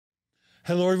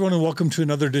Hello, everyone, and welcome to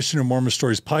another edition of Mormon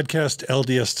Stories Podcast,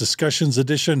 LDS Discussions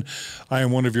Edition. I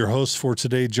am one of your hosts for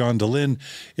today, John DeLynn.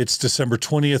 It's December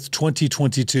 20th,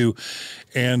 2022,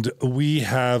 and we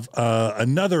have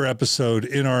another episode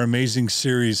in our amazing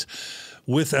series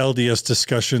with LDS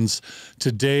Discussions.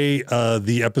 Today,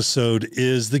 the episode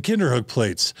is the Kinderhook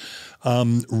Plates.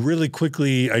 Really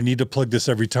quickly, I need to plug this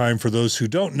every time for those who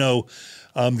don't know.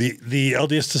 The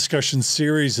LDS Discussions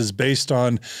series is based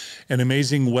on an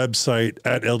amazing website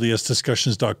at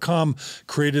ldsdiscussions.com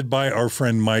created by our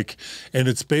friend Mike, and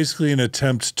it's basically an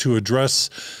attempt to address,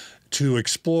 to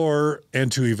explore, and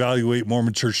to evaluate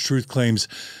Mormon Church truth claims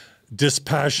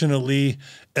dispassionately,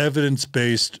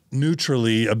 evidence-based,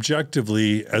 neutrally,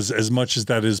 objectively, as much as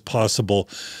that is possible,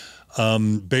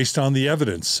 based on the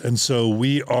evidence. And so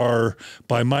we are,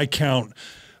 by my count,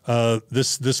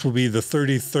 this will be the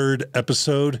 33rd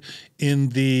episode in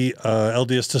the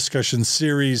LDS Discussion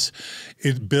series.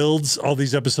 It builds, all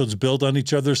these episodes build on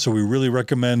each other, so we really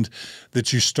recommend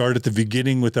that you start at the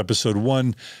beginning with episode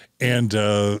 1, and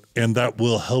that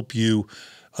will help you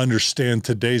understand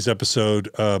today's episode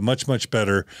much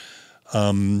better.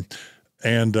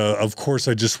 Of course,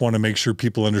 I just want to make sure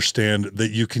people understand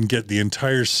that you can get the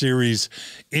entire series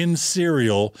in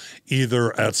serial,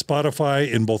 either at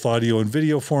Spotify in both audio and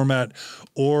video format,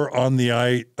 or on the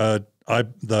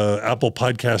Apple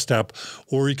Podcast app,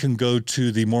 or you can go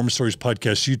to the Mormon Stories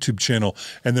Podcast YouTube channel,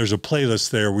 and there's a playlist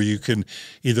there where you can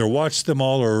either watch them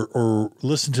all or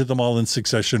listen to them all in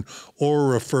succession, or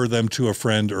refer them to a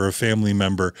friend or a family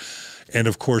member. And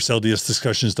of course,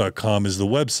 ldsdiscussions.com is the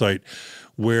website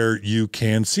where you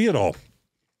can see it all.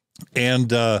 And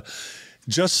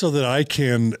just so that I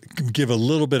can give a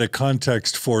little bit of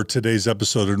context for today's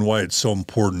episode and why it's so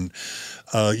important,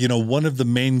 one of the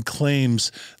main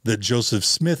claims that Joseph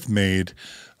Smith made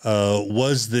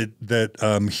was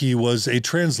that he was a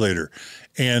translator.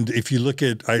 And if you look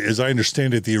at, as I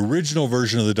understand it, the original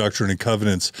version of the Doctrine and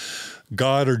Covenants,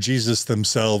 God or Jesus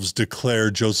themselves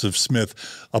declare Joseph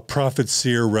Smith a prophet,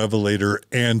 seer, revelator,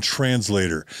 and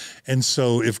translator. And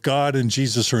so if God and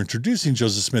Jesus are introducing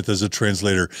Joseph Smith as a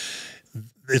translator,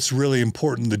 it's really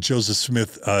important that Joseph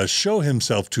Smith show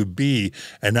himself to be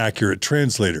an accurate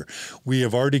translator. We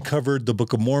have already covered the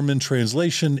Book of Mormon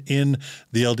translation in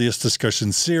the LDS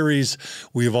Discussion series.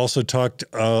 We have also talked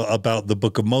about the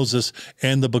Book of Moses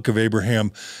and the Book of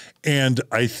Abraham. And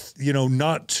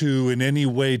not to in any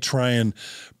way try and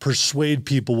persuade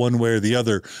people one way or the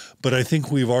other, but I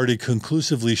think we've already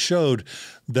conclusively showed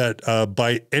that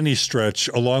by any stretch,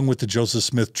 along with the Joseph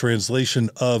Smith translation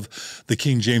of the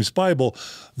King James Bible,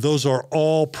 those are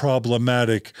all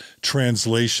problematic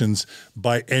translations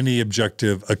by any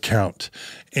objective account.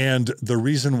 And the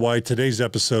reason why today's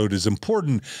episode is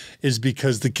important is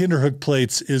because the Kinderhook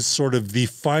Plates is sort of the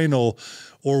final,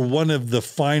 or one of the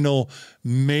final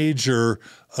major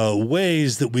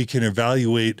ways that we can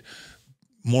evaluate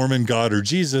Mormon God or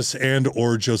Jesus and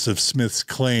or Joseph Smith's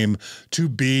claim to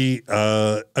be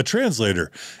a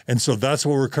translator. And so that's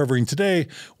what we're covering today.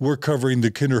 We're covering the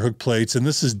Kinderhook Plates, and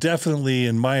this is definitely,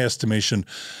 in my estimation,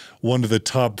 one of the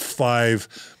top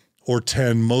 5 or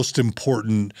 10 most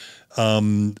important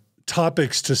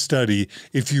topics to study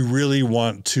if you really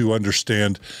want to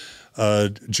understand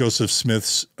Joseph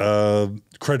Smith's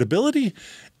credibility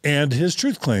and his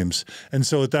truth claims. And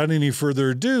so without any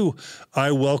further ado,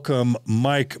 I welcome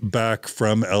Mike back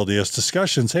from LDS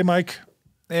Discussions. Hey, Mike.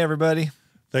 Hey, everybody.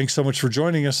 Thanks so much for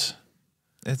joining us.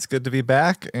 It's good to be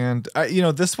back. And,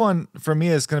 this one for me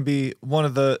is going to be one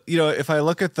of the, if I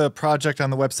look at the project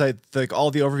on the website, all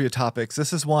the overview topics,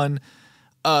 this is one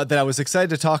that I was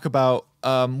excited to talk about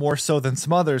more so than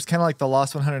some others, kind of like the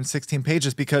Lost 116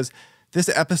 Pages, because this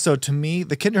episode, to me,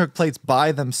 the Kinderhook Plates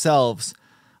by themselves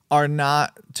are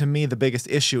not, to me, the biggest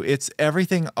issue. It's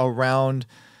everything around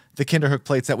the Kinderhook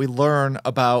Plates that we learn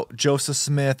about Joseph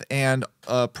Smith and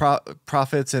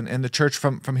prophets and the church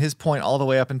from his point all the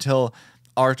way up until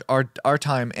our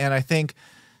time. And I think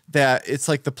that it's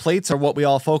like the plates are what we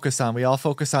all focus on. We all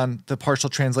focus on the partial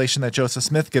translation that Joseph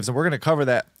Smith gives, and we're going to cover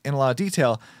that in a lot of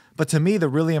detail. But to me, the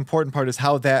really important part is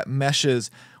how that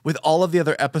meshes with all of the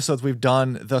other episodes we've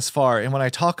done thus far. And when I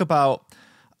talk about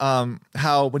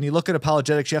how when you look at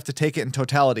apologetics, you have to take it in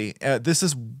totality.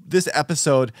 This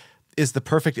episode is the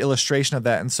perfect illustration of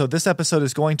that. And so this episode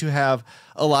is going to have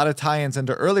a lot of tie-ins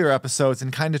into earlier episodes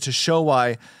and kind of to show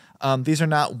why these are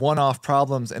not one-off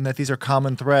problems and that these are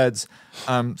common threads.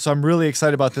 So I'm really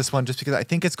excited about this one just because I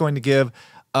think it's going to give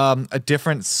a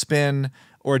different spin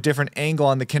or a different angle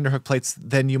on the Kinderhook Plates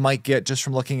than you might get just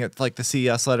from looking at like the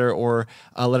CES letter or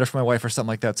a letter from my wife or something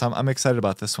like that. So I'm excited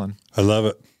about this one. I love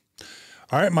it.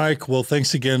 All right, Mike. Well,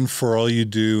 thanks again for all you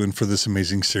do and for this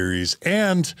amazing series.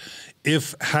 And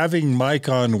if having Mike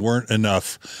on weren't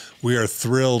enough, we are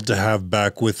thrilled to have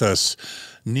back with us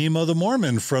Nemo the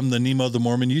Mormon from the Nemo the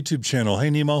Mormon YouTube channel. Hey,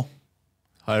 Nemo.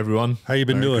 Hi, everyone. How you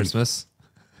been Merry doing? Christmas.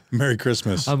 Merry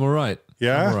Christmas. I'm all right.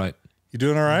 Yeah? I'm all right. You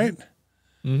doing all right?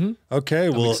 Mm-hmm. Okay.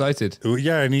 I'm excited.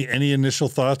 Yeah. Any initial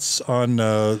thoughts on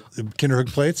Kinderhook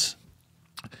Plates?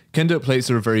 Kinderhook Plates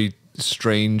are a very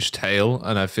strange tale,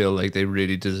 and I feel like they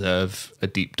really deserve a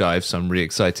deep dive. So I'm really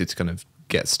excited to kind of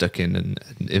get stuck in and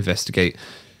investigate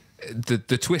the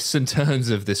twists and turns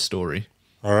of this story.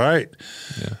 All right.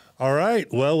 Yeah. All right.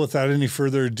 Well, without any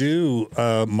further ado,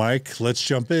 Mike, let's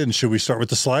jump in. Should we start with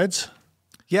the slides?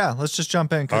 Yeah, let's just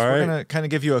jump in because we're going to kind of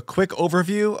give you a quick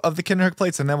overview of the Kinderhook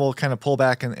Plates, and then we'll kind of pull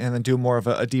back and then do more of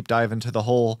a deep dive into the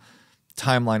whole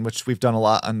timeline, which we've done a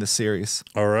lot on this series.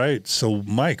 All right. So,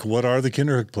 Mike, what are the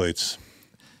Kinderhook Plates?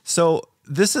 So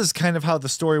this is kind of how the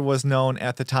story was known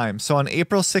at the time. So on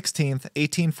April 16th,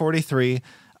 1843,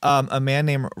 a man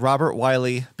named Robert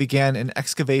Wiley began an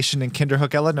excavation in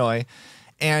Kinderhook, Illinois,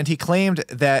 and he claimed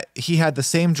that he had the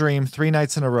same dream 3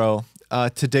 nights in a row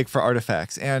to dig for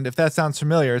artifacts. And if that sounds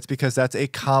familiar, it's because that's a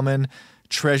common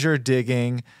treasure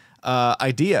digging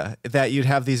idea, that you'd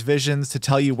have these visions to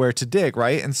tell you where to dig,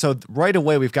 right? And so right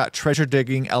away, we've got treasure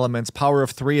digging elements, power of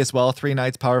 3 as well, 3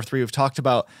 nights, power of 3. We've talked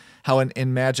about how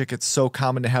in magic, it's so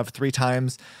common to have 3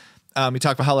 times. We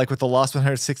talked about how, like with the Lost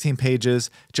 116 pages,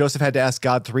 Joseph had to ask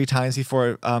God 3 times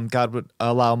before God would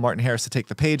allow Martin Harris to take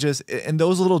the pages. And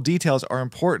those little details are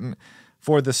important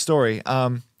for this story.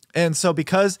 And so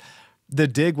because the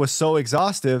dig was so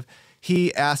exhaustive,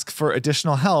 he asked for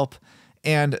additional help.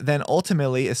 And then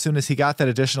ultimately, as soon as he got that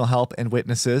additional help and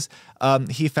witnesses,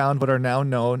 he found what are now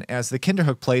known as the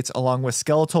Kinderhook Plates, along with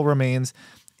skeletal remains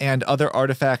and other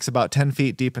artifacts about 10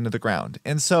 feet deep into the ground.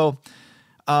 And so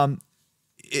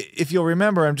if you'll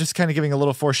remember, I'm just kind of giving a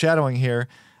little foreshadowing here.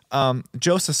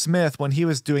 Joseph Smith, when he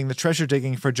was doing the treasure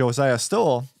digging for Josiah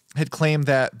Stowell, had claimed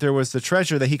that there was the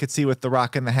treasure that he could see with the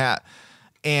rock in the hat.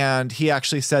 And he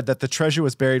actually said that the treasure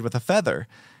was buried with a feather.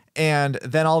 And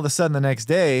then all of a sudden the next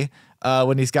day,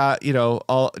 when he's got,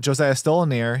 all Josiah Stowell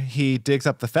near, he digs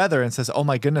up the feather and says, oh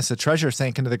my goodness, the treasure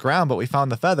sank into the ground, but we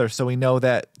found the feather. So we know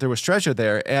that there was treasure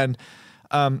there. And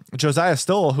Josiah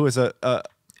Stowell, who is a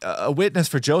witness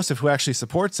for Joseph, who actually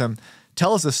supports him,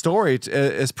 tells the story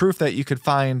as proof that you could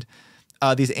find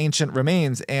these ancient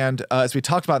remains. And as we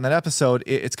talked about in that episode,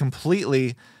 it's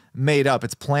completely made up.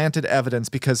 It's planted evidence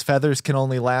because feathers can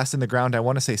only last in the ground, I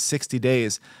want to say 60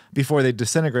 days before they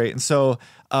disintegrate. And so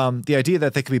the idea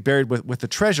that they could be buried with the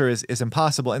treasure is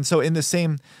impossible. And so in the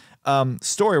same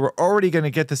story, we're already going to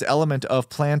get this element of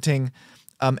planting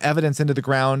evidence into the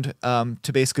ground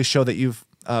to basically show that you've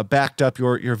backed up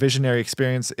your visionary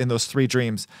experience in those 3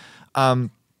 dreams. The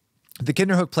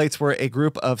Kinderhook Plates were a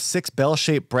group of 6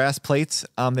 bell-shaped brass plates.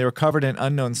 They were covered in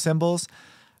unknown symbols.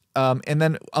 And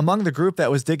then among the group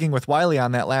that was digging with Wiley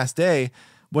on that last day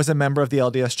was a member of the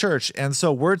LDS Church. And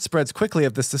so word spreads quickly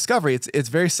of this discovery. It's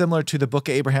very similar to the Book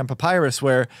of Abraham papyrus,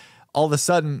 where all of a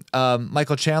sudden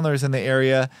Michael Chandler is in the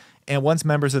area, and once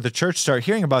members of the church start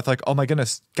hearing about it, like, oh my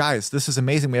goodness, guys, this is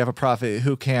amazing. We have a prophet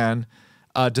who can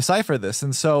decipher this.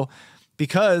 And so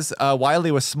because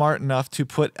Wiley was smart enough to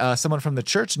put someone from the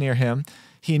church near him,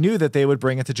 he knew that they would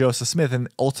bring it to Joseph Smith, and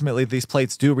ultimately these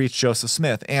plates do reach Joseph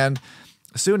Smith. And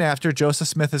soon after, Joseph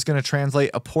Smith is going to translate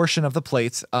a portion of the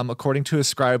plates according to his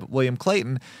scribe, William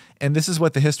Clayton. And this is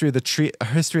what the history of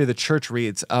the church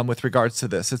reads with regards to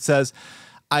this. It says,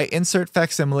 I insert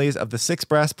facsimiles of the 6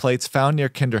 brass plates found near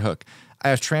Kinderhook. I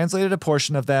have translated a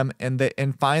portion of them,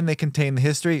 and find they contain the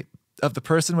history of the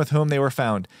person with whom they were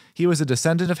found. He was a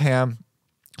descendant of Ham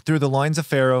through the loins of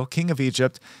Pharaoh, king of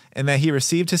Egypt, and that he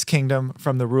received his kingdom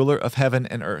from the ruler of heaven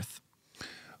and earth.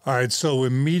 All right, so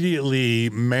immediately,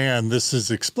 man, this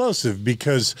is explosive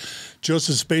because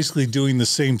Joseph's basically doing the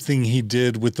same thing he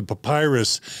did with the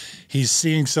papyrus. He's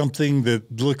seeing something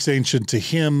that looks ancient to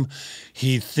him.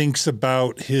 He thinks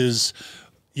about his,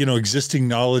 existing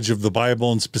knowledge of the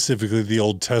Bible and specifically the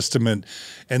Old Testament.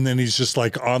 And then he's just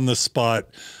like on the spot,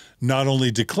 not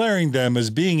only declaring them as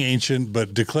being ancient,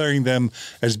 but declaring them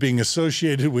as being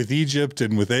associated with Egypt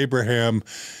and with Abraham.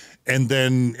 And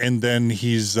then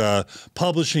he's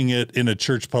publishing it in a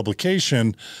church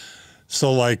publication.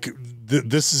 So like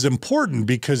this is important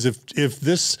because if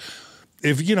the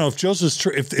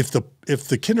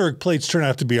Kinderhook Plates turn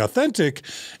out to be authentic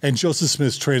and Joseph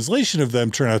Smith's translation of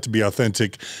them turn out to be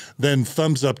authentic, then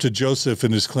thumbs up to Joseph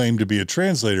and his claim to be a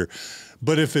translator.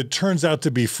 But if it turns out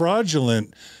to be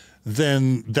fraudulent,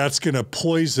 then that's going to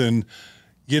poison,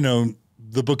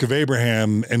 the Book of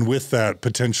Abraham, and with that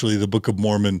potentially the Book of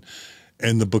Mormon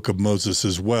and the Book of Moses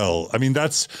as well. I mean,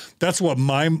 that's what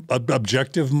my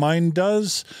objective mind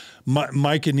does.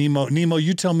 Mike and Nemo,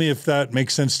 you tell me if that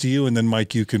makes sense to you, and then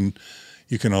Mike, you can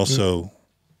also.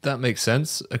 That makes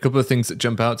sense. A couple of things that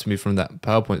jump out to me from that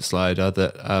PowerPoint slide are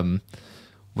that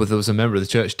well, there was a member of the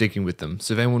church digging with them.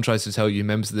 So if anyone tries to tell you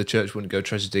members of the church wouldn't go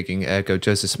treasure digging, ergo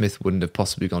Joseph Smith wouldn't have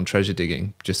possibly gone treasure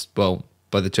digging.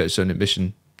 By the church's own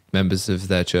admission, members of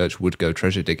their church would go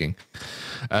treasure digging.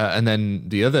 And then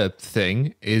the other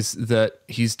thing is that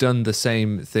he's done the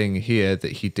same thing here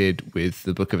that he did with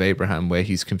the Book of Abraham, where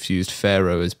he's confused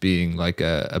Pharaoh as being like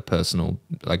a personal,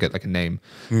 like a name,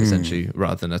 essentially,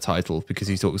 rather than a title, because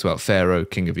he talks about Pharaoh,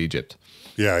 king of Egypt.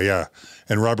 Yeah.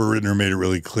 And Robert Rittner made it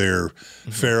really clear.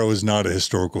 Pharaoh is not a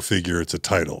historical figure. It's a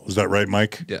title. Is that right,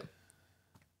 Mike?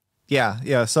 Yeah.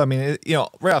 Yeah. So, I mean,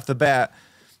 right off the bat,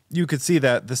 you could see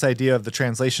that this idea of the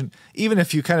translation, even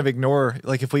if you kind of ignore,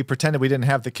 like if we pretended we didn't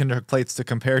have the Kinderhook plates to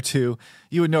compare to,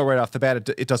 you would know right off the bat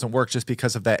it doesn't work just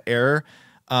because of that error.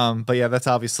 But yeah, that's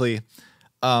obviously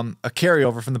a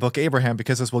carryover from the Book of Abraham,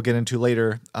 because as we'll get into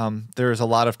later, there's a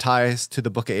lot of ties to the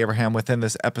Book of Abraham within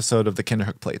this episode of the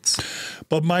Kinderhook plates.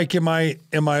 But Mike, am I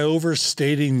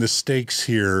overstating the stakes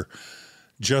here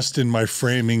just in my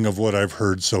framing of what I've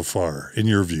heard so far, in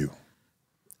your view?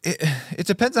 It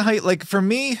depends on how you, like for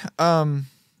me,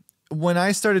 when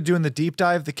I started doing the deep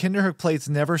dive, the Kinderhook plates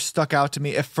never stuck out to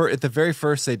me at the very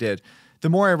first they did. The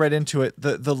more I read into it,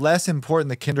 the less important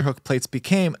the Kinderhook plates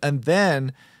became. And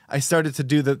then I started to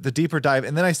do the deeper dive,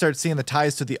 and then I started seeing the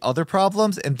ties to the other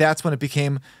problems, and that's when it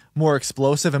became more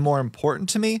explosive and more important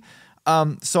to me.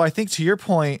 So I think to your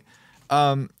point,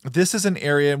 this is an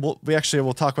area, and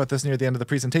we'll talk about this near the end of the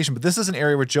presentation, but this is an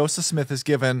area where Joseph Smith is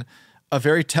given a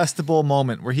very testable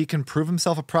moment where he can prove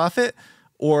himself a prophet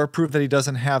or prove that he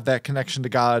doesn't have that connection to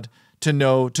God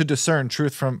to discern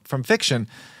truth from fiction.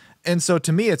 And so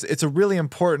to me, it's a really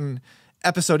important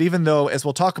episode, even though, as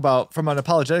we'll talk about from an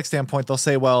apologetic standpoint, they'll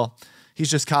say, well,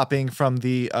 he's just copying from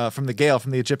the Gael,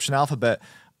 from the Egyptian alphabet.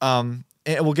 And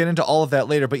we'll get into all of that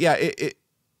later. But yeah,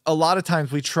 a lot of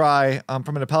times we try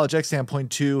from an apologetic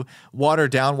standpoint to water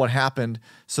down what happened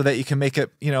so that you can make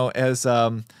it,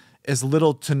 as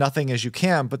little to nothing as you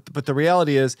can. But the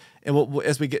reality is,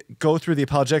 as we go through the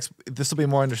apologetics, this will be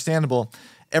more understandable.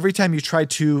 Every time you try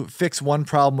to fix one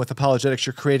problem with apologetics,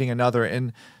 you're creating another.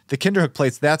 And the Kinderhook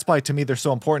plates, that's why to me they're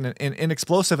so important and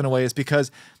explosive in a way, is because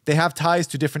they have ties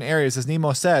to different areas. As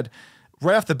Nemo said,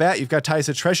 right off the bat, you've got ties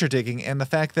to treasure digging, and the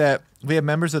fact that we have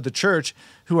members of the church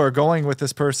who are going with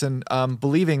this person,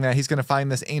 believing that he's going to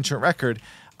find this ancient record.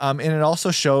 And it also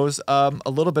shows a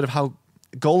little bit of how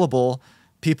gullible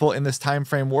people in this time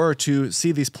frame were to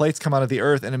see these plates come out of the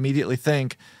earth and immediately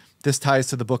think this ties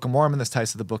to the Book of Mormon, this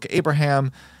ties to the Book of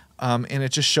Abraham. And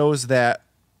it just shows that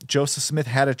Joseph Smith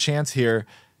had a chance here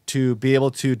to be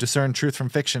able to discern truth from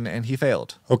fiction, and he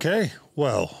failed. Okay.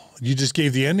 Well, you just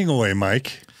gave the ending away,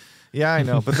 Mike. Yeah, I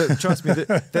know. But trust me,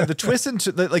 the twists and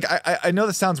I know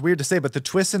this sounds weird to say, but the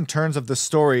twists and turns of the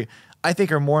story, I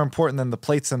think, are more important than the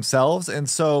plates themselves. And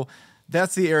so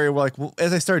that's the area where,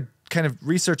 as I started kind of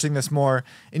researching this more,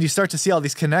 and you start to see all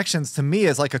these connections, to me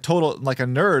as like a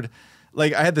nerd,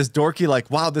 like I had this dorky,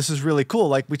 wow, this is really cool.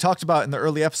 Like we talked about in the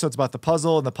early episodes about the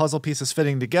puzzle and the puzzle pieces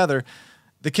fitting together.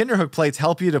 The Kinderhook plates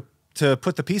help you to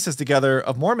put the pieces together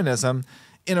of Mormonism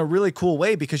in a really cool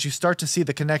way, because you start to see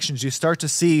the connections. You start to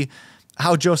see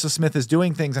how Joseph Smith is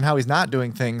doing things and how he's not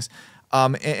doing things.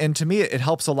 And to me, it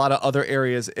helps a lot of other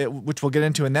areas, which we'll get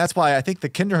into. And that's why I think the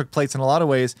Kinderhook plates, in a lot of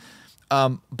ways,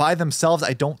 by themselves,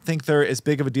 I don't think they're as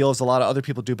big of a deal as a lot of other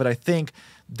people do, but I think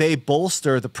they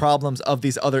bolster the problems of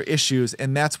these other issues.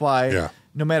 And that's why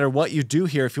no matter what you do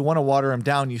here, if you want to water them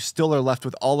down, you still are left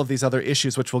with all of these other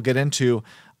issues, which we'll get into,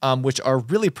 which are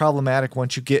really problematic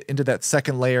once you get into that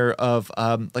second layer of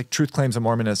truth claims of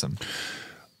Mormonism.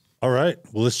 All right.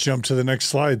 Well, let's jump to the next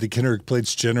slide. The Kinderhook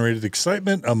plates generated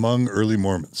excitement among early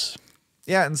Mormons.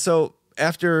 Yeah. And so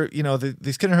after,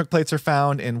 these Kinderhook plates are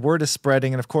found and word is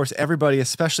spreading, and of course, everybody,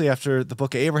 especially after the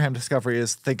Book of Abraham discovery,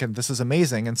 is thinking this is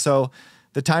amazing. And so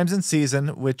the Times and Season,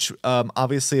 which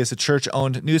obviously is a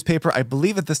church-owned newspaper, I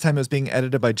believe at this time it was being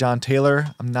edited by John Taylor.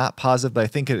 I'm not positive, but I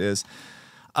think it is.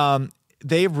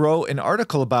 They wrote an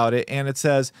article about it, and it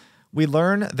says, "We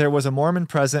learn there was a Mormon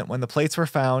present when the plates were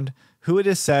found, who it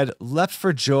is said leapt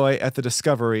for joy at the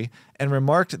discovery and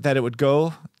remarked that it would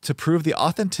go to prove the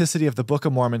authenticity of the Book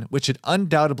of Mormon, which it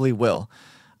undoubtedly will."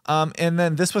 And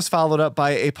then this was followed up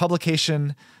by a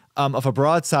publication of a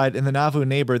broadside in the Nauvoo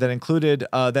Neighbor that included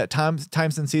that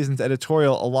Times and Seasons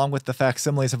editorial along with the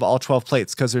facsimiles of all 12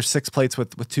 plates, because there's 6 plates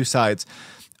with 2 sides.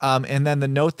 And then the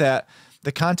note that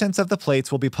The contents of the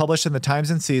plates will be published in the Times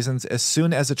and Seasons as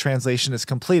soon as the translation is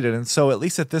completed. And so at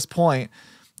least at this point,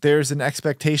 there's an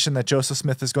expectation that Joseph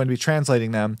Smith is going to be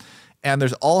translating them. And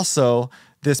there's also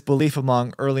this belief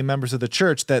among early members of the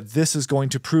church that this is going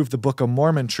to prove the Book of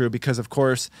Mormon true, because, of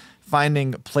course,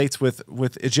 finding plates with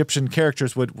Egyptian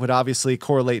characters would obviously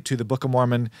correlate to the Book of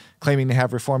Mormon claiming to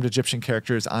have Reformed Egyptian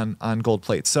characters on gold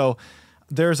plates. So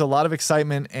there's a lot of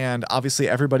excitement, and obviously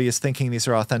everybody is thinking these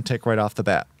are authentic right off the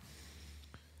bat.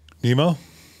 Nemo?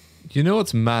 You know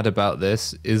what's mad about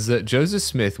this is that Joseph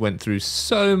Smith went through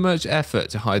so much effort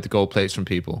to hide the gold plates from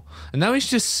people, and now he's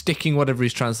just sticking whatever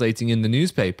he's translating in the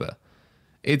newspaper.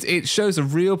 It shows a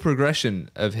real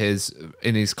progression of his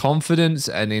confidence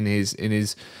and in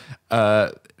his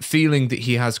feeling that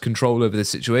he has control over the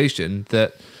situation.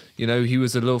 That, you know, he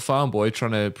was a little farm boy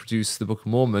trying to produce the Book of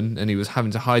Mormon, and he was having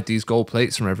to hide these gold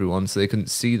plates from everyone so they couldn't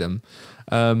see them.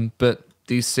 But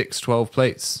these 12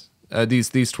 plates.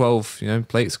 These 12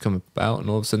 plates come about, and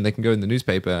all of a sudden they can go in the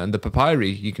newspaper, and the papyri,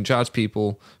 you can charge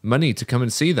people money to come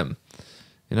and see them.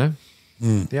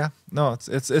 Yeah, no,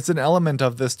 it's an element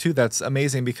of this too that's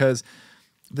amazing, because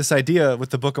this idea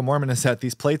with the Book of Mormon is that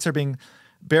these plates are being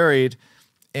buried,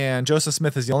 and Joseph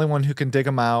Smith is the only one who can dig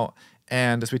them out.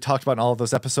 And as we talked about in all of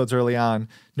those episodes early on,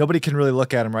 nobody can really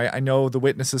look at them, right? I know the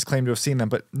witnesses claim to have seen them,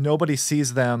 but nobody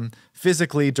sees them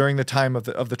physically during the time of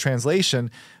the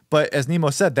translation. But as Nemo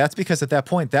said, that's because at that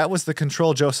point, that was the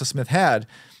control Joseph Smith had.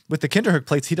 With the Kinderhook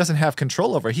plates, he doesn't have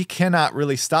control over. He cannot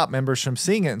really stop members from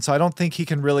seeing it. And so I don't think he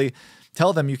can really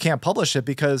tell them you can't publish it,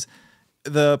 because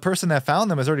the person that found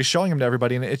them is already showing them to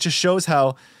everybody. And it just shows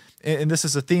how, and this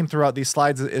is a theme throughout these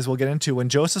slides as we'll get into, when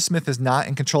Joseph Smith is not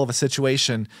in control of a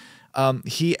situation,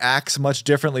 he acts much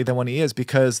differently than when he is,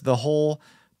 because the whole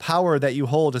power that you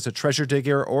hold as a treasure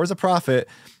digger or as a prophet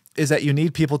is that you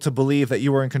need people to believe that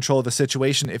you are in control of the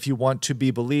situation if you want to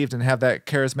be believed and have that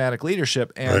charismatic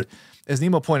leadership. And right. As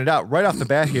Nemo pointed out right off the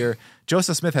bat here,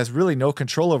 Joseph Smith has really no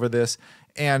control over this,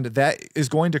 and that is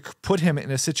going to put him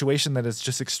in a situation that is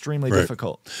just extremely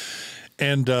difficult.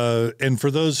 And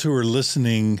for those who are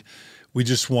listening, we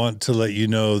just want to let you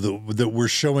know that we're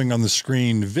showing on the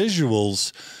screen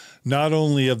visuals not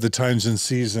only of the Times and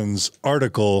Seasons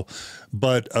article,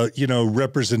 but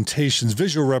representations,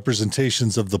 visual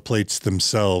representations of the plates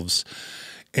themselves.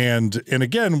 And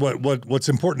again, what's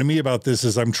important to me about this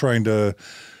is I'm trying to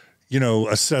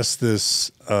assess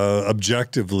this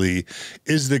objectively,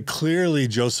 is that clearly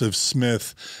Joseph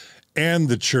Smith and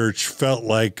the church felt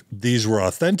like these were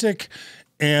authentic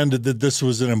and that this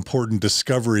was an important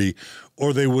discovery,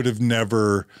 or they would have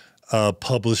never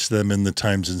published them in the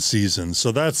Times and Seasons.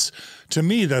 So to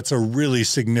me, that's a really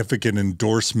significant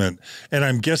endorsement. And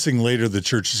I'm guessing later the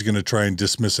church is going to try and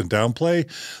dismiss and downplay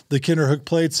the Kinderhook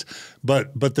plates,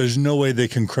 but there's no way they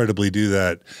can credibly do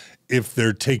that if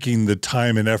they're taking the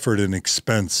time and effort and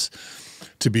expense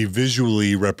to be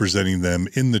visually representing them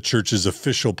in the church's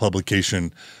official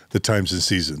publication, the Times and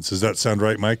Seasons. Does that sound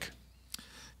right, Mike?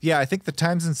 Yeah, I think the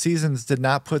Times and Seasons did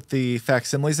not put the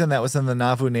facsimiles in. That was in the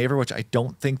Nauvoo Neighbor, which I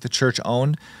don't think the church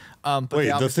owned. But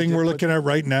wait, the thing we're looking at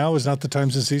right now is not the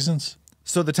Times and Seasons?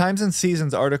 So the Times and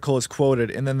Seasons article is quoted,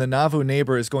 and then the Nauvoo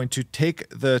Neighbor is going to take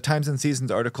the Times and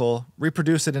Seasons article,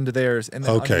 reproduce it into theirs, and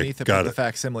then underneath it put the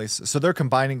facsimiles. So they're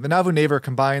combining. The Nauvoo Neighbor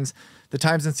combines the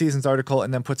Times and Seasons article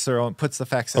and then puts the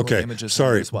facsimile images in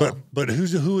there as well. But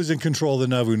who is in control of the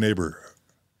Nauvoo Neighbor?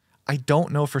 I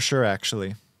don't know for sure,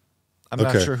 actually. I'm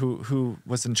not sure who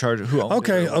was in charge, who owned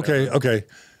it. Okay.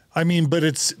 I mean, but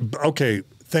it's okay.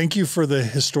 Thank you for the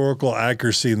historical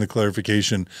accuracy and the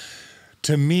clarification.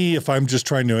 To me, if I'm just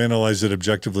trying to analyze it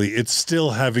objectively, it's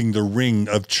still having the ring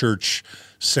of church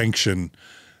sanction,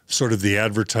 sort of the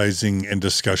advertising and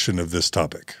discussion of this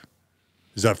topic.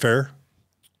 Is that fair?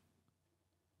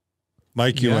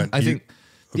 Mike, I think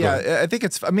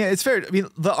it's, it's fair. I mean,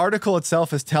 the article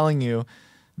itself is telling you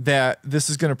that this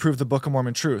is going to prove the Book of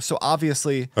Mormon true. So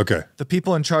obviously, the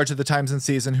people in charge of the Times and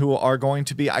Season who are going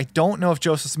to be, I don't know if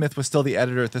Joseph Smith was still the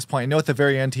editor at this point. I know at the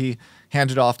very end he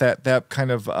handed off that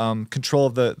kind of control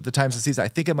of the Times and Season. I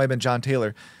think it might have been John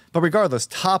Taylor. But regardless,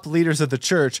 top leaders of the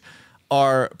church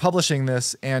are publishing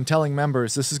this and telling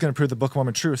members this is going to prove the Book of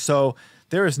Mormon true. So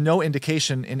there is no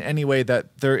indication in any way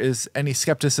that there is any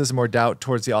skepticism or doubt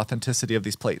towards the authenticity of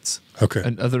these plates. Okay.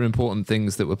 And other important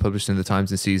things that were published in the Times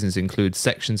and Seasons include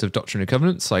sections of Doctrine and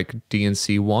Covenants, like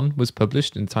D&C 1 was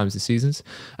published in the Times and Seasons,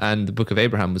 and the Book of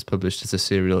Abraham was published as a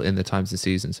serial in the Times and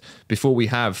Seasons. Before we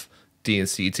have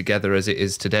D&C together as it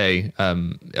is today,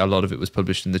 a lot of it was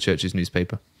published in the church's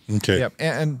newspaper. Okay. Yep.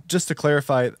 And just to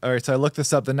clarify, all right, so I looked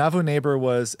this up. The Nauvoo Neighbor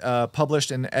was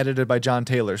published and edited by John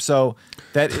Taylor. So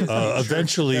that is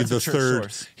eventually the third.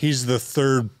 Source. He's the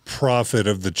third prophet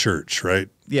of the church, right?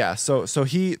 Yeah. So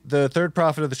the third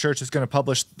prophet of the church, is going to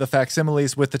publish the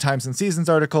Facsimiles with the Times and Seasons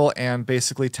article and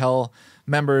basically tell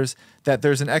members that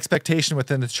there's an expectation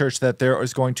within the church that there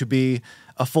is going to be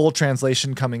a full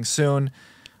translation coming soon.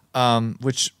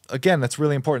 Which again, that's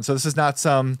really important. So this is not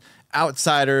some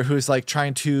outsider who's like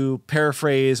trying to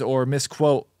paraphrase or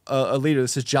misquote a leader.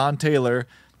 This is John Taylor,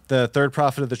 the third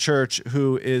prophet of the church,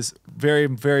 who is very,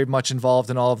 very much involved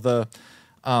in all of the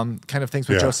kind of things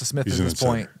with Joseph Smith at this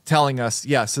point, telling us,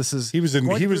 yes, this is. He was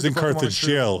in Carthage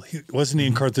jail. Wasn't he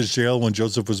in Carthage jail when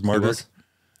Joseph was martyred?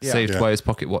 Saved by his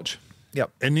pocket watch. Yep.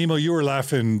 And Nemo, you were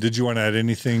laughing. Did you want to add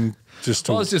anything?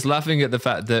 I was just laughing at the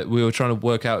fact that we were trying to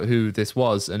work out who this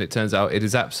was, and it turns out it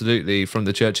is absolutely from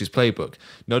the church's playbook.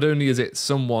 Not only is it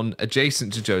someone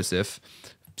adjacent to Joseph,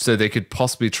 so they could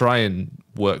possibly try and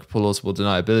work plausible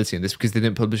deniability in this, because they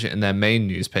didn't publish it in their main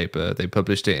newspaper. They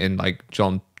published it in like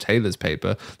John Taylor's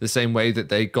paper, the same way that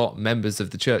they got members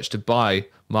of the church to buy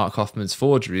Mark Hoffman's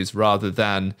forgeries rather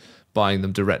than buying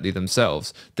them directly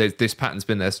themselves. This pattern's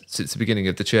been there since the beginning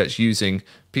of the church, using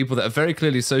people that are very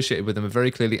clearly associated with them, are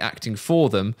very clearly acting for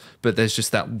them, but there's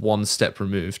just that one step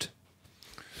removed.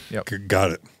 Yep.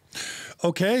 Got it.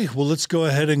 Okay, well, let's go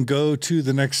ahead and go to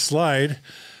the next slide,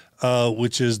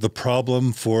 which is the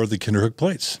problem for the Kinderhook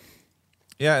plates.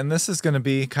 Yeah, and this is going to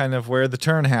be kind of where the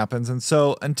turn happens. And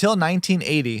so until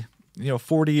 1980,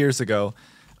 40 years ago,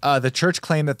 the church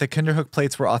claimed that the Kinderhook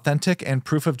plates were authentic and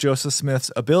proof of Joseph Smith's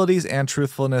abilities and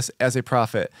truthfulness as a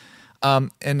prophet.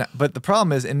 But the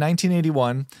problem is, in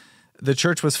 1981, the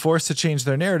church was forced to change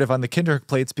their narrative on the Kinderhook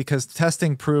plates because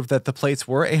testing proved that the plates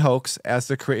were a hoax, as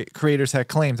the creators had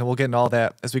claimed. And we'll get into all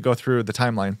that as we go through the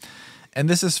timeline. And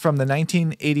this is from the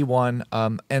 1981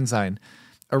 Ensign.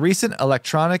 A recent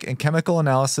electronic and chemical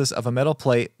analysis of a metal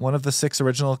plate, one of the 6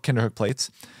 original Kinderhook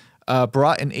plates,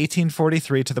 brought in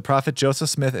 1843 to the prophet Joseph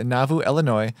Smith in Nauvoo,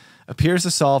 Illinois, appears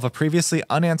to solve a previously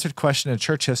unanswered question in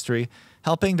church history,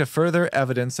 helping to further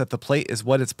evidence that the plate is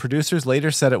what its producers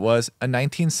later said it was, a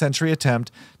 19th century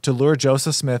attempt to lure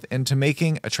Joseph Smith into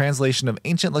making a translation of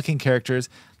ancient-looking characters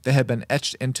that had been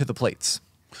etched into the plates.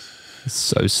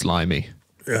 So slimy.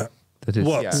 Yeah. That is,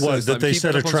 what? That they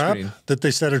set a trap? That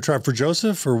they set a trap for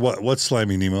Joseph, or what? What's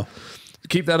slimy, Nemo?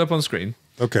 Keep that up on screen.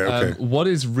 Okay. What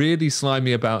is really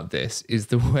slimy about this is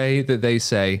the way that they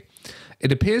say,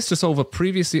 it appears to solve a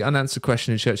previously unanswered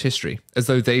question in church history, as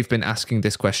though they've been asking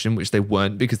this question, which they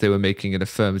weren't because they were making an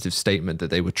affirmative statement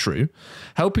that they were true,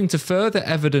 helping to further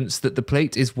evidence that the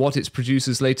plate is what its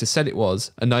producers later said it was,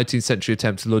 a 19th century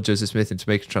attempt to lure Joseph Smith into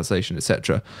making a translation,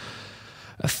 etc.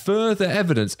 A further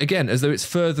evidence, again, as though it's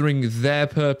furthering their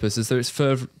purpose, as though it's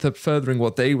furthering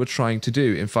what they were trying to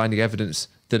do in finding evidence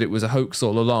that it was a hoax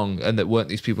all along and that weren't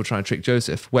these people trying to trick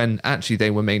Joseph, when actually they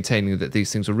were maintaining that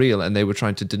these things were real and they were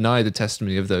trying to deny the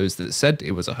testimony of those that said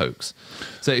it was a hoax.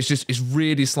 So it's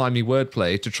really slimy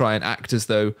wordplay to try and act as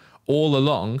though all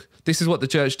along, this is what the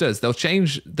church does. They'll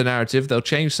change the narrative, they'll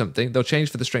change something, they'll change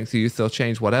for the strength of youth, they'll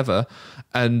change whatever,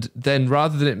 and then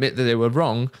rather than admit that they were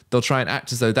wrong, they'll try and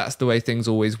act as though that's the way things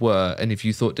always were, and if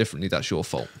you thought differently, that's your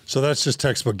fault. So that's just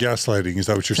textbook gaslighting, is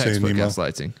that what you're saying, Nemo? Textbook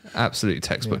gaslighting. Absolutely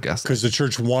textbook gaslighting. Because the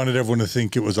church wanted everyone to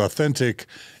think it was authentic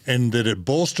and that it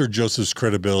bolstered Joseph's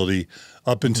credibility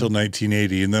up until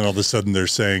 1980, and then all of a sudden they're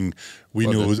saying, we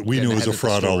knew it was a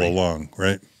fraud all along,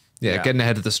 right? Yeah, getting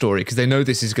ahead of the story because they know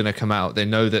this is going to come out. They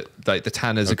know that like the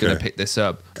Tanners are going to pick this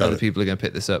up. Other people are going to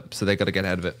pick this up, so they got to get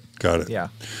ahead of it. Got it. Yeah,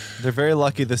 they're very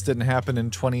lucky this didn't happen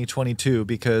in 2022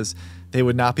 because they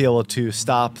would not be able to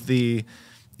stop the,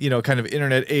 kind of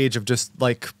internet age of just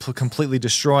like completely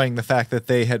destroying the fact that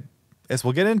they had, as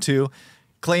we'll get into,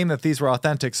 claimed that these were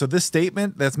authentic. So this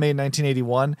statement that's made in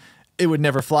 1981. It would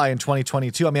never fly in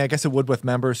 2022. I mean, I guess it would with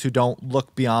members who don't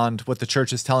look beyond what the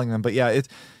church is telling them. But yeah,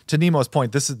 to Nemo's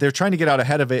point, they're trying to get out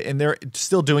ahead of it, and they're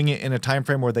still doing it in a time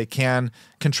frame where they can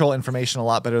control information a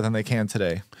lot better than they can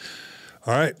today.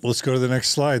 All right, let's go to the next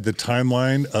slide, the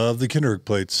timeline of the Kinderhook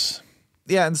plates.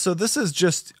 Yeah, and so this is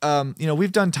just,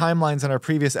 we've done timelines in our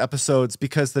previous episodes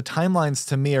because the timelines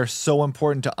to me are so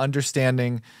important to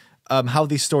understanding how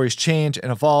these stories change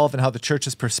and evolve and how the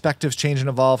church's perspectives change and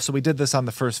evolve. So we did this on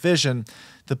the First Vision,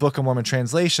 the Book of Mormon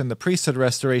translation, the priesthood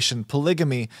restoration,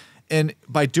 polygamy. And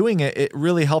by doing it, it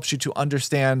really helps you to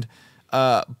understand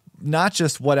not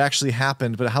just what actually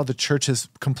happened, but how the church has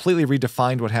completely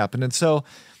redefined what happened. And so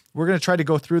we're going to try to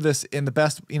go through this in the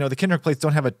best, the Kinderhook plates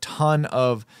don't have a ton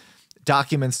of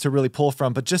documents to really pull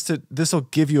from, but this will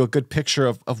give you a good picture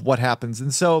of what happens.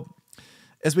 And so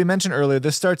as we mentioned earlier,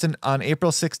 this starts on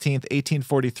April 16th,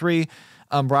 1843.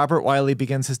 Robert Wiley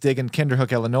begins his dig in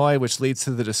Kinderhook, Illinois, which leads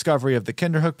to the discovery of the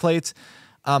Kinderhook plates.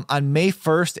 On May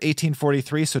 1st,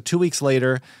 1843, so 2 weeks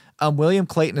later, William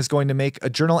Clayton is going to make a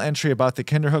journal entry about the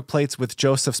Kinderhook plates with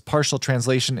Joseph's partial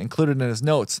translation included in his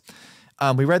notes.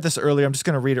 We read this earlier. I'm just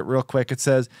going to read it real quick. It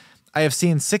says, I have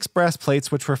seen 6 brass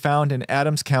plates which were found in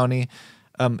Adams County,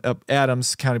 but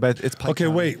it's Pike Okay,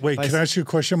 County. wait. Can I ask you a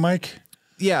question, Mike?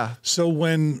 Yeah. So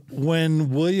when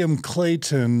William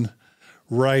Clayton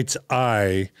writes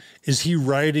is he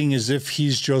writing as if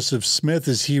he's Joseph Smith?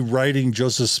 Is he writing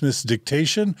Joseph Smith's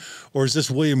dictation? Or is this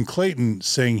William Clayton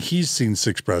saying he's seen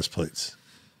 6 brass plates?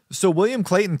 So William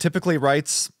Clayton typically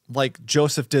writes like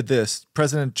Joseph did this,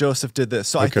 President Joseph did this.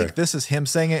 So I think this is him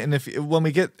saying it. And when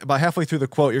we get about halfway through the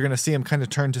quote, you're going to see him kind of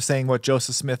turn to saying what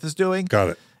Joseph Smith is doing.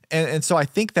 Got it. And so I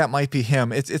think that might be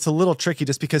him. It's a little tricky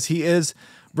just because he is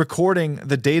recording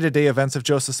the day-to-day events of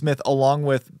Joseph Smith along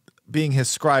with being his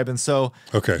scribe. And so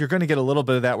you're going to get a little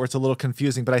bit of that where it's a little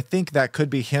confusing. But I think that could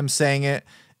be him saying it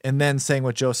and then saying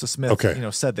what Joseph Smith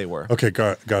said they were. Okay,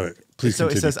 got it. Please so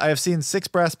continue. It says, I have seen 6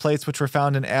 brass plates which were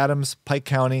found in Adams, Pike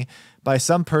County by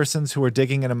some persons who were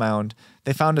digging in a mound.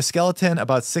 They found a skeleton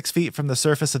about 6 feet from the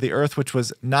surface of the earth, which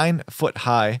was 9 foot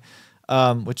high,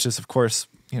 which is, of course,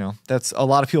 that's a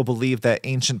lot of people believe that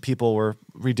ancient people were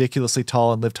ridiculously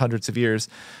tall and lived hundreds of years.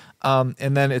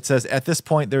 And then it says, at this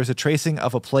point, there is a tracing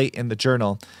of a plate in the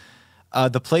journal.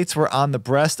 The plates were on the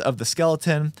breast of the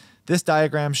skeleton. This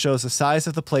diagram shows the size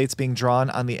of the plates being drawn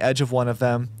on the edge of one of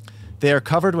them. They are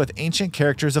covered with ancient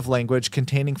characters of language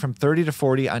containing from 30 to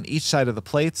 40 on each side of the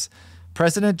plates.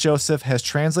 President Joseph has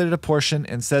translated a portion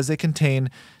and says they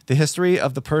contain the history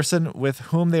of the person with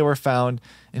whom they were found,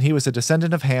 and he was a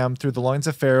descendant of Ham through the loins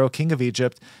of Pharaoh, king of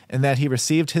Egypt, and that he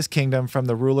received his kingdom from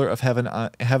the ruler of heaven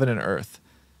and earth.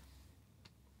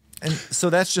 And so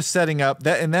that's just setting up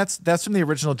that, and that's from the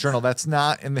original journal. That's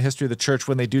not in the history of the church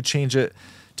when they do change it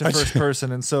to first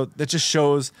person. And so that just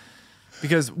shows,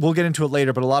 because we'll get into it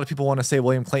later, but a lot of people want to say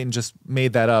William Clayton just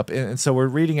made that up. And so we're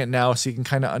reading it now so you can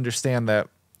kind of understand that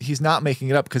he's not making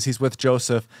it up because he's with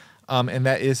Joseph, and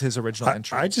that is his original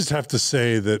entry. I just have to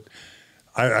say that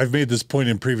I've made this point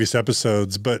in previous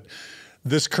episodes, but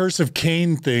this curse of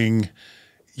Cain thing,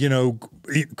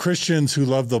 Christians who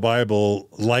love the Bible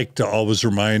like to always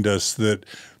remind us that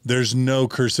there's no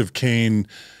curse of Cain,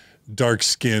 dark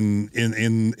skin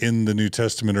in the New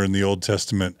Testament or in the Old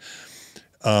Testament.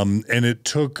 And it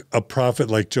took a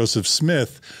prophet like Joseph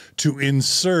Smith to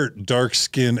insert dark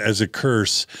skin as a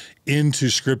curse into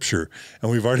Scripture.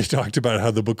 And we've already talked about how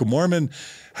the Book of Mormon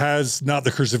has not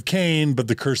the curse of Cain, but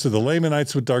the curse of the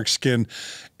Lamanites with dark skin,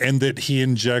 and that he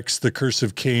injects the curse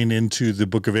of Cain into the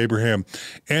Book of Abraham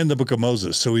and the Book of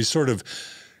Moses. So he sort of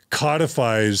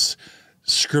codifies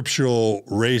scriptural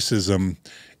racism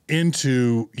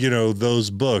into,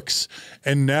 those books.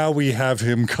 And now we have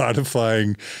him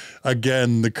codifying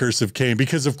again the curse of Cain,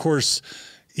 because of course,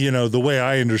 the way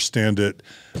I understand it,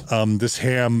 this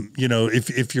Ham,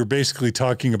 if you're basically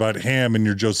talking about Ham and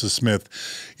you're Joseph Smith,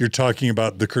 you're talking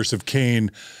about the curse of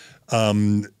Cain,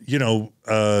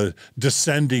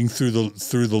 descending through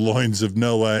the loins of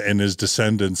Noah and his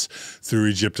descendants through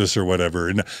Egyptus or whatever.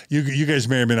 And you guys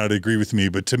may or may not agree with me,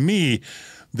 but to me,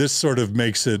 this sort of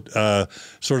makes it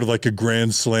sort of like a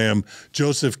grand slam.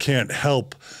 Joseph can't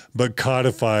help but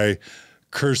codify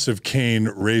curse of Cain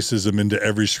racism into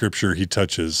every scripture he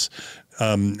touches.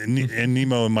 And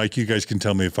Nemo and Mike, you guys can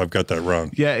tell me if I've got that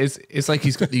wrong. Yeah, it's like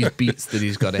he's got these beats that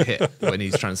he's got to hit when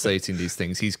he's translating these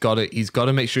things. He's got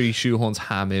to make sure he shoehorns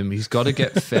Ham in. He's got to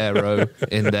get Pharaoh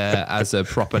in there as a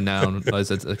proper noun,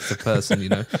 as a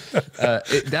person.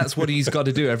 That's what he's got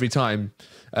to do every time.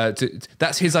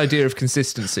 That's his idea of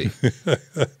consistency,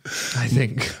 I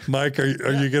think. Mike, are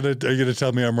you gonna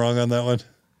tell me I'm wrong on that one?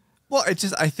 Well,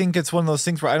 I think it's one of those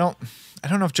things where I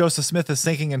don't know if Joseph Smith is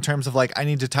thinking in terms of like, I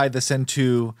need to tie this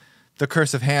into the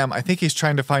curse of Ham. I think he's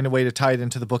trying to find a way to tie it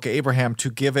into the Book of Abraham to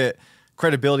give it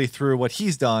credibility through what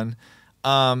he's done.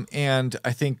 And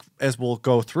I think as we'll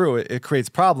go through it creates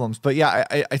problems. But yeah,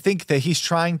 I think that he's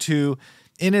trying to,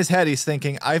 in his head, he's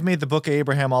thinking, I've made the Book of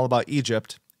Abraham all about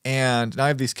Egypt, and now I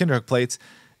have these Kinderhook plates,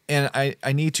 and I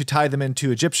need to tie them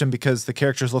into Egyptian because the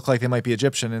characters look like they might be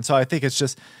Egyptian. And so I think it's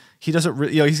just, he doesn't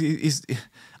really, he's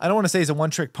I don't want to say he's a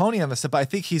one-trick pony on this stuff, but I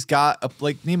think he's got,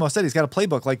 like Nemo said, he's got a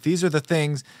playbook. Like, these are the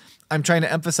things I'm trying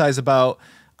to emphasize about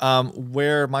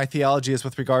where my theology is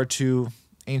with regard to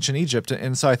ancient Egypt.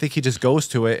 And so I think he just goes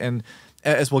to it. And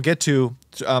as we'll get to,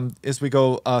 as we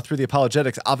go through the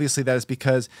Apologetics, obviously that is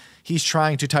because he's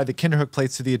trying to tie the Kinderhook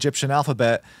plates to the Egyptian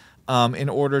alphabet. in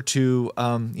order to,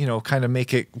 kind of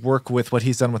make it work with what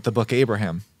he's done with the Book of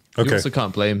Abraham. You also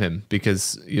can't blame him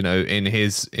because, in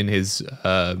his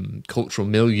cultural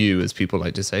milieu, as people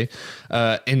like to say,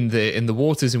 in the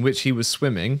waters in which he was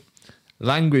swimming,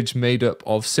 language made up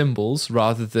of symbols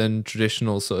rather than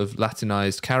traditional sort of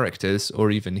Latinized characters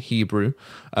or even Hebrew,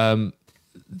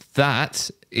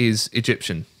 that is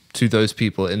Egyptian to those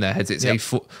people in their heads.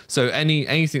 It's so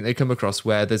anything they come across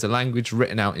where there's a language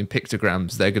written out in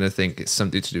pictograms, they're going to think it's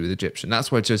something to do with Egyptian.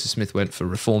 That's why Joseph Smith went for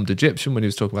Reformed Egyptian when he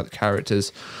was talking about the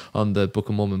characters on the Book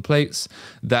of Mormon plates.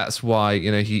 That's why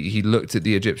he looked at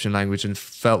the Egyptian language and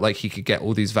felt like he could get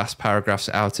all these vast paragraphs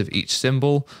out of each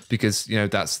symbol because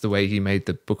that's the way he made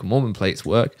the Book of Mormon plates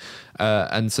work,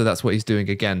 and so that's what he's doing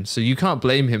again. So you can't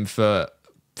blame him for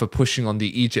pushing on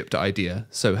the Egypt idea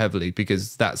so heavily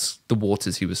because that's the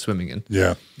waters he was swimming in.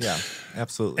 Yeah,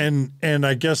 absolutely. And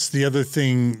I guess the other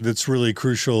thing that's really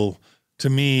crucial to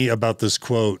me about this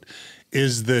quote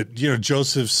is that,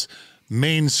 Joseph's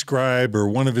main scribe or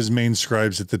one of his main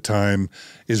scribes at the time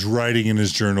is writing in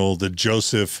his journal that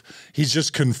he's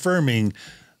just confirming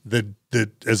that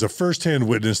as a firsthand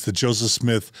witness that Joseph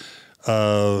Smith,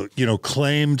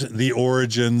 claimed the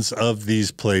origins of these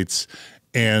plates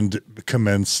and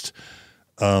commenced,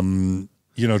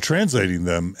 translating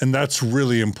them. And that's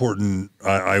really important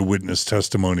eyewitness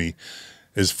testimony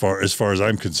as far as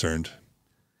I'm concerned.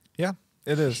 Yeah,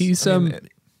 it is. He's,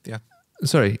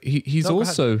 sorry, he's No,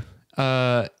 also,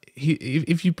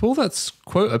 if you pull that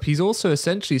quote up, he's also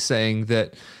essentially saying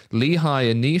that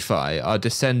Lehi and Nephi are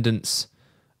descendants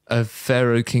of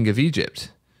Pharaoh, king of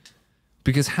Egypt.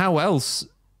 Because how else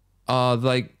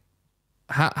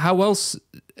how else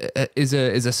is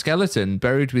a skeleton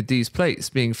buried with these plates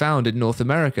being found in North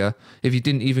America if he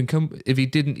didn't either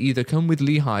come with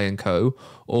Lehi and co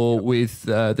or with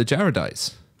the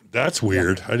Jaredites? That's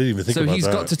weird. I didn't even think about that. So he's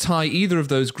got to tie either of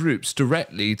those groups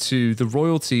directly to the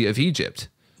royalty of Egypt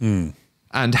and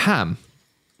Ham.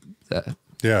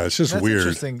 Yeah, it's just That's weird.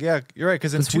 Interesting. Yeah, you're right.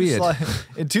 Because in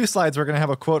two slides, we're going to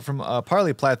have a quote from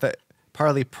Parley Pratt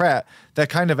that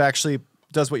kind of actually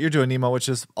does what you're doing, Nemo, which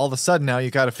is all of a sudden now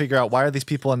you got to figure out why are these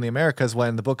people in the Americas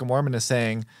when the Book of Mormon is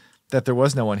saying that there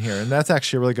was no one here. And that's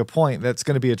actually a really good point that's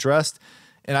going to be addressed.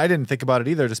 And I didn't think about it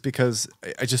either just because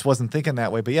I just wasn't thinking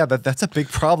that way. But yeah, that's a big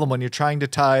problem when you're trying to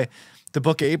tie the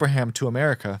Book of Abraham to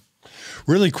America.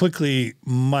 Really quickly,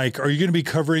 Mike, are you going to be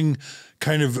covering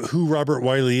kind of who Robert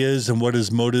Wiley is and what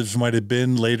his motives might have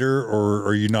been later, or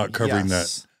are you not covering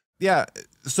that? Yeah.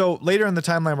 So later in the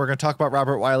timeline, we're going to talk about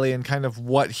Robert Wiley and kind of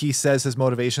what he says his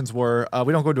motivations were.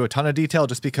 We don't go into a ton of detail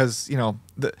just because, I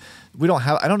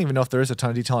don't even know if there is a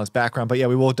ton of detail on his background, but yeah,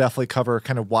 we will definitely cover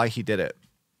kind of why he did it.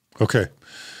 Okay.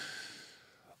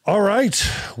 All right.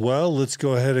 Well, let's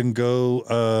go ahead and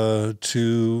go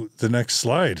to the next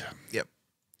slide. Yep.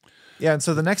 Yeah. And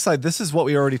so the next slide, this is what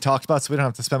we already talked about, so we don't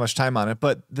have to spend much time on it.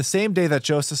 But the same day that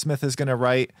Joseph Smith is going to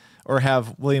write or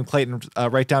have William Clayton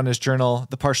write down in his journal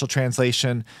the partial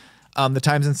translation, the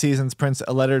Times and Seasons prints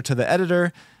a letter to the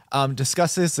editor,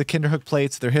 discusses the Kinderhook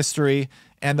plates, their history,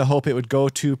 and the hope it would go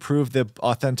to prove the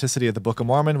authenticity of the Book of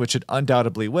Mormon, which it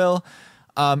undoubtedly will.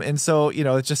 And so,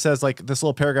 it just says, like, this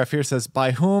little paragraph here says,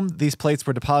 by whom these plates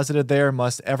were deposited there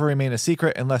must ever remain a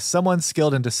secret unless someone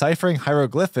skilled in deciphering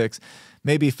hieroglyphics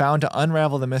may be found to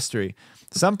unravel the mystery.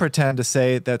 Some pretend to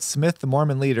say that Smith, the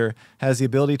Mormon leader, has the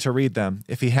ability to read them.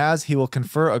 If he has, he will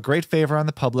confer a great favor on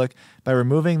the public by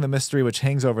removing the mystery which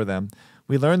hangs over them.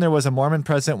 We learn there was a Mormon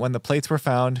present when the plates were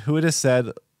found, who it is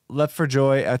said leapt for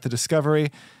joy at the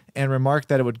discovery and remarked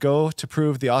that it would go to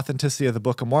prove the authenticity of the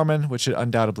Book of Mormon, which it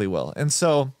undoubtedly will. And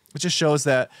so it just shows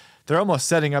that they're almost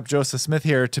setting up Joseph Smith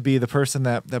here to be the person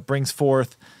that brings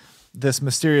forth this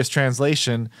mysterious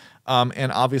translation,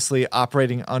 and obviously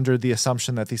operating under the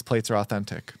assumption that these plates are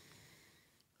authentic.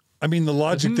 I mean, the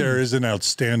logic there isn't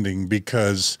outstanding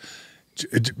because,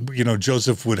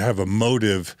 Joseph would have a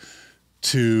motive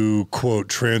to, quote,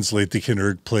 translate the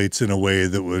Kinderhook plates in a way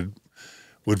that would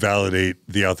validate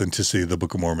the authenticity of the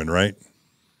Book of Mormon, right?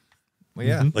 Well,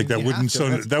 yeah. Like that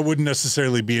wouldn't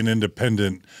necessarily be an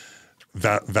independent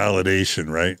validation,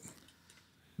 right?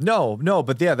 No,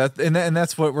 but yeah,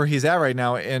 that's where he's at right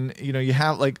now. And you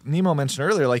have, like Nemo mentioned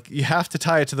earlier, like you have to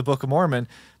tie it to the Book of Mormon,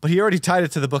 but he already tied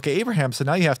it to the Book of Abraham. So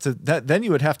now you have to then you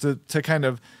would have to kind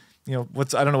of, I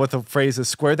don't know what the phrase is,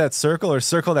 square that circle or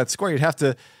circle that square. You'd have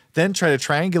to then try to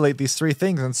triangulate these three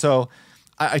things. And so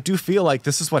I do feel like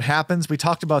this is what happens. We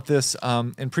talked about this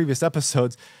in previous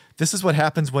episodes. This is what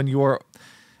happens when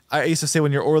I used to say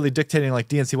when you're orally dictating like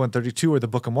DNC 132 or the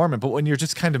Book of Mormon, but when you're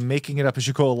just kind of making it up as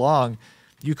you go along,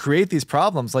 you create these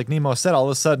problems. Like Nemo said, all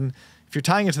of a sudden, if you're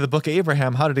tying it to the Book of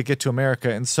Abraham, how did it get to America?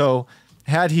 And so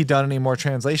had he done any more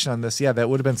translation on this, yeah, that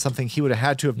would have been something he would have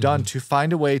had to have done to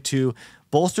find a way to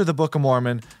bolster the Book of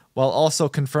Mormon while also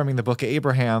confirming the Book of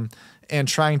Abraham and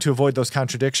trying to avoid those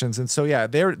contradictions. And so, yeah,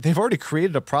 they've already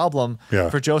created a problem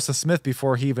for Joseph Smith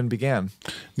before he even began.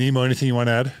 Nemo, anything you want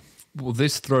to add? Well,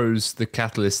 this throws the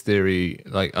catalyst theory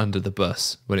like under the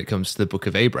bus when it comes to the Book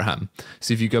of Abraham.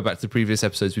 So if you go back to the previous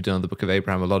episodes we've done on the Book of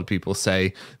Abraham, a lot of people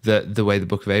say that the way the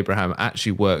Book of Abraham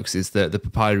actually works is that the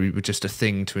papyri were just a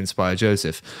thing to inspire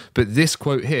Joseph. But this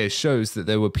quote here shows that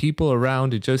there were people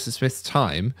around in Joseph Smith's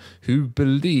time who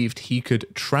believed he could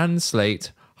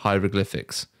translate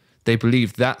hieroglyphics. They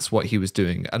believed that's what he was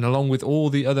doing. And along with all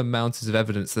the other mountains of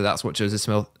evidence that that's what Joseph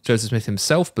Smith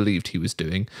himself believed he was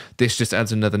doing, this just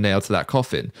adds another nail to that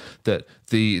coffin, that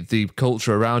the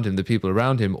culture around him, the people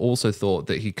around him also thought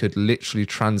that he could literally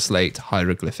translate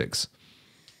hieroglyphics.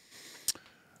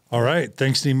 All right.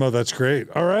 Thanks, Nemo. That's great.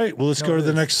 All right. Well, let's go to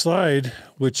the next slide,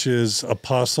 which is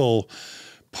Apostle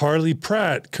Parley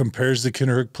Pratt compares the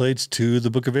Kinderhook Plates to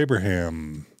the Book of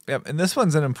Abraham. Yep, and this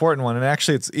one's an important one, and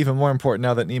actually it's even more important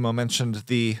now that Nemo mentioned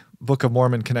the Book of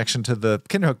Mormon connection to the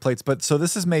Kinderhook Plates. But so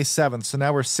this is May 7th, so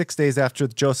now we're 6 days after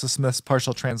Joseph Smith's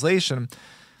partial translation.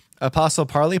 Apostle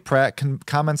Parley Pratt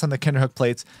comments on the Kinderhook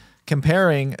Plates,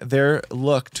 comparing their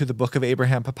look to the Book of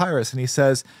Abraham papyrus, and he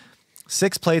says,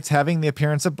 6 plates having the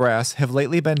appearance of brass have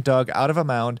lately been dug out of a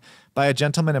mound by a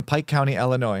gentleman in Pike County,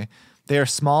 Illinois. They are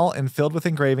small and filled with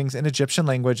engravings in Egyptian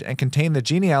language and contain the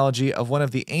genealogy of one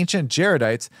of the ancient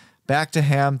Jaredites back to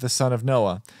Ham, the son of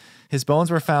Noah. His bones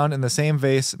were found in the same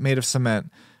vase made of cement.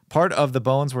 Part of the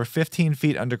bones were 15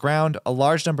 feet underground. A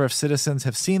large number of citizens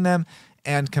have seen them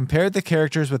and compared the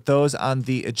characters with those on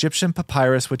the Egyptian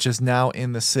papyrus, which is now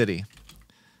in the city.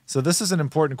 So this is an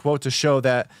important quote to show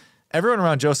that everyone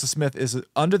around Joseph Smith is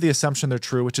under the assumption they're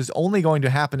true, which is only going to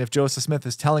happen if Joseph Smith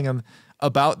is telling them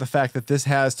about the fact that this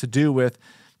has to do with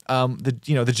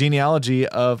the genealogy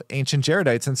of ancient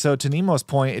Jaredites. And so to Nemo's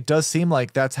point, it does seem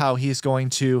like that's how he's going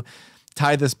to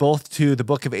tie this both to the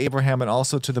Book of Abraham and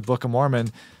also to the Book of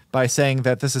Mormon by saying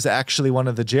that this is actually one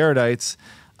of the Jaredites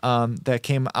that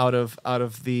came out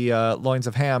of the loins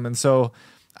of Ham. And so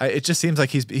it just seems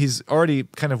like he's already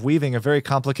kind of weaving a very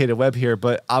complicated web here,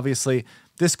 but obviously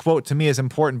this quote to me is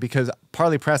important because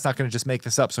Parley Pratt's not going to just make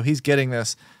this up. So he's getting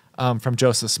this from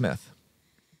Joseph Smith.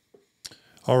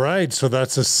 All right. So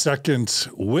that's a second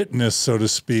witness, so to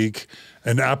speak,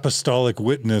 an apostolic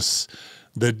witness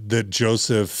that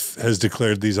Joseph has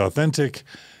declared these authentic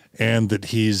and that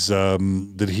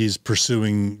he's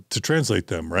pursuing to translate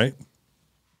them, right?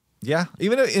 Yeah.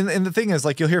 Even and the thing is,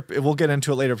 like, you'll hear, we'll get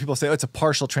into it later. People say, oh, it's a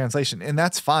partial translation, and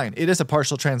that's fine. It is a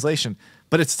partial translation,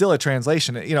 but it's still a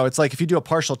translation. You know, it's like if you do a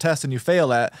partial test and you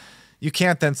fail at, you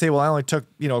can't then say, well, I only took,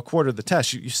 a quarter of the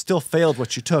test. You still failed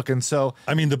what you took. And so,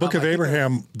 I mean, the Book of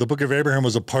Abraham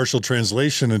was a partial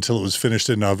translation until it was finished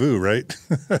in Nauvoo, right?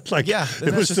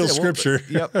 It was still scripture.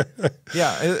 Yep.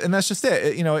 Yeah. And that's just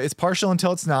it. It's partial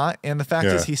until it's not. And the fact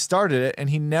is he started it and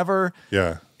he never,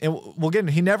 and we'll get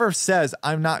into, he never says,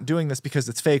 I'm not doing this because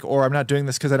it's fake, or I'm not doing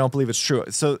this because I don't believe it's true.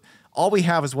 So all we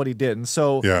have is what he did. And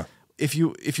so if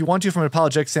you want to, from an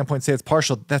apologetic standpoint, say it's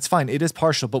partial, that's fine. It is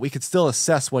partial, but we could still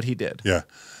assess what he did. Yeah.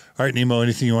 All right, Nemo,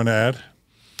 anything you want to add?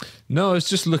 No, I was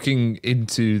just looking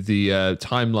into the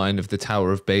timeline of the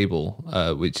Tower of Babel,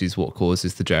 which is what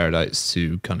causes the Jaredites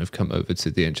to kind of come over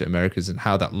to the ancient Americas, and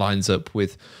how that lines up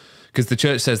with, because the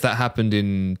church says that happened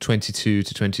in 22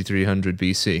 to 2300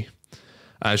 BC.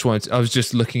 I was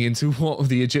just looking into what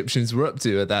the Egyptians were up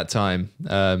to at that time,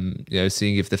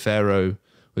 seeing if the Pharaoh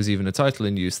was even a title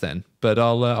in use then. But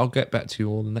I'll get back to you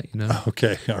all and let you know.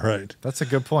 Okay, all right. That's a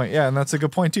good point. Yeah, and that's a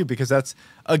good point too, because that's,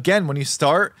 again, when you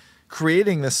start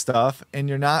creating this stuff and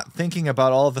you're not thinking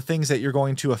about all of the things that you're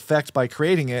going to affect by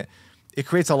creating it, it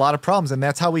creates a lot of problems, and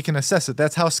that's how we can assess it.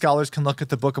 That's how scholars can look at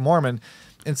the Book of Mormon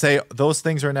and say those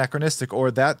things are anachronistic,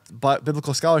 or that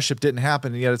biblical scholarship didn't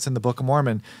happen, and yet it's in the Book of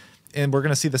Mormon. And we're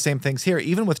going to see the same things here.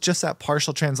 Even with just that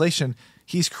partial translation,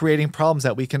 he's creating problems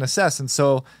that we can assess. And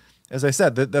so, as I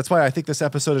said, that's why I think this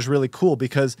episode is really cool,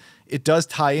 because it does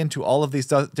tie into all of these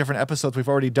different episodes we've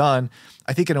already done,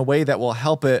 I think in a way that will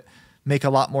help it make a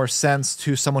lot more sense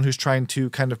to someone who's trying to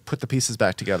kind of put the pieces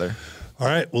back together. All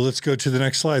right, well, let's go to the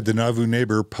next slide. The Nauvoo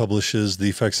Neighbor publishes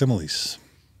the Facsimiles.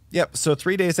 Yep, so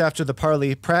 3 days after the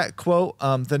Parley Pratt quote,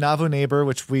 the Nauvoo Neighbor,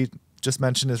 which we just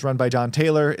mentioned is run by John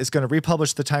Taylor, is going to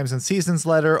republish the Times and Seasons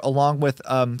letter along with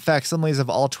facsimiles of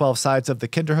all 12 sides of the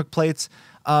Kinderhook plates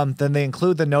Then they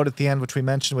include the note at the end, which we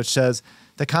mentioned, which says,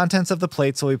 the contents of the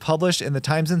plates will be published in the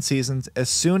Times and Seasons as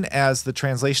soon as the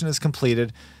translation is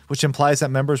completed, which implies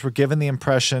that members were given the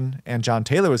impression, and John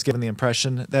Taylor was given the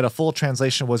impression, that a full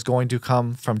translation was going to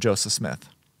come from Joseph Smith.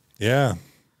 Yeah.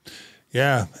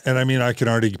 Yeah. And I mean, I can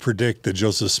already predict that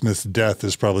Joseph Smith's death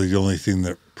is probably the only thing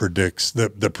that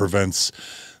that prevents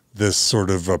this sort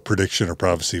of prediction or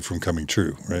prophecy from coming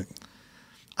true, right?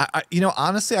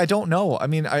 Honestly, I don't know. I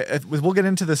mean, we'll get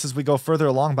into this as we go further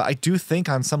along, but I do think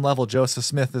on some level Joseph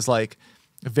Smith is like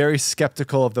very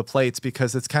skeptical of the plates,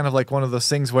 because it's kind of like one of those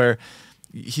things where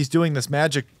he's doing this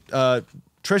magic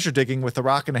treasure digging with a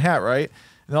rock and a hat, right?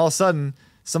 And all of a sudden,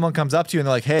 someone comes up to you and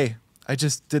they're like, hey, I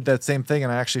just did that same thing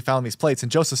and I actually found these plates.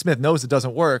 And Joseph Smith knows it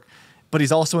doesn't work, but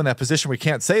he's also in that position where he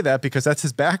can't say that because that's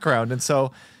his background. And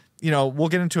so, we'll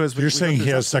get into his... You're saying he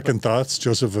has second thoughts?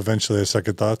 Joseph eventually has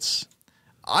second thoughts?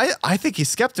 I think he's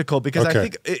skeptical because I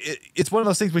think it's one of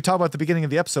those things we talked about at the beginning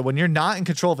of the episode. When you're not in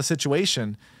control of a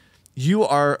situation, you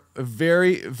are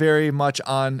very, very much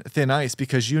on thin ice,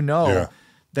 because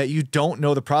that you don't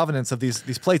know the provenance of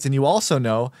these plates. And you also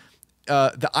know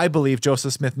that I believe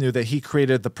Joseph Smith knew that he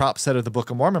created the prop set of the Book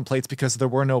of Mormon plates because there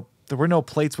were no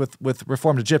plates with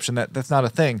Reformed Egyptian. That's not a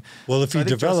thing. Well, if he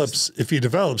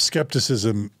develops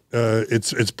skepticism,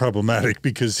 it's problematic,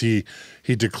 because he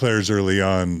declares early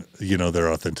on,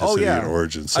 their authenticity and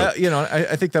origin. So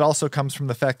I think that also comes from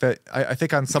the fact that I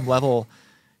think on some level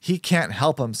he can't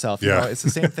help himself. It's the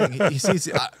same thing. He sees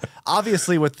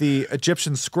obviously with the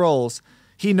Egyptian scrolls,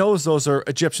 he knows those are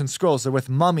Egyptian scrolls. They're with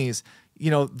mummies.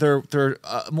 They're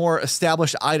more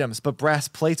established items, but brass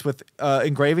plates with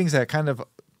engravings that kind of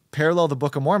parallel the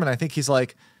Book of Mormon. I think he's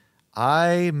like,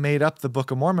 I made up the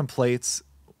Book of Mormon plates,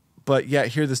 but yet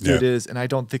here this dude is, and I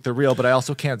don't think they're real, but I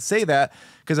also can't say that,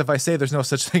 because if I say there's no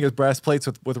such thing as brass plates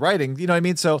with writing, you know what I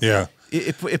mean? So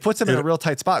it puts him in a real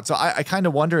tight spot. So I kind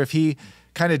of wonder if he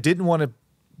kind of didn't want to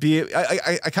be,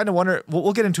 I kind of wonder,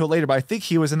 we'll get into it later, but I think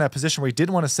he was in that position where he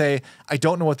didn't want to say, I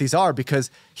don't know what these are, because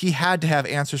he had to have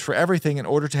answers for everything in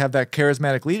order to have that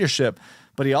charismatic leadership.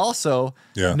 But he also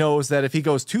knows that if he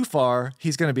goes too far,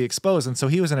 he's going to be exposed. And so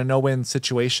he was in a no-win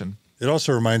situation. It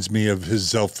also reminds me of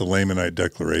his Zelph the Lamanite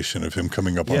declaration, of him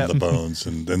coming up on the bones,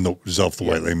 and then the Zelph the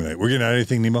White Lamanite. We're going to add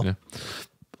anything, Nemo? Yeah.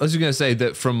 I was going to say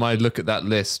that from my look at that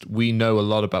list, we know a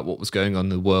lot about what was going on in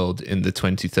the world in the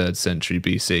 23rd century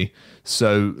BC.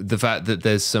 So the fact that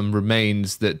there's some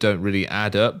remains that don't really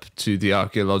add up to the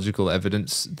archaeological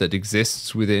evidence that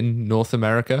exists within North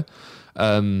America,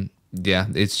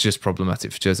 it's just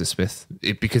problematic for Joseph Smith,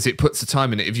 because it puts a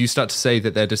time in it. If you start to say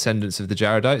that they're descendants of the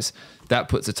Jaredites, that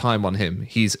puts a time on him.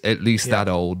 He's at least that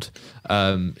old.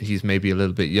 He's maybe a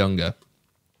little bit younger.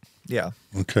 Yeah.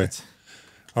 Okay.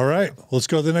 All right. Let's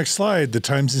go to the next slide. The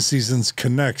Times and Seasons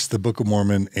connects the Book of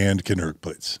Mormon and Kinderhook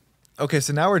Plates. Okay,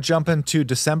 so now we're jumping to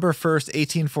December 1st,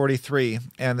 1843,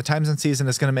 and the Times and Season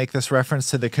is going to make this reference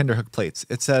to the Kinderhook Plates.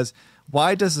 It says,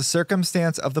 why does the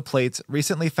circumstance of the plates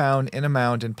recently found in a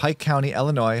mound in Pike County,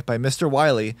 Illinois by Mr.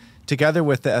 Wiley, together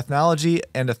with the ethnology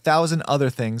and 1,000 other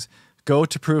things, go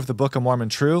to prove the Book of Mormon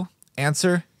true?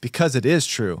 Answer, because it is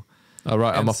true. All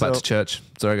right, I'm off back to church.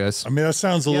 Sorry, guys. I mean, that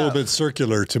sounds a little bit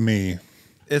circular to me.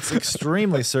 It's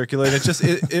extremely circular.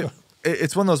 And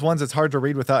it's one of those ones that's hard to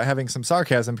read without having some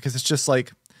sarcasm, because it's just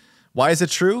like, why is it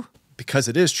true? Because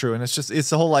it is true. And it's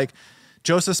the whole like,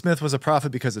 Joseph Smith was a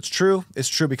prophet because it's true. It's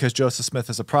true because Joseph Smith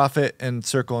is a prophet, and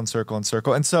circle and circle and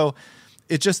circle. And so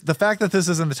it just, the fact that this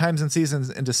is in the Times and Seasons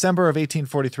in December of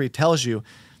 1843 tells you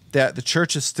that the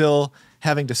church is still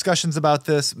having discussions about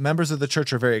this. Members of the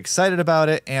church are very excited about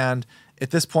it. And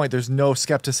at this point, there's no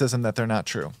skepticism that they're not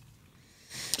true.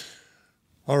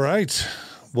 All right.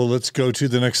 Well, let's go to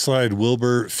the next slide.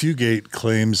 Wilbur Fugate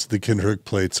claims the Kinderhook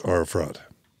Plates are a fraud.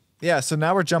 Yeah, so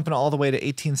now we're jumping all the way to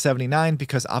 1879,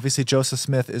 because obviously Joseph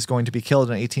Smith is going to be killed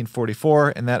in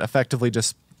 1844, and that effectively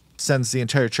just sends the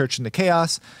entire church into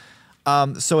chaos.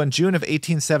 So in June of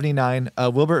 1879,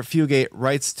 Wilbur Fugate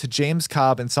writes to James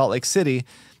Cobb in Salt Lake City.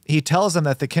 He tells him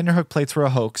that the Kinderhook Plates were a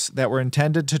hoax that were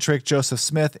intended to trick Joseph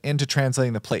Smith into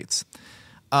translating the plates.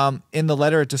 In the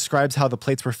letter, it describes how the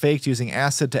plates were faked using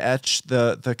acid to etch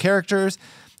the characters,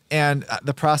 and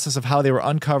the process of how they were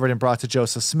uncovered and brought to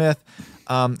Joseph Smith.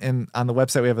 And on the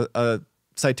website, we have a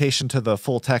citation to the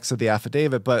full text of the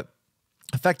affidavit, but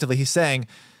effectively he's saying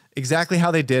exactly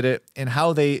how they did it and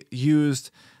how they used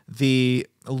the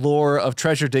lore of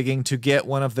treasure digging to get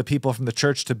one of the people from the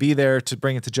church to be there to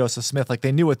bring it to Joseph Smith. Like,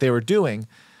 they knew what they were doing.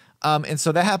 And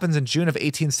so that happens in June of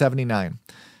 1879.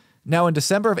 Now, in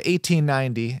December of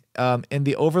 1890, in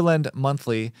the Overland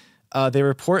Monthly, they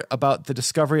report about the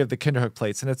discovery of the Kinderhook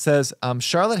plates. And it says,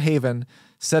 Charlotte Haven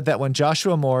said that when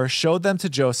Joshua Moore showed them to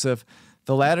Joseph,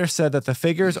 the latter said that the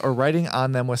figures or writing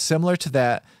on them was similar to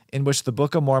that in which the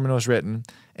Book of Mormon was written.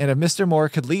 And if Mr. Moore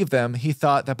could leave them, he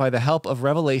thought that by the help of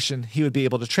revelation, he would be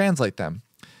able to translate them.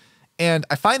 And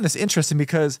I find this interesting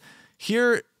because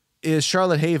here is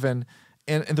Charlotte Haven.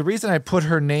 And the reason I put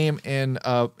her name in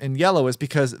yellow is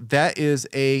because that is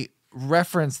a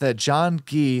reference that John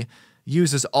Gee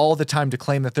uses all the time to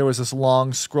claim that there was this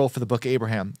long scroll for the Book of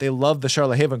Abraham. They love the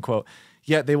Charlotte Haven quote.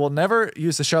 Yet they will never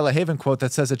use the Charlotte Haven quote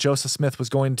that says that Joseph Smith was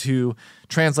going to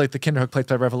translate the Kinderhook plates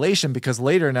by revelation, because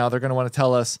later now they're going to want to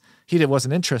tell us he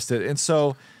wasn't interested. And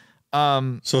so,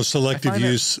 selective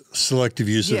use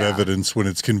of evidence when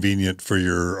it's convenient for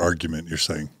your argument, you're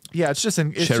saying. Yeah, it's just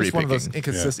one of those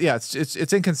inconsistent. Yeah,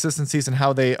 it's inconsistencies in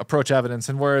how they approach evidence.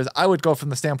 And whereas I would go from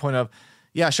the standpoint of,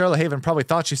 yeah, Charlotte Haven probably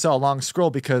thought she saw a long scroll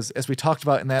because, as we talked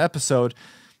about in that episode,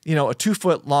 a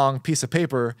 2-foot long piece of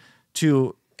paper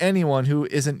to anyone who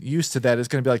isn't used to that is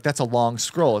going to be like, that's a long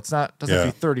scroll. Doesn't have to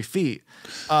be 30 feet.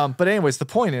 But anyways, the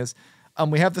point is,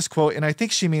 we have this quote, and I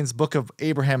think she means Book of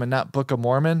Abraham and not Book of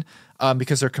Mormon,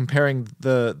 because they're comparing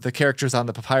the characters on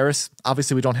the papyrus.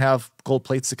 Obviously, we don't have gold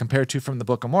plates to compare to from the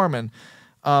Book of Mormon.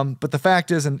 But the fact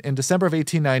is, in December of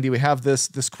 1890, we have this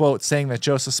quote saying that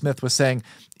Joseph Smith was saying,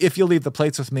 if you'll leave the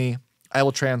plates with me, I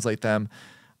will translate them.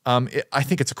 I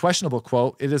think it's a questionable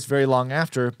quote. It is very long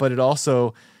after, but it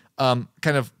also kind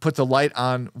of puts a light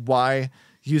on why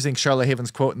using Charlotte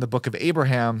Haven's quote in the Book of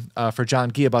Abraham for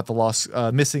John Gee about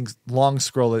the missing long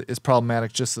scroll is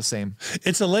problematic just the same.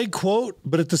 It's a late quote,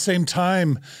 but at the same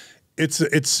time, it's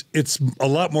a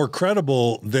lot more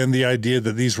credible than the idea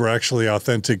that these were actually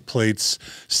authentic plates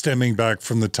stemming back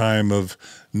from the time of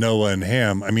Noah and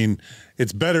Ham. I mean,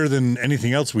 it's better than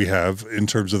anything else we have in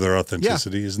terms of their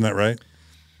authenticity. Yeah. Isn't that right?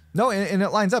 No, and it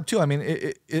lines up too. I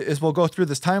mean, as we'll go through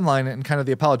this timeline and kind of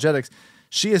the apologetics,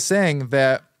 she is saying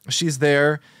that she's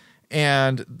there,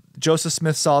 and Joseph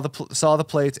Smith saw the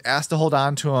plates, asked to hold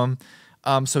on to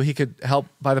them, so he could help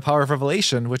by the power of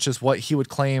revelation, which is what he would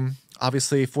claim,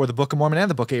 obviously, for the Book of Mormon and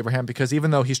the Book of Abraham, because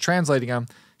even though he's translating them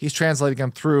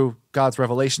through God's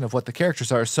revelation of what the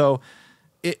characters are. So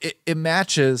it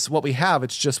matches what we have.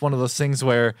 It's just one of those things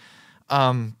where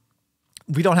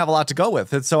we don't have a lot to go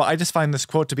with. And so I just find this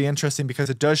quote to be interesting because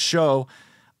it does show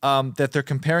that they're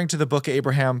comparing to the Book of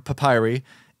Abraham papyri,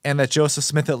 and that Joseph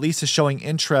Smith at least is showing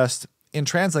interest in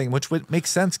translating, which would make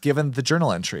sense given the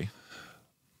journal entry.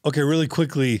 Okay, really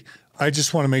quickly, I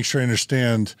just want to make sure I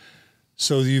understand.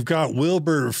 So you've got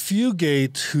Wilbur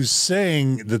Fugate, who's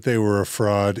saying that they were a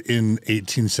fraud in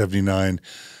 1879,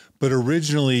 but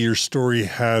originally your story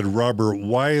had Robert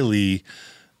Wiley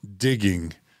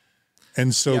digging.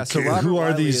 And so, who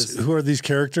are these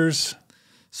characters?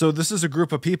 So this is a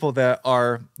group of people that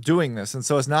are doing this. And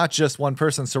so it's not just one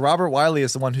person. So Robert Wiley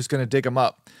is the one who's going to dig them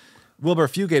up. Wilbur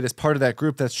Fugate is part of that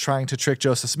group that's trying to trick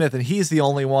Joseph Smith, and he's the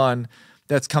only one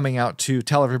that's coming out to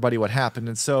tell everybody what happened.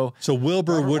 And so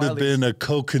Wilbur would have been a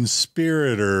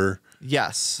co-conspirator.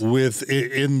 Yes. In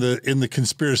the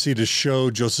conspiracy to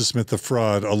show Joseph Smith the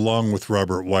fraud along with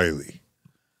Robert Wiley.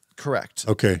 Correct.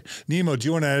 Okay. Nemo, do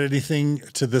you want to add anything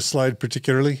to this slide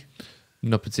particularly?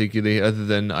 Not particularly, other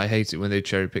than I hate it when they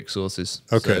cherry pick sources.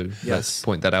 Okay. So let's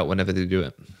point that out whenever they do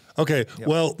it. Okay. Yep.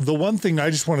 Well, the one thing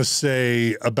I just want to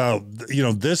say about,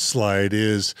 this slide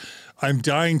is I'm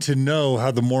dying to know how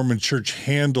the Mormon Church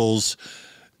handles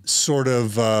sort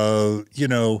of,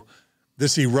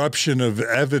 this eruption of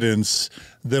evidence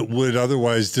that would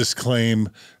otherwise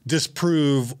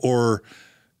disprove, or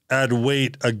add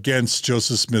weight against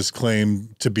Joseph Smith's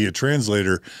claim to be a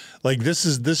translator. Like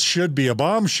this should be a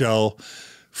bombshell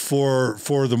for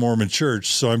the Mormon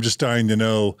Church. So I'm just dying to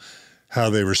know how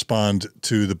they respond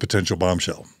to the potential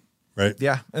bombshell. Right.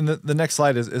 Yeah. And the next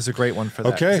slide is a great one for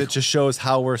that. Okay. It just shows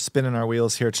how we're spinning our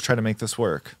wheels here to try to make this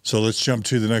work. So let's jump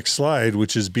to the next slide,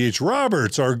 which is B.H.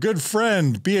 Roberts, our good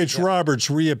friend. B.H. Roberts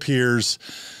reappears,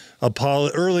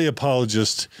 early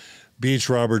apologist. B.H.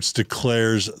 Roberts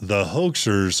declares the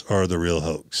hoaxers are the real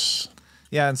hoax.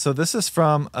 Yeah, and so this is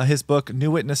from his book,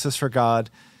 New Witnesses for God,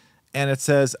 and it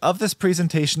says, of this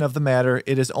presentation of the matter,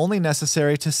 it is only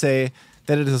necessary to say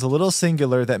that it is a little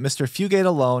singular that Mr. Fugate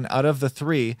alone, out of the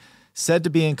three, said to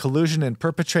be in collusion in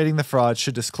perpetrating the fraud,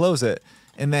 should disclose it,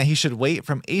 and that he should wait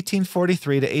from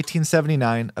 1843 to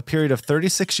 1879, a period of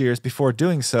 36 years before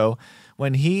doing so,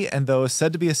 when he and those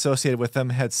said to be associated with him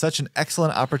had such an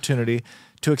excellent opportunity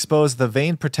to expose the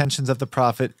vain pretensions of the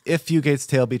prophet, if Fugate's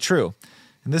tale be true.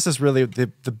 And this is really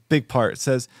the big part. It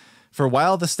says, For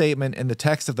while the statement in the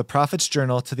text of the prophet's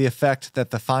journal to the effect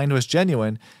that the find was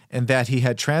genuine and that he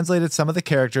had translated some of the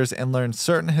characters and learned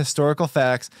certain historical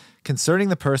facts concerning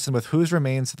the person with whose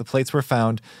remains the plates were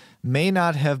found may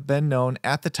not have been known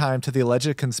at the time to the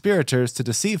alleged conspirators to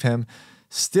deceive him,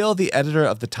 still the editor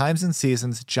of the Times and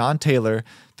Seasons, John Taylor,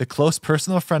 the close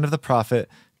personal friend of the prophet,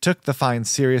 took the find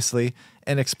seriously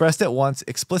and expressed at once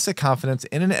explicit confidence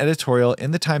in an editorial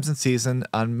in the Times and Season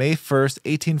on May 1st,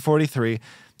 1843,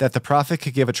 that the prophet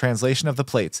could give a translation of the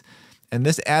plates. And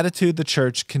this attitude the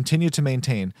church continued to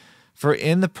maintain. For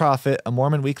in the Prophet, a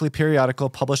Mormon weekly periodical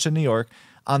published in New York,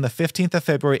 on the 15th of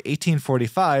February,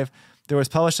 1845, there was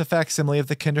published a facsimile of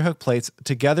the Kinderhook Plates,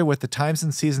 together with the Times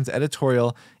and Seasons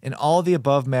editorial in all the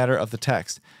above matter of the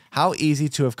text. How easy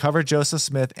to have covered Joseph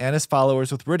Smith and his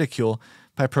followers with ridicule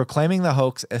by proclaiming the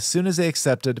hoax as soon as they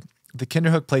accepted the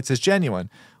Kinderhook Plates as genuine.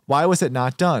 Why was it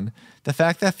not done? The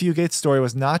fact that Fugate's story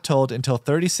was not told until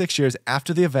 36 years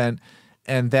after the event,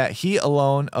 and that he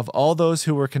alone of all those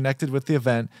who were connected with the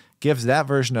event gives that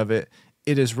version of it,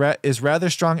 is rather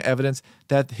strong evidence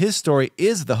that his story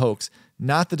is the hoax,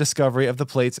 not the discovery of the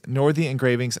plates nor the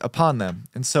engravings upon them.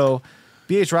 And so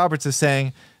B.H. Roberts is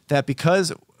saying that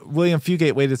because William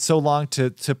Fugate waited so long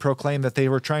to proclaim that they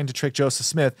were trying to trick Joseph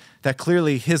Smith, that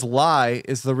clearly his lie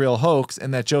is the real hoax,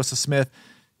 and that Joseph Smith,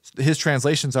 his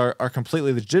translations are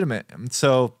completely legitimate. And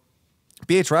so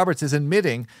B.H. Roberts is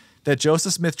admitting that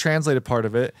Joseph Smith translated part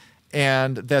of it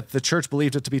and that the church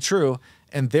believed it to be true,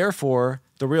 and therefore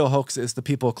the real hoax is the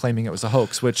people claiming it was a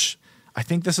hoax, which I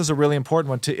think this is a really important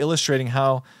one to illustrating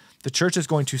how the church is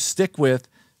going to stick with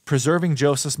preserving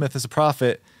Joseph Smith as a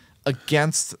prophet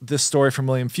against this story from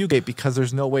William Fugate, because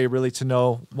there's no way really to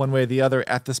know one way or the other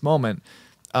at this moment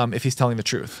if he's telling the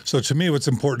truth. So to me, what's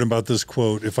important about this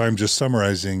quote, if I'm just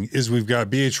summarizing, is we've got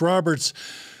B.H. Roberts,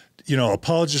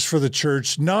 apologist for the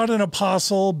church, not an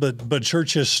apostle, but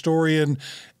church historian.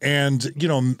 And,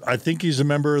 I think he's a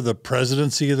member of the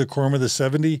presidency of the Quorum of the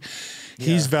 70.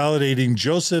 He's validating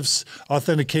Joseph's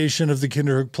authentication of the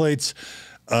Kinderhook Plates,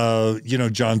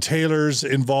 John Taylor's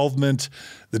involvement,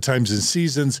 the Times and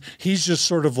Seasons. He's just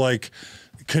sort of like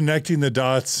connecting the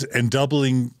dots and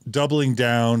doubling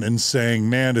down and saying,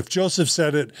 man, if Joseph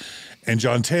said it and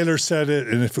John Taylor said it,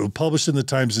 and if it was published in the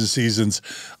Times and Seasons,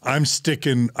 I'm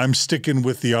sticking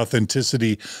with the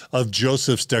authenticity of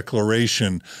Joseph's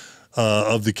declaration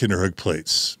of the Kinderhook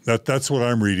Plates. That's what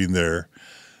I'm reading there.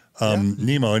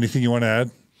 Nemo, anything you want to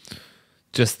add?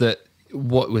 Just that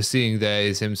what we're seeing there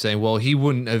is him saying, well, he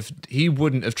wouldn't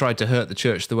have tried to hurt the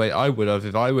church the way I would have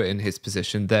if I were in his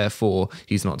position, therefore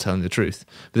he's not telling the truth.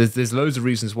 But there's loads of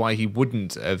reasons why he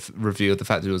wouldn't have revealed the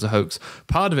fact that it was a hoax.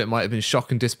 Part of it might have been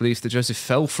shock and disbelief that Joseph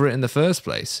fell for it in the first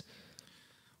place.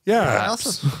 Yeah,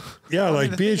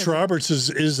 like B.H. Roberts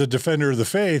is a defender of the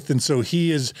faith, and so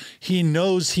he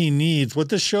knows he needs. What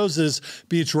this shows is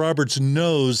B.H. Roberts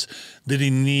knows that he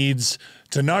needs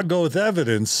to not go with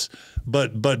evidence,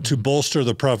 but to bolster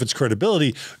the prophet's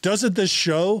credibility. Doesn't this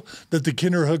show that the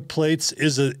Kinderhook Plates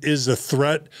is a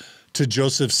threat to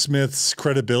Joseph Smith's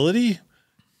credibility?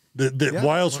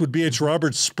 Why else would B.H.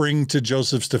 Roberts spring to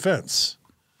Joseph's defense?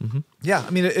 Mm-hmm. Yeah,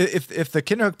 I mean, if the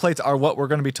Kinderhook Plates are what we're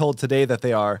going to be told today that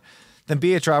they are, then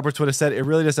B.H. Roberts would have said it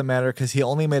really doesn't matter because he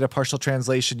only made a partial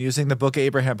translation using the Book of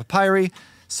Abraham Papyri,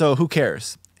 so who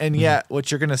cares? And yet what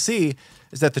you're going to see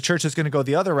is that the church is going to go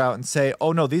the other route and say,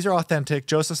 oh, no, these are authentic.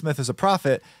 Joseph Smith is a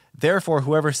prophet. Therefore,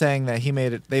 whoever's saying that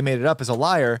they made it up is a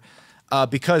liar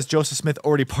because Joseph Smith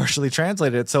already partially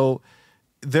translated it. So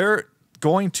they're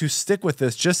going to stick with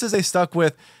this just as they stuck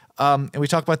with and we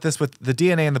talk about this with the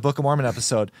DNA in the Book of Mormon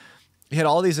episode. He had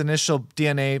all these initial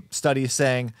DNA studies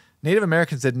saying Native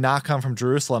Americans did not come from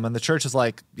Jerusalem. And the church is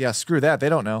like, yeah, screw that. They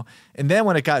don't know. And then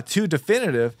when it got too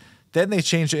definitive, then they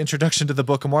changed the introduction to the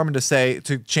Book of Mormon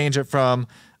to change it from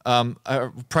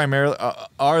primarily,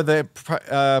 are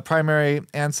the primary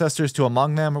ancestors to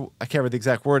among them? I can't remember the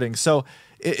exact wording. So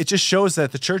it just shows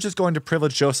that the church is going to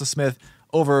privilege Joseph Smith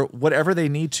over whatever they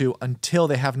need to until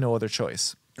they have no other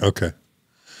choice. Okay.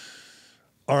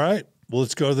 All right, well,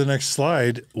 let's go to the next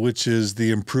slide, which is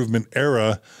the Improvement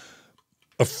Era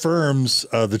affirms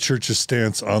the church's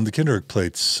stance on the Kinderhook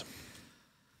Plates.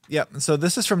 Yeah, so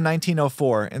this is from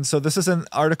 1904, and so this is an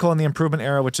article in the Improvement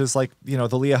Era, which is like, the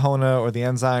Liahona or the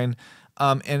Ensign,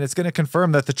 and it's going to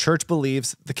confirm that the church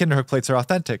believes the Kinderhook Plates are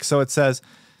authentic. So it says,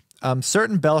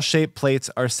 certain bell-shaped plates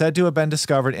are said to have been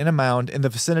discovered in a mound in the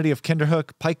vicinity of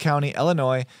Kinderhook, Pike County,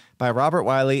 Illinois, by Robert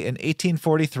Wiley in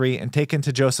 1843 and taken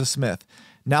to Joseph Smith.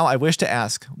 Now I wish to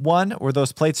ask, 1, were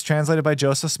those plates translated by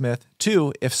Joseph Smith?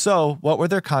 2, if so, what were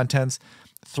their contents?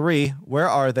 3, where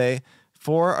are they?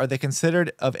 4, are they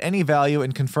considered of any value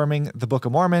in confirming the Book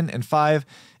of Mormon? And 5,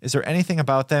 is there anything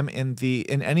about them in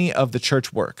any of the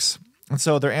church works? And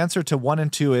so their answer to 1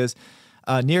 and 2 is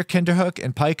near Kinderhook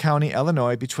in Pike County,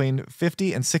 Illinois, between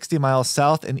 50 and 60 miles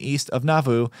south and east of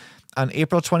Nauvoo, on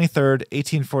April 23rd,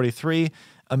 1843,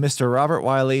 a Mr. Robert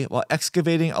Wiley, while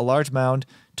excavating a large mound,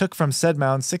 took from said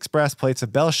mound 6 brass plates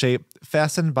of bell shape,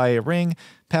 fastened by a ring,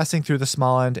 passing through the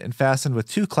small end, and fastened with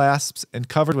 2 clasps, and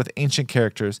covered with ancient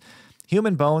characters.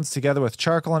 Human bones, together with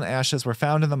charcoal and ashes, were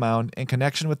found in the mound in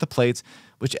connection with the plates,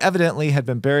 which evidently had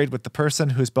been buried with the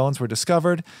person whose bones were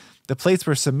discovered. The plates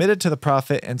were submitted to the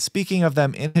prophet, and speaking of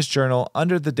them in his journal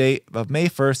under the date of May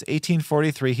 1st,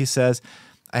 1843, he says,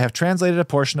 I have translated a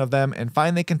portion of them, and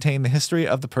find they contain the history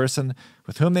of the person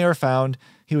with whom they were found.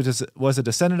 He was a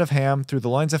descendant of Ham through the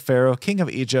loins of Pharaoh, king of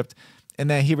Egypt, and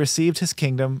that he received his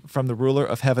kingdom from the ruler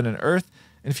of heaven and earth.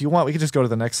 And if you want, we can just go to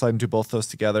the next slide and do both those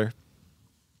together.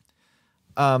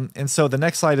 And so the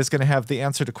next slide is going to have the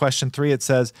answer to question 3. It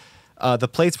says, the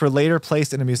plates were later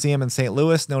placed in a museum in St.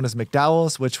 Louis known as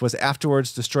McDowell's, which was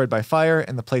afterwards destroyed by fire,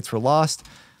 and the plates were lost.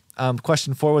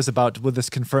 Question 4 was about, would this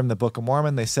confirm the Book of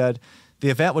Mormon? They said, the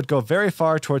event would go very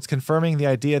far towards confirming the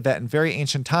idea that in very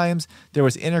ancient times there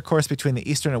was intercourse between the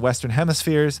eastern and western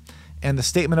hemispheres, and the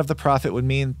statement of the prophet would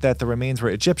mean that the remains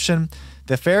were Egyptian.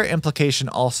 The fair implication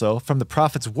also from the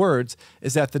prophet's words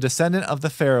is that the descendant of the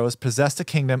pharaohs possessed a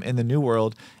kingdom in the New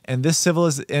World, and this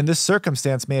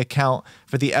circumstance may account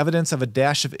for the evidence of a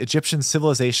dash of Egyptian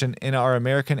civilization in our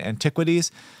American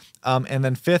antiquities. And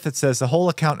then 5th, it says the whole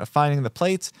account of finding the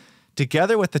plates,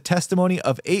 together with the testimony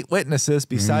of 8 witnesses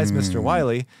besides Mr.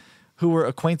 Wiley, who were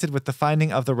acquainted with the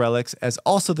finding of the relics, as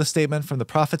also the statement from the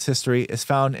prophet's history, is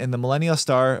found in the Millennial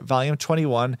Star, volume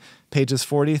 21, pages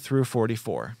 40 through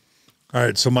 44. All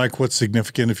right. So, Mike, what's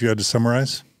significant if you had to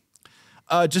summarize?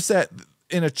 Just that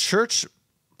in a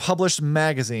church-published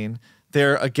magazine,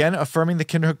 they're again affirming the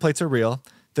Kinderhook plates are real.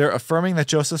 They're affirming that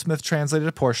Joseph Smith translated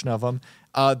a portion of them.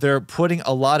 They're putting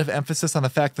a lot of emphasis on the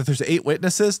fact that there's 8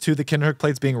 witnesses to the Kinderhook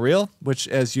plates being real, which,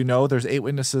 as you know, there's 8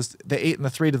 witnesses, the 8 and the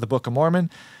 3 to the Book of Mormon.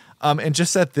 And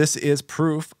just that this is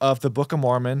proof of the Book of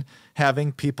Mormon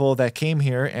having people that came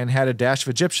here and had a dash of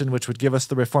Egyptian, which would give us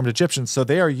the Reformed Egyptians. So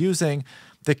they are using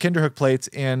the Kinderhook plates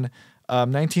in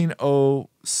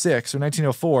 1906 or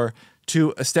 1904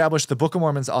 to establish the Book of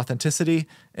Mormon's authenticity,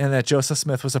 and that Joseph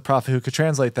Smith was a prophet who could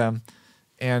translate them.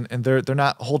 And they're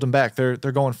not holding back. They're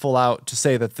going full out to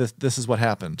say that this is what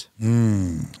happened.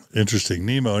 Interesting.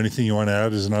 Nemo, anything you want to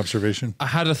add as an observation? I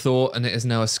had a thought and it has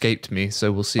now escaped me,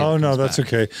 so we'll see. Oh no, that's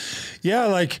okay. Yeah,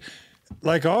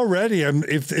 like already,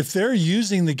 if they're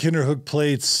using the Kinderhook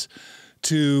plates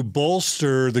to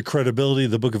bolster the credibility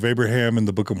of the Book of Abraham and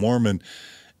the Book of Mormon,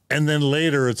 and then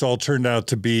later it's all turned out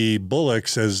to be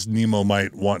bullocks, as Nemo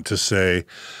might want to say.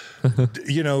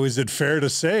 Is it fair to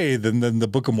say then the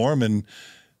Book of Mormon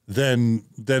then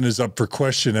is up for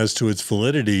question as to its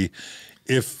validity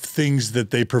if things that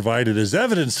they provided as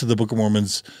evidence to the Book of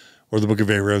Mormon's or the Book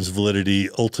of Abraham's validity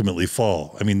ultimately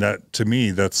fall? I mean, that to me,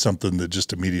 that's something that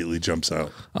just immediately jumps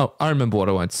out. Oh, I remember what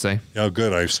I wanted to say. Oh,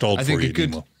 good. I stalled for you,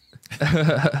 Nemo.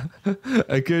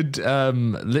 A good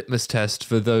litmus test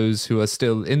for those who are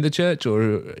still in the church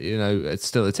or,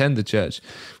 still attend the church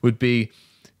would be,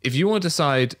 if you want to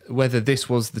decide whether this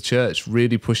was the church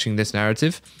really pushing this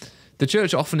narrative, the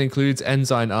church often includes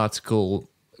Ensign article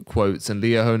quotes and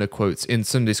Liahona quotes in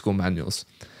Sunday school manuals.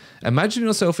 Imagine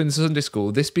yourself in Sunday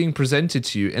school, this being presented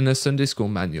to you in a Sunday school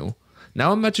manual.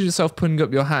 Now imagine yourself putting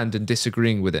up your hand and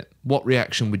disagreeing with it. What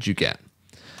reaction would you get?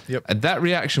 Yep. And that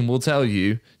reaction will tell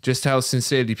you just how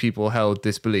sincerely people held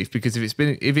this belief. Because if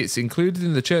it's included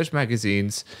in the church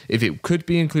magazines, if it could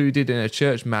be included in a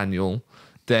church manual,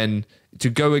 then to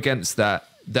go against that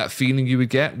feeling you would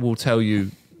get will tell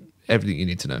you everything you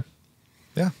need to know.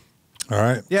 Yeah. All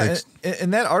right. Yeah,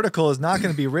 and that article is not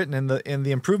going to be written in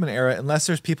the improvement era unless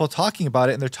there's people talking about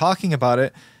it, and they're talking about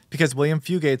it because William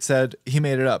Fugate said he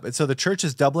made it up. And so the church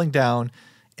is doubling down,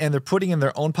 and they're putting in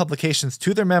their own publications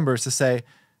to their members to say,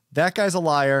 that guy's a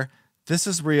liar, this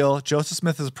is real, Joseph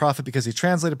Smith is a prophet because he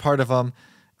translated part of them.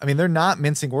 I mean, they're not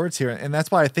mincing words here. And that's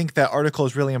why I think that article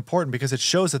is really important, because it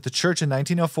shows that the church in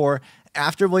 1904,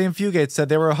 after William Fugate said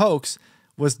they were a hoax,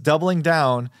 was doubling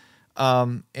down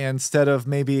instead of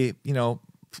maybe,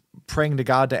 praying to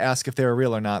God to ask if they were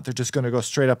real or not. They're just going to go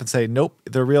straight up and say, nope,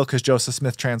 they're real because Joseph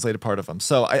Smith translated part of them.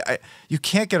 So you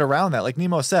can't get around that. Like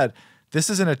Nemo said, this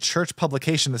isn't a church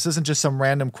publication. This isn't just some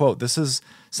random quote. This is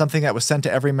something that was sent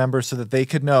to every member so that they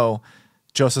could know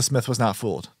Joseph Smith was not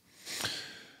fooled.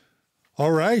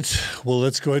 All right. Well,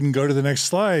 let's go ahead and go to the next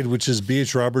slide, which is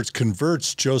B.H. Roberts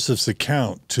converts Joseph's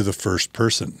account to the first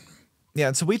person. Yeah,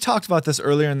 and so we talked about this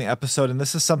earlier in the episode, and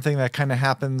this is something that kind of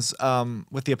happens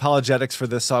with the apologetics for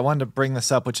this, so I wanted to bring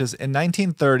this up, which is in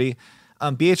 1930,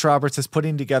 B.H. Roberts is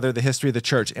putting together the history of the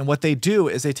church, and what they do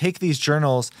is they take these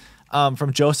journals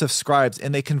from Joseph's scribes,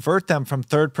 and they convert them from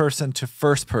third person to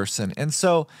first person. And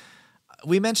so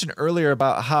we mentioned earlier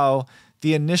about how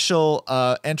the initial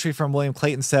entry from William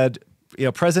Clayton said,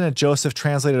 President Joseph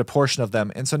translated a portion of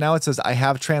them, and so now it says, I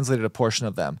have translated a portion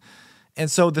of them. And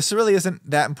so this really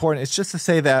isn't that important. It's just to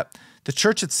say that the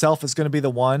church itself is going to be the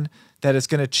one that is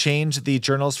going to change the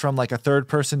journals from like a third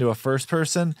person to a first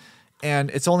person.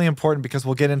 And it's only important because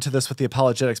we'll get into this with the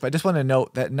apologetics. But I just want to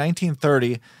note that in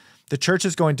 1930, the church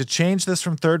is going to change this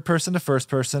from third person to first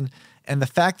person. And the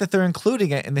fact that they're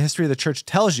including it in the history of the church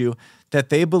tells you that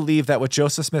they believe that what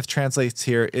Joseph Smith translates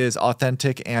here is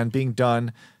authentic and being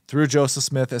done through Joseph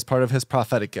Smith as part of his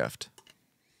prophetic gift.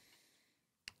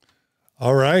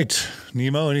 All right.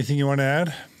 Nemo, anything you want to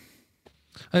add?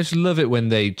 I just love it when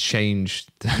they change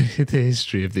the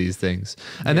history of these things.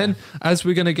 And then, as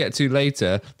we're going to get to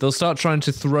later, they'll start trying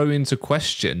to throw into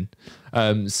question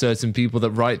certain people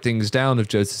that write things down of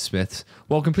Joseph Smith,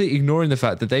 while completely ignoring the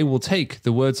fact that they will take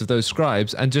the words of those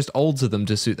scribes and just alter them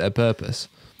to suit their purpose.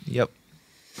 Yep.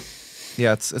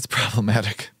 Yeah, it's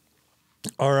problematic.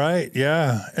 All right.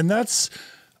 Yeah. And that's,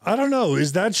 I don't know,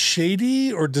 is that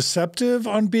shady or deceptive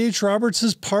on B.H.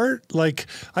 Roberts' part? Like,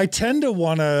 I tend to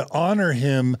want to honor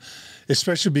him,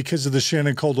 especially because of the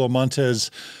Shannon Caldwell Montez,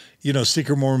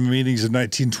 Secret Mormon meetings in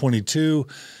 1922,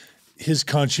 his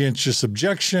conscientious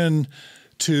objection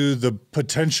to the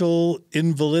potential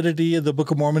invalidity of the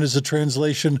Book of Mormon as a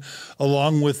translation,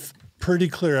 along with pretty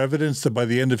clear evidence that by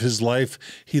the end of his life,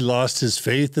 he lost his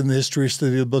faith in the history of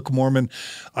the Book of Mormon.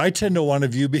 I tend to want to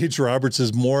view B.H. Roberts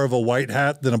as more of a white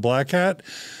hat than a black hat.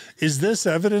 Is this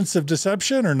evidence of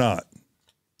deception or not?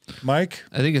 Mike?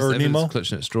 I think it's or evidence Nemo?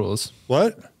 clutching at straws.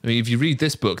 What? I mean, if you read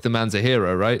this book, The Man's a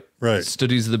Hero, right? Right.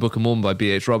 Studies of the Book of Mormon by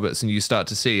B.H. Roberts, and you start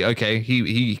to see, okay,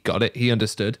 he got it, he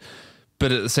understood.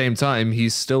 But at the same time,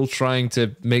 he's still trying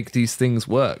to make these things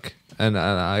work. And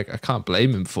I can't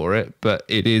blame him for it, but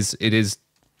it is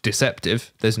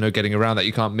deceptive. There's no getting around that.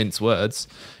 You can't mince words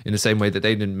in the same way that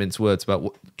they didn't mince words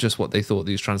about just what they thought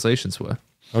these translations were.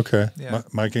 Okay. Yeah.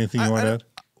 Mike, anything you want to add?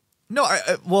 No,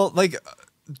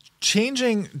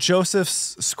 changing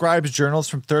Joseph's scribes' journals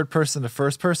from third person to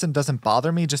first person doesn't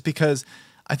bother me, just because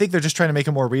I think they're just trying to make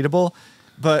it more readable.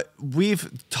 But we've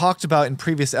talked about in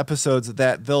previous episodes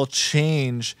that they'll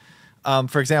change.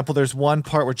 For example, there's one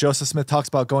part where Joseph Smith talks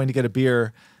about going to get a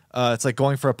beer. It's like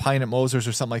going for a pint at Moser's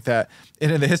or something like that.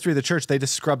 And in the history of the church, they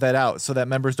just scrub that out so that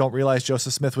members don't realize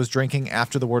Joseph Smith was drinking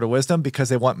after the word of wisdom, because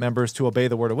they want members to obey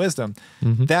the word of wisdom.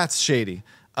 Mm-hmm. That's shady.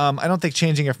 I don't think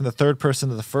changing it from the third person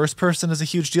to the first person is a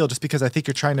huge deal, just because I think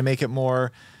you're trying to make it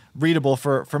more readable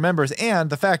for members. And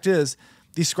the fact is,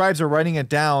 these scribes are writing it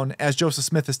down as Joseph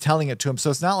Smith is telling it to them. So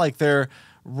it's not like they're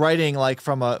writing like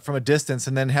from a distance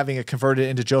and then having it converted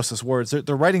into Joseph's words.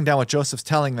 They're writing down what Joseph's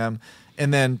telling them.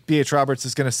 And then B.H. Roberts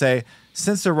is going to say,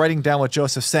 since they're writing down what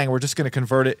Joseph's saying, we're just going to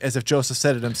convert it as if Joseph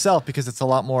said it himself, because it's a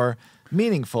lot more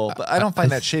meaningful. But I don't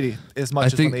find that shady as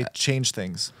much as when they change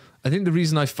things. I think the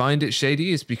reason I find it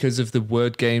shady is because of the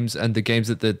word games and the games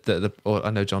that or I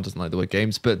know John doesn't like the word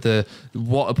games, but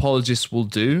what apologists will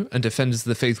do and defenders of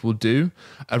the faith will do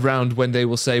around when they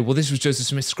will say, well, this was Joseph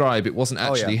Smith's scribe, it wasn't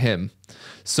actually him.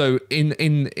 So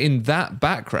in that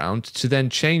background, to then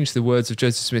change the words of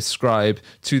Joseph Smith's scribe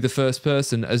to the first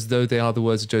person as though they are the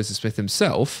words of Joseph Smith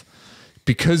himself,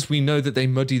 because we know that they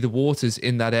muddy the waters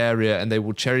in that area and they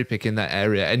will cherry pick in that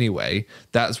area anyway.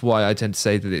 That's why I tend to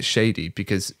say that it's shady,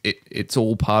 because it's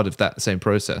all part of that same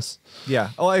process. Yeah.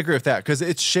 Oh, I agree with that, because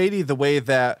it's shady the way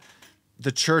that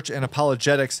the church and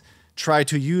apologetics try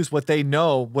to use what they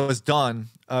know was done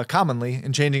commonly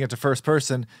in changing it to first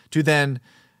person to then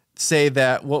say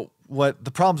that what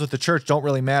the problems with the church don't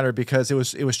really matter because it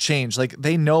was changed. Like,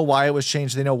 they know why it was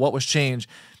changed. They know what was changed.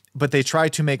 But they try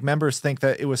to make members think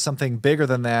that it was something bigger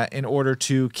than that in order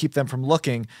to keep them from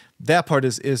looking. That part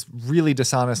is really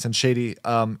dishonest and shady.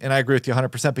 And I agree with you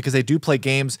 100%, because they do play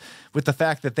games with the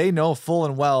fact that they know full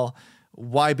and well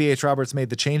why B.H. Roberts made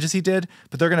the changes he did,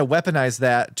 but they're going to weaponize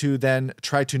that to then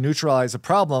try to neutralize the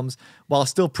problems while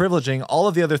still privileging all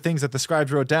of the other things that the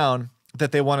scribes wrote down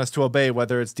that they want us to obey,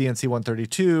 whether it's DNC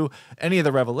 132, any of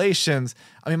the revelations.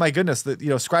 I mean, my goodness,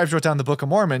 scribes wrote down the Book of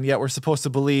Mormon, yet we're supposed to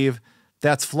believe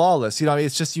that's flawless.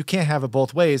 It's just, you can't have it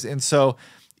both ways. And so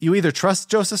you either trust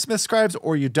Joseph Smith's scribes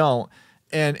or you don't.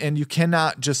 And you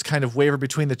cannot just kind of waver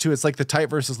between the two. It's like the tight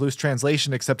versus loose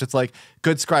translation, except it's like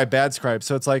good scribe, bad scribe.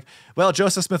 So it's like, well,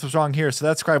 Joseph Smith was wrong here, so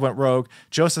that scribe went rogue.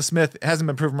 Joseph Smith hasn't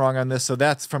been proven wrong on this, so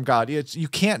that's from God. You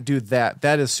can't do that.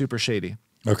 That is super shady.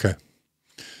 Okay.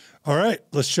 All right,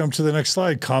 let's jump to the next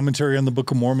slide. Commentary on the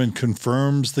Book of Mormon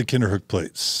confirms the Kinderhook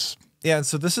Plates. Yeah, and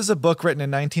so this is a book written in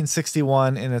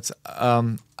 1961, and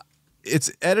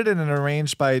it's edited and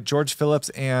arranged by George Phillips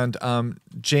and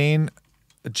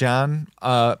John,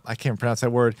 I can't pronounce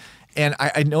that word. And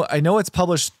I know it's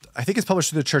published, I think it's published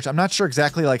through the church. I'm not sure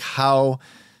exactly like how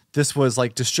this was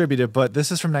like distributed, but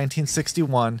this is from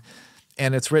 1961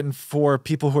 and it's written for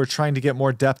people who are trying to get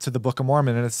more depth to the Book of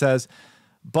Mormon. And it says,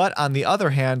 but on the other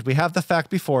hand, we have the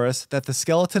fact before us that the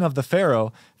skeleton of the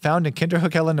pharaoh found in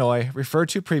Kinderhook, Illinois, referred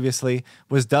to previously,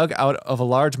 was dug out of a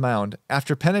large mound.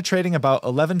 After penetrating about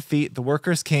 11 feet, the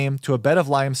workers came to a bed of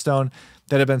limestone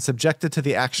that had been subjected to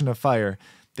the action of fire.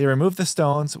 They removed the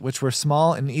stones, which were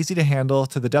small and easy to handle,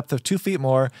 to the depth of 2 feet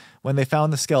more when they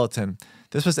found the skeleton.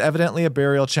 This was evidently a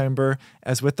burial chamber,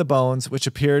 as with the bones, which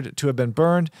appeared to have been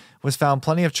burned, was found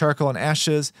plenty of charcoal and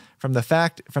ashes. From this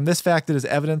fact, it is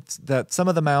evident that some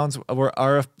of the mounds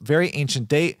are of very ancient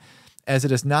date, as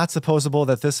it is not supposable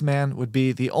that this man would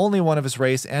be the only one of his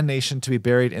race and nation to be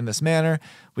buried in this manner.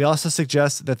 We also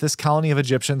suggest that this colony of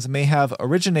Egyptians may have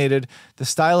originated the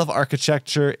style of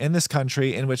architecture in this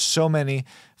country in which so many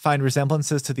find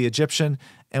resemblances to the Egyptian,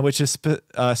 and which is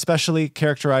especially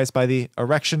characterized by the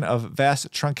erection of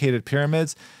vast truncated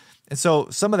pyramids. And so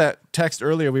some of that text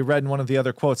earlier we read in one of the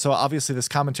other quotes. So obviously this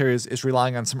commentary is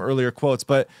relying on some earlier quotes,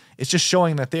 but it's just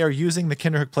showing that they are using the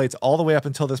Kinderhook plates all the way up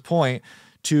until this point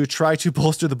to try to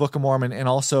bolster the Book of Mormon and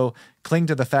also cling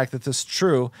to the fact that this is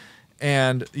true,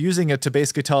 and using it to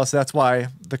basically tell us that's why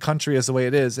the country is the way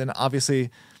it is. And obviously,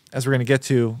 as we're going to get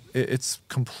to, it's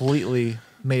completely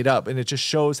made up, and it just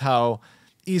shows how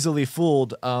easily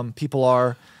fooled people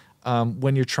are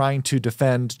when you're trying to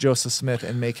defend Joseph Smith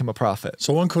and make him a prophet.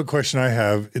 So one quick question I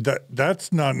have,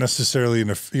 that's not necessarily,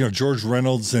 George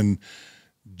Reynolds and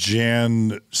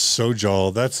Jan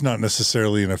Sojal, that's not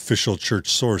necessarily an official church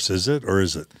source, is it? Or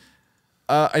is it?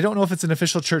 I don't know if it's an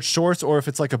official church source or if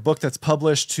it's like a book that's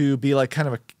published to be like kind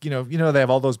of a, they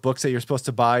have all those books that you're supposed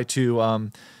to buy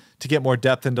to get more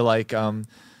depth into like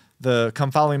the Come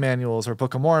Follow Me manuals or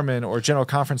Book of Mormon or General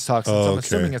Conference talks. And so I'm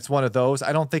assuming it's one of those.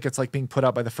 I don't think it's like being put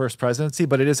out by the First Presidency,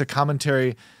 but it is a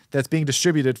commentary that's being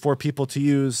distributed for people to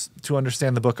use to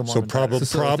understand the Book of Mormon.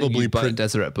 So probably print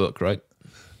Deseret book, right?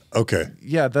 Okay.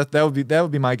 Yeah, that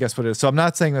would be my guess what it is. So I'm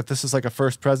not saying that this is like a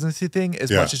First Presidency thing as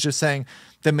much as just saying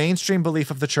the mainstream belief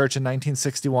of the church in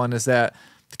 1961 is that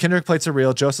the Kinderhook plates are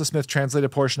real. Joseph Smith translated a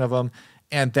portion of them,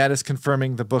 and that is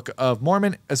confirming the Book of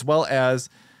Mormon, as well as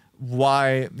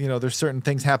why there's certain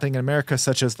things happening in America,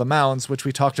 such as the mounds, which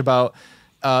we talked about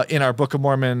in our Book of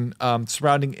Mormon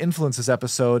surrounding influences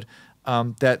episode,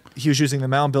 that he was using the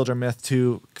mound builder myth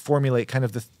to formulate kind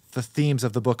of the themes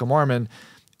of the Book of Mormon.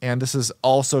 And this is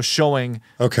also showing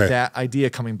that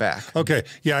idea coming back. Okay.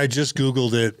 Yeah, I just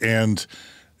Googled it, and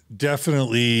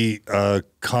definitely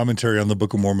commentary on the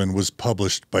Book of Mormon was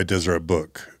published by Deseret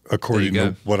Book, according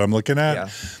to what I'm looking at. Yeah.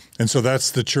 And so that's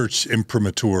the church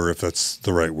imprimatur, if that's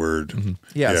the right word. Mm-hmm.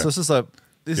 Yeah, so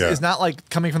this is not like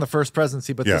coming from the First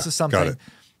Presidency, but this is something.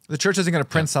 The church isn't going to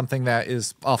print something that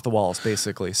is off the walls,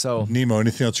 basically. So Nemo,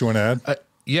 anything else you want to add?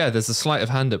 Yeah, there's a sleight of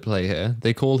hand at play here.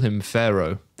 They call him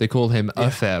Pharaoh. They call him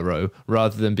a Pharaoh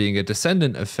rather than being a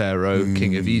descendant of Pharaoh,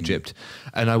 king of Egypt.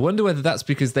 And I wonder whether that's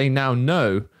because they now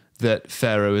know that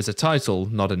Pharaoh is a title,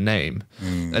 not a name.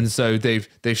 And so they've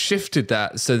shifted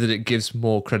that so that it gives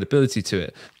more credibility to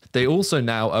it. They also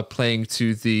now are playing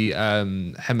to the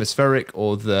hemispheric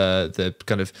or the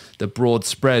kind of the broad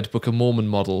spread Book of Mormon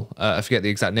model. I forget the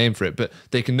exact name for it, but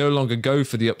they can no longer go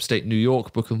for the upstate New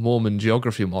York Book of Mormon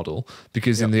geography model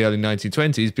because in the early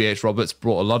 1920s, B.H. Roberts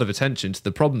brought a lot of attention to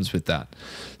the problems with that.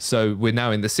 So we're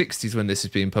now in the 60s when this is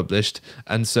being published.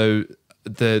 And so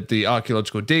the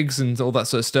archaeological digs and all that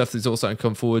sort of stuff is all starting to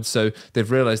come forward. So they've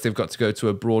realized they've got to go to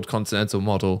a broad continental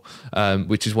model,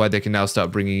 which is why they can now start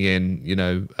bringing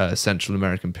in, Central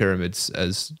American pyramids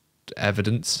as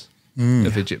evidence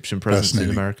of Egyptian presence in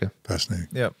America. Fascinating.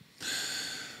 Yep.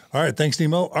 All right. Thanks,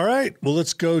 Nemo. All right. Well,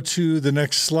 let's go to the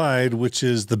next slide, which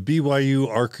is the BYU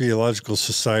Archaeological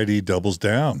Society doubles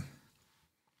down.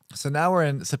 So now we're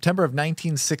in September of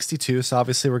 1962. So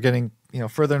obviously we're getting,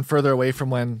 further and further away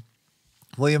from when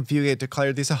William Fugate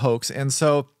declared these a hoax. And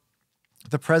so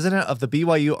the president of the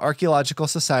BYU Archaeological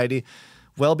Society,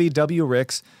 Welby W.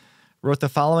 Ricks, wrote the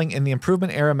following in the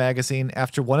Improvement Era magazine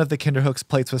after one of the Kinderhook's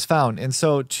plates was found. And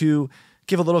so to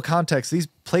give a little context, these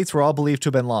plates were all believed to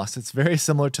have been lost. It's very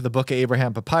similar to the Book of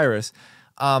Abraham papyrus.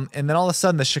 And then all of a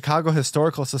sudden, the Chicago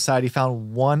Historical Society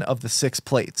found one of the 6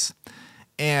 plates.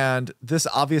 And this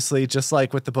obviously, just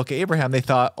like with the Book of Abraham, they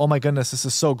thought, oh my goodness, this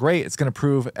is so great. It's going to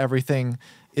prove everything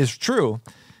is true.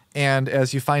 And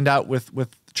as you find out with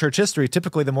church history,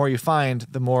 typically the more you find,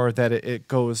 the more that it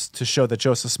goes to show that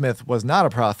Joseph Smith was not a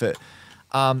prophet.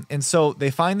 And so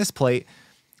they find this plate,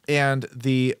 and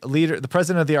the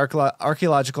president of the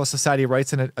Archaeological Society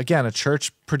writes in, a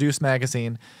church-produced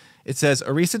magazine. It says,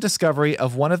 a recent discovery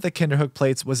of one of the Kinderhook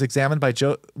plates was examined by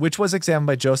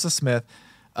Joseph Smith,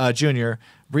 Jr.,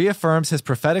 reaffirms his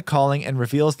prophetic calling and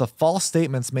reveals the false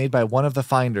statements made by one of the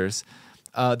finders.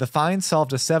 The find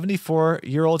solved a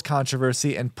 74-year-old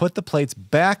controversy and put the plates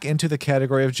back into the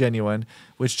category of genuine,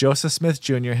 which Joseph Smith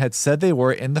Jr. had said they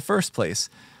were in the first place.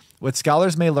 What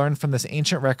scholars may learn from this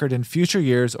ancient record in future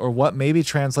years, or what may be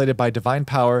translated by divine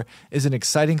power, is an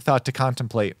exciting thought to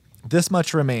contemplate. This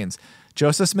much remains.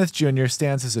 Joseph Smith Jr.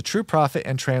 stands as a true prophet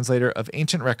and translator of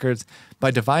ancient records by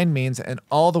divine means, and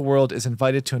all the world is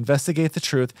invited to investigate the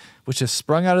truth which has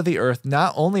sprung out of the earth,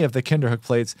 not only of the Kinderhook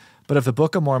plates, but of the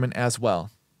Book of Mormon as well.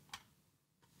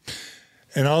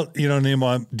 And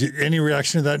Nemo, any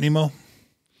reaction to that, Nemo?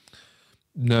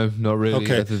 No, not really.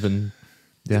 Okay. Other than,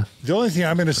 yeah. The only thing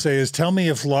I'm going to say is, tell me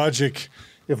if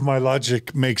my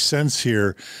logic makes sense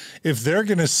here. If they're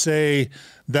going to say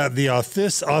that the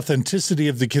authenticity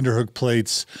of the Kinderhook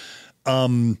plates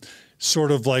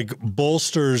sort of like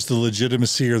bolsters the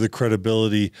legitimacy or the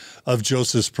credibility of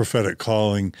Joseph's prophetic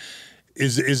calling,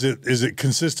 is it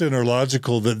consistent or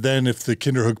logical that then if the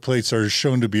Kinderhook plates are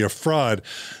shown to be a fraud,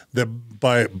 that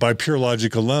by pure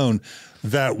logic alone,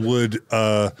 that would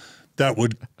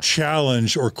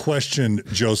challenge or question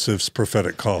Joseph's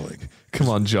prophetic calling? Come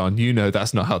on, John. You know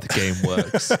that's not how the game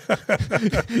works.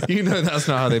 You know that's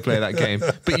not how they play that game.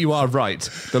 But you are right.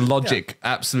 The logic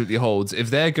absolutely holds. If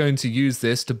they're going to use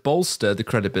this to bolster the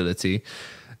credibility,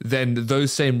 then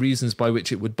those same reasons by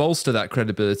which it would bolster that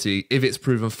credibility, if it's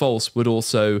proven false, would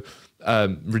also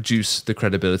reduce the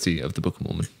credibility of the Book of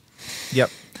Mormon. Yep.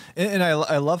 And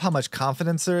I love how much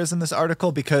confidence there is in this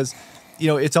article, because,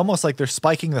 it's almost like they're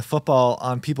spiking the football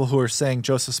on people who are saying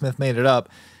Joseph Smith made it up.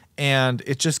 And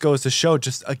it just goes to show,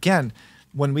 just again,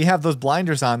 when we have those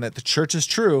blinders on that the church is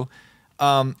true,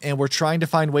 and we're trying to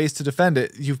find ways to defend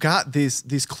it, you've got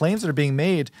these claims that are being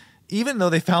made, even though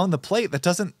they found the plate that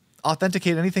doesn't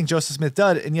authenticate anything Joseph Smith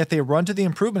did, and yet they run to the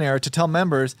improvement era to tell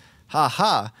members,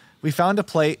 we found a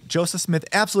plate, Joseph Smith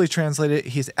absolutely translated it,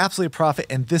 he's absolutely a prophet,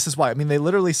 and this is why. I mean, they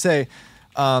literally say,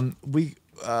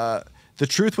 the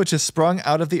truth which is sprung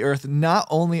out of the earth, not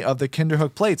only of the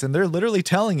Kinderhook plates, and they're literally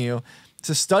telling you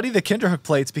to study the Kinderhook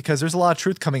plates because there's a lot of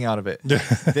truth coming out of it.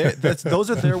 Those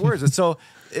are their words. And so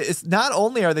it's not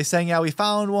only are they saying, yeah, we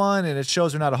found one and it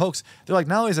shows they're not a hoax. They're like,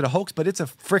 not only is it a hoax, but it's a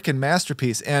freaking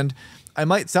masterpiece. And I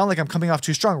might sound like I'm coming off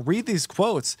too strong. Read these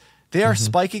quotes. They are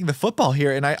spiking the football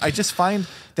here. And I just find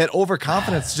that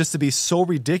overconfidence just to be so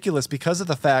ridiculous because of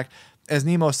the fact, as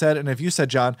Nemo said, and if you said,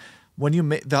 John, when you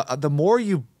the more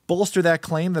you bolster that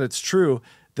claim that it's true,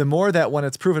 the more that when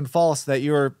it's proven false that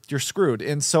you're screwed.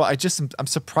 And so I'm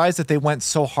surprised that they went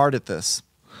so hard at this.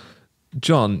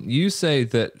 John, you say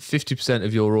that 50%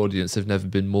 of your audience have never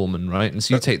been Mormon, right? And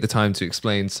so you take the time to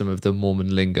explain some of the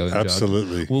Mormon lingo. And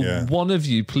absolutely. Will one of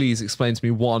you please explain to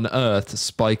me what on earth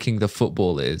spiking the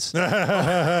football is? Oh,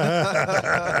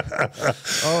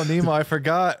 Nemo, I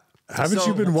forgot. Haven't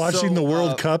you been watching the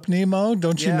World Cup, Nemo?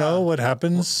 Don't you know what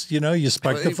happens? You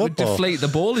spike the football. It would deflate the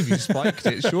ball if you spiked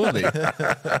it, surely.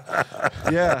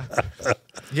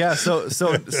 Yeah.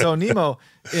 So Nemo,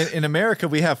 in America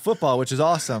we have football, which is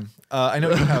awesome. I know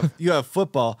you have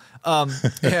football. And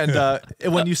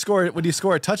when you score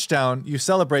a touchdown, you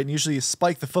celebrate, and usually you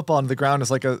spike the football into the ground as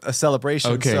like a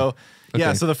celebration. Okay. So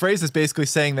so the phrase is basically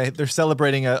saying that they're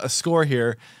celebrating a score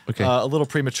here, a little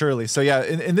prematurely. So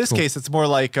in this case, it's more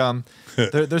like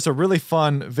there's a really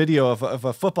fun video of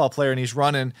a football player, and he's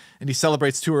running and he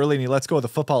celebrates too early and he lets go of the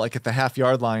football like at the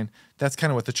half-yard line. That's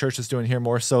kind of what the church is doing here,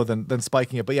 more so than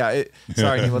spiking it. But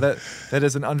sorry, Nemo, that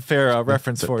is an unfair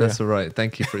reference for you. That's all right.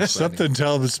 Thank you for explaining. Something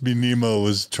tells me Nemo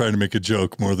was trying to make a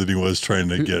joke more than he was trying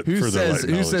to get further light knowledge.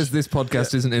 Who says this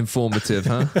podcast isn't informative,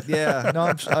 huh?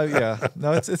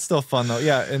 No, it's still fun though.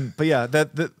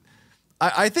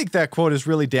 I think that quote is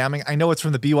really damning. I know it's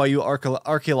from the BYU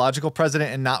archaeological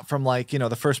president and not from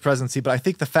the first presidency, but I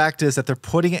think the fact is that they're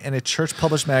putting it in a church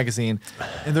published magazine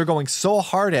and they're going so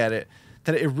hard at it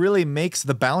that it really makes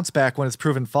the bounce back when it's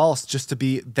proven false just to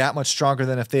be that much stronger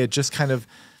than if they had just kind of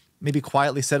maybe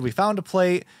quietly said, we found a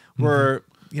plate,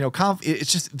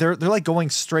 it's just, they're like going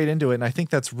straight into it. And I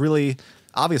think that's really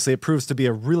obviously it proves to be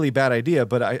a really bad idea.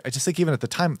 But I just think even at the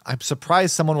time, I'm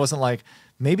surprised someone wasn't like,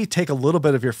 maybe take a little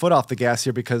bit of your foot off the gas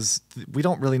here because we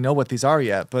don't really know what these are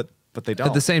yet. But they don't.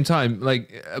 At the same time,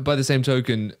 like by the same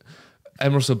token,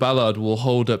 Emerson Ballard will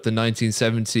hold up the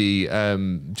 1970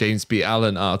 James B.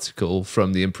 Allen article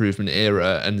from the Improvement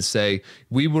Era and say,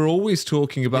 we were always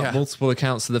talking about multiple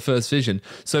accounts of the first vision.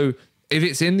 So if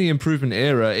it's in the Improvement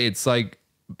Era, it's like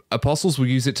apostles will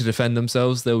use it to defend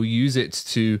themselves. They will use it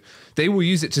to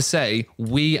say,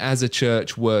 we as a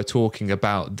church were talking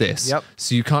about this. Yep.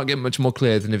 So you can't get much more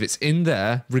clear than if it's in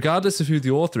there, regardless of who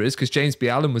the author is, because James B.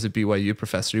 Allen was a BYU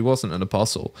professor. He wasn't an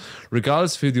apostle.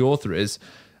 Regardless of who the author is,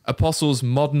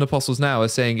 modern apostles now are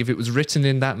saying if it was written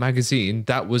in that magazine,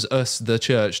 that was us, the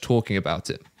church, talking about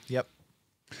it. Yep.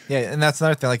 Yeah, and that's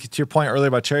another thing. Like to your point earlier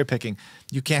about cherry picking,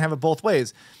 you can't have it both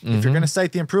ways. If you're going to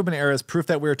cite the Improvement Era as proof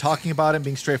that we were talking about it and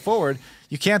being straightforward,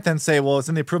 you can't then say, well, it's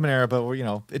in the Improvement Era, but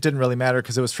it didn't really matter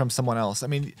because it was from someone else. I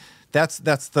mean, that's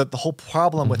the whole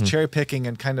problem with cherry picking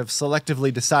and kind of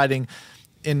selectively deciding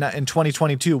in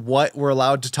 2022 what we're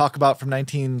allowed to talk about from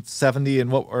 1970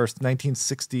 and or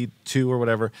 1962 or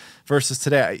whatever versus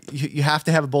today. You have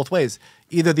to have it both ways.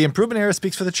 Either the Improvement Era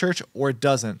speaks for the church or it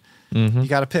doesn't. You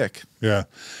got to pick. Yeah.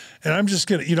 And I'm just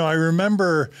going to, I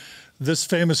remember this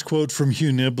famous quote from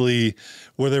Hugh Nibley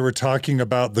where they were talking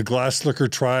about the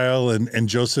Glasslicker trial and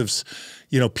Joseph's,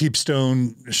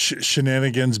 peepstone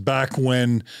shenanigans back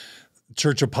when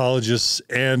church apologists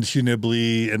and Hugh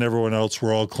Nibley and everyone else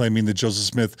were all claiming that Joseph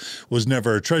Smith was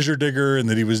never a treasure digger and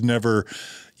that he was never,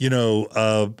 he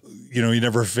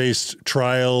never faced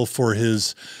trial for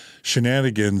his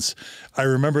shenanigans. I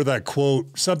remember that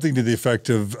quote, something to the effect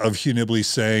of Hugh Nibley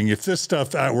saying, if this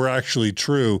stuff were actually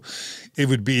true, it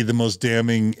would be the most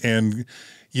damning and,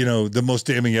 the most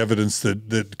damning evidence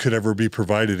that could ever be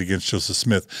provided against Joseph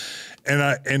Smith.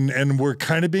 And we're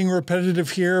kind of being repetitive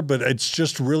here, but it's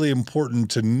just really important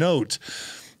to note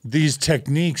these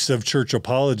techniques of church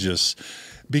apologists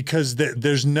because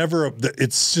there's never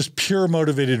it's just pure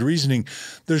motivated reasoning.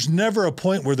 There's never a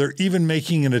point where they're even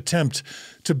making an attempt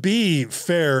to be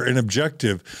fair and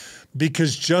objective,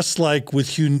 because just like with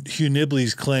Hugh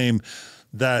Nibley's claim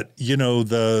that,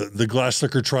 the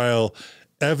Glasslicker trial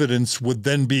evidence would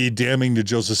then be damning to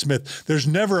Joseph Smith, there's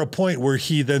never a point where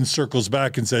he then circles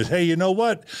back and says, hey, you know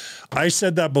what? I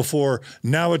said that before.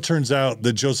 Now it turns out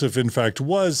that Joseph, in fact,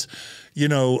 was,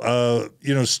 was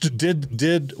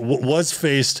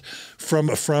faced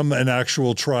from an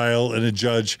actual trial and a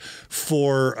judge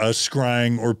for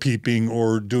scrying or peeping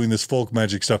or doing this folk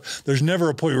magic stuff. There's never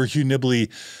a point where Hugh Nibley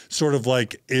sort of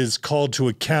like is called to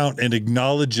account and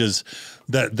acknowledges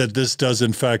that this does,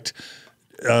 in fact,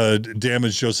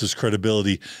 damage Joseph's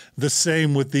credibility. The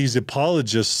same with these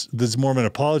apologists, these Mormon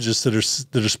apologists that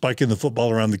are spiking the football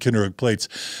around the Kinderhook Plates.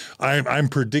 I'm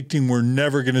predicting we're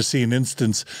never going to see an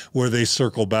instance where they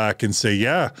circle back and say,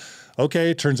 yeah,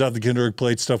 okay, it turns out the Kinderhook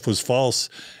Plate stuff was false.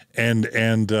 And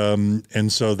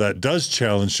so that does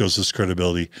challenge Joseph's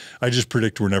credibility. I just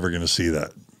predict we're never going to see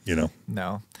that,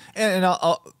 No. And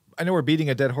I know we're beating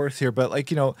a dead horse here, but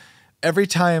every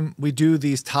time we do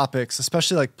these topics,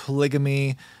 especially like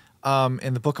polygamy,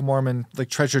 in the Book of Mormon, like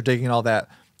treasure digging and all that,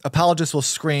 apologists will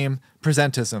scream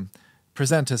presentism.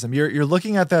 You're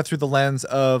looking at that through the lens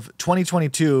of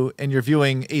 2022 and you're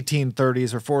viewing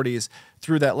 1830s or 40s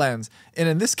through that lens. And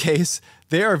in this case,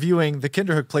 they are viewing the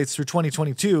Kinderhook Plates through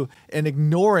 2022 and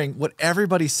ignoring what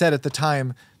everybody said at the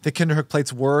time the Kinderhook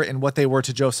Plates were and what they were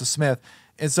to Joseph Smith.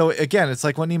 And so again, it's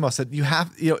like what Nemo said,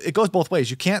 it goes both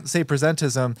ways. You can't say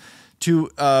presentism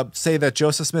to say that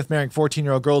Joseph Smith marrying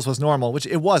 14-year-old girls was normal, which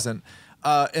it wasn't,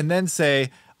 and then say,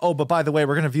 oh, but by the way,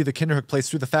 we're going to view the Kinderhook Plates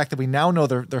through the fact that we now know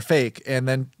they're fake, and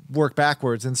then work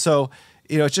backwards. And so,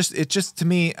 it just to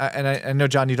me, and I know,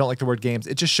 John, you don't like the word games.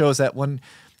 It just shows that when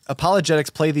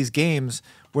apologetics play these games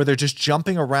where they're just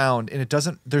jumping around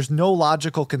and there's no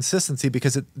logical consistency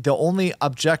because the only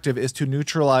objective is to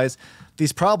neutralize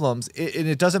these problems. And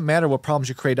it doesn't matter what problems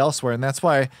you create elsewhere. And that's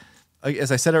why,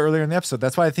 as I said earlier in the episode,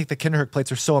 that's why I think the Kinderhook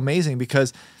Plates are so amazing,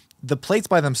 because the plates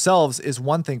by themselves is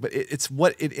one thing, but it's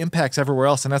what it impacts everywhere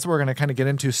else. And that's what we're going to kind of get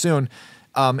into soon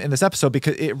in this episode,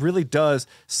 because it really does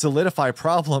solidify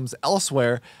problems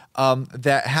elsewhere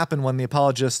that happen when the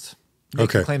apologists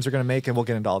make the claims they're going to make, and we'll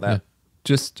get into all that. Yeah.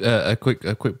 Just a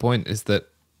quick point is that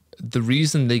the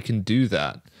reason they can do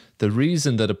that, the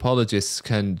reason that apologists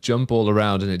can jump all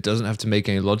around and it doesn't have to make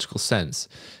any logical sense,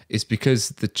 is because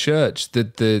the church,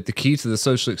 the key to the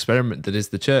social experiment that is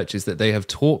the church, is that they have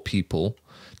taught people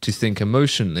to think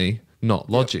emotionally, not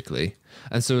logically. Yep.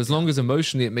 And so as long as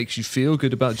emotionally it makes you feel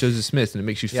good about Joseph Smith and it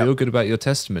makes you feel good about your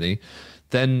testimony,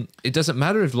 then it doesn't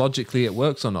matter if logically it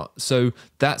works or not. So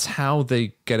that's how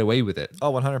they get away with it.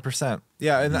 Oh, 100%.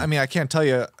 Yeah. And I mean, I can't tell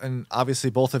you, and obviously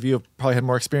both of you have probably had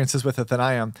more experiences with it than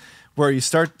I am, where you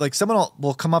start, like someone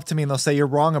will come up to me and they'll say, you're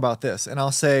wrong about this. And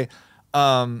I'll say,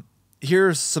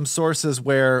 here's some sources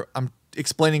where I'm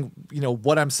explaining,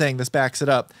 what I'm saying, this backs it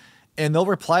up. And they'll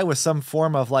reply with some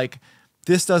form of like,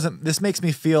 this makes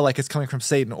me feel like it's coming from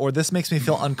Satan, or this makes me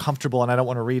feel uncomfortable and I don't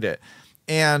want to read it.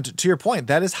 And to your point,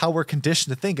 that is how we're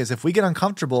conditioned to think, is if we get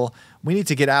uncomfortable, we need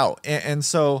to get out. And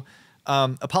so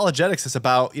apologetics is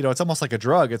about, it's almost like a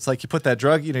drug. It's like you put that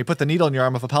drug, you put the needle in your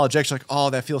arm of apologetics, you're like, oh,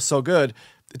 that feels so good.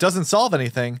 It doesn't solve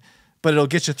anything, but it'll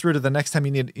get you through to the next time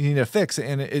you need a fix.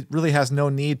 And it really has no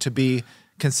need to be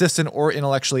consistent or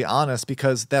intellectually honest,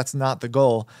 because that's not the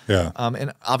goal. Yeah.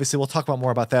 And obviously we'll talk about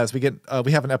more about that as we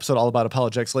have an episode all about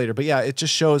apologetics later. But yeah, it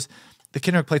just shows the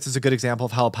Kinderhook Plates is a good example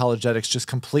of how apologetics just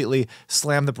completely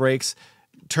slam the brakes,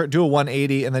 do a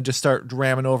 180, and then just start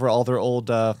ramming over all their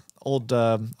old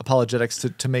apologetics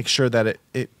to make sure that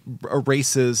it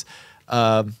erases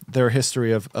their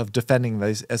history of defending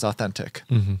these as authentic.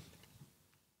 Mm-hmm.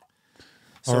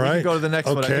 So all right. We can go to the next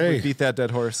one. I think we beat that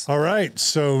dead horse. All right.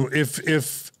 So if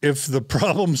the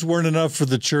problems weren't enough for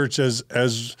the church as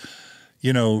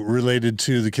related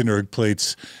to the Kinderhook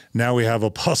Plates, now we have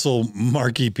Apostle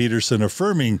Mark E. Peterson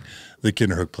affirming the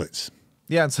Kinderhook Plates.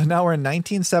 Yeah, and so now we're in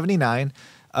 1979.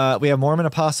 We have Mormon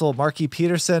Apostle Mark E.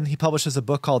 Peterson. He publishes a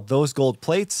book called Those Gold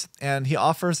Plates, and he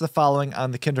offers the following on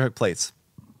the Kinderhook Plates.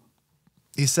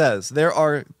 He says, there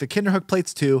are the Kinderhook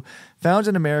Plates too, found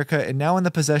in America and now in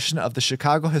the possession of the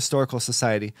Chicago Historical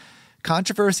Society.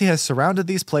 Controversy has surrounded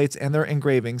these plates and their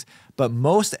engravings, but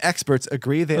most experts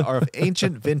agree they are of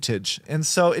ancient vintage. And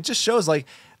so it just shows, like,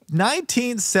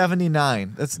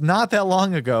 1979, that's not that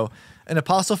long ago, an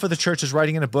apostle for the church is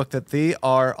writing in a book that they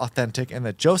are authentic and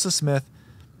that Joseph Smith,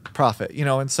 prophet,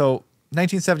 and so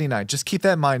 1979, just keep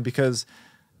that in mind, because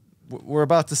we're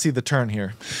about to see the turn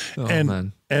here. Oh, and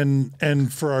man.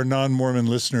 And for our non-Mormon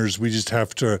listeners, we just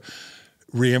have to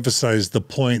reemphasize the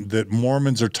point that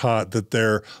Mormons are taught that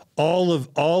they're all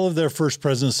of their first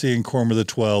presidency in Quorum of the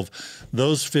 12,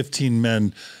 those 15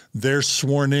 men, they're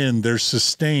sworn in, they're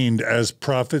sustained as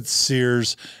prophets,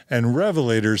 seers, and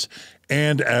revelators,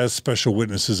 and as special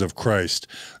witnesses of Christ.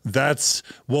 That's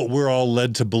what we're all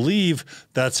led to believe.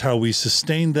 That's how we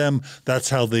sustain them. That's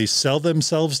how they sell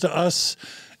themselves to us.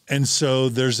 And so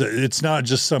it's not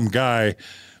just some guy.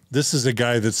 This is a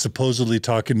guy that's supposedly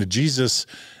talking to Jesus,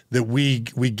 that we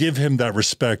give him that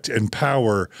respect and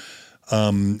power.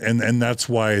 And that's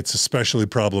why it's especially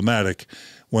problematic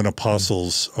when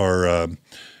apostles are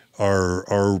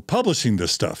publishing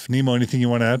this stuff. Nemo, anything you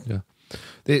want to add? Yeah.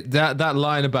 That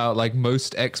line about, like,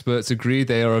 most experts agree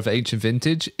they are of ancient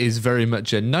vintage is very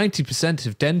much a 90%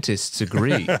 of dentists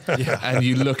agree. Yeah. And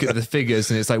you look at the figures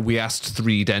and it's like, we asked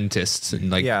 3 dentists, and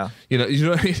like,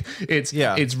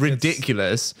 it's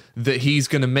ridiculous that he's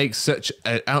going to make such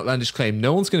an outlandish claim.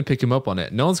 No one's going to pick him up on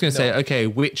it. No one's going to say, okay,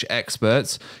 which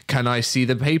experts? Can I see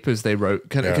the papers they wrote?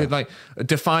 Can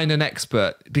define an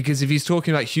expert? Because if he's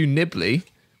talking about Hugh Nibley,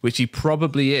 which he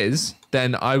probably is,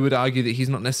 then I would argue that he's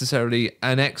not necessarily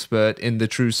an expert in the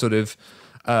true sort of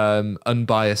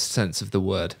unbiased sense of the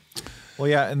word. Well,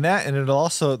 yeah, and it'll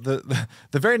also, the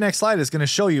very next slide is going to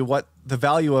show you what the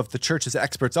value of the church's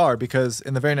experts are, because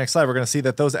in the very next slide, we're going to see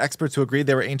that those experts who agreed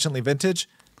they were anciently vintage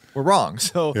were wrong.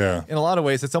 So in a lot of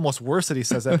ways, it's almost worse that he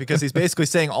says that, because he's basically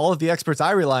saying all of the experts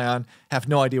I rely on have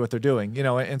no idea what they're doing,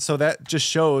 and so that just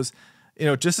shows,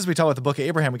 just as we talk about the Book of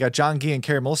Abraham, we got John Gee and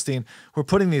Kerry Mulstein who are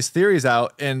putting these theories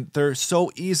out, and they're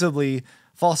so easily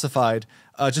falsified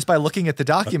just by looking at the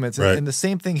documents. Right. And the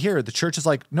same thing here. The church is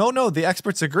like, no, the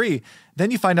experts agree. Then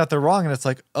you find out they're wrong, and it's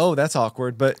like, oh, that's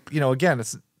awkward. But, again,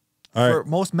 it's for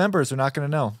most members, they're not going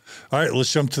to know. All right,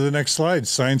 let's jump to the next slide.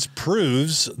 Science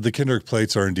proves the Kinderhook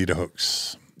Plates are indeed a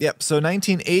hoax. Yep. So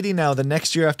 1980 now, the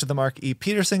next year after the Mark E.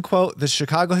 Peterson quote, the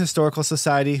Chicago Historical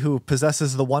Society, who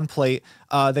possesses the one plate,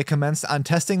 they commenced on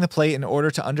testing the plate in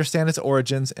order to understand its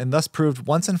origins, and thus proved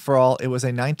once and for all it was a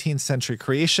 19th century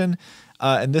creation.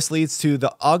 And this leads to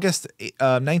the August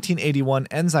 1981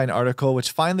 Ensign article, which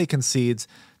finally concedes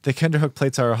the Kinderhook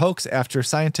Plates are a hoax after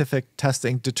scientific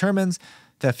testing determines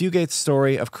that Fugate's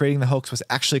story of creating the hoax was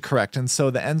actually correct. And so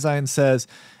the Ensign says,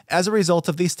 as a result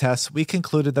of these tests, we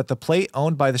concluded that the plate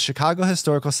owned by the Chicago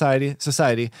Historical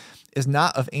Society is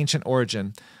not of ancient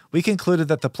origin. we concluded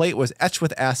that the plate was etched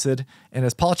with acid, and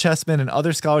as Paul Chessman and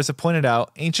other scholars have pointed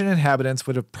out, ancient inhabitants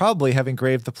would have probably have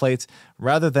engraved the plates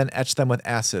rather than etched them with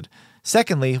acid.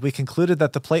 Secondly, we concluded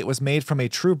that the plate was made from a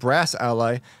true brass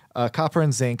alloy, copper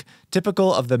and zinc,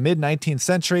 typical of the mid-19th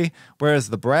century, whereas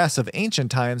the brass of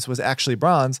ancient times was actually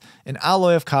bronze, an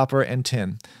alloy of copper and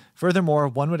tin. Furthermore,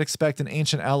 one would expect an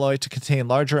ancient alloy to contain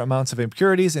larger amounts of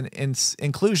impurities and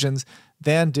inclusions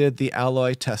than did the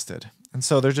alloy tested. And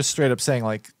so they're just straight up saying,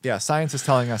 like, yeah, science is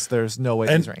telling us there's no way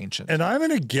these are ancient. And I'm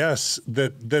going to guess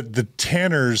that the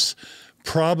tanners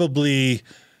probably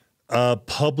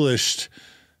published,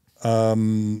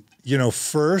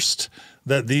 first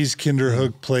that these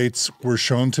Kinderhook plates were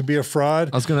shown to be a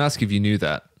fraud. I was going to ask if you knew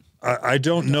that. I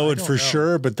don't know it for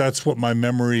sure, but that's what my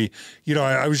memory,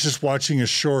 I was just watching a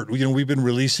short, we've been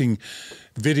releasing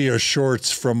video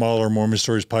shorts from all our Mormon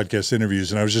Stories podcast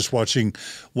interviews. And I was just watching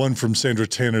one from Sandra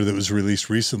Tanner that was released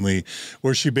recently,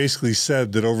 where she basically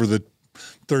said that over the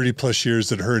 30 plus years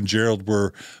that her and Gerald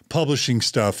were publishing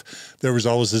stuff, there was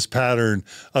always this pattern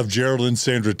of Gerald and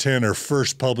Sandra Tanner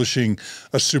first publishing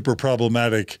a super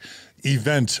problematic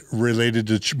event related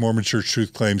to Mormon Church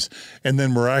truth claims, and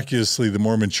then miraculously the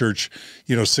Mormon Church,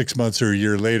 6 months or a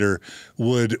year later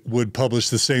would publish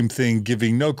the same thing,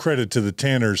 giving no credit to the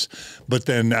Tanners, but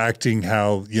then acting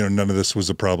how none of this was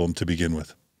a problem to begin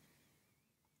with.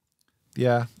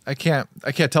 Yeah, I can't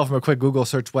tell from a quick Google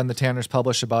search when the Tanners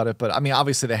published about it, but I mean,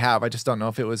 obviously they have. I just don't know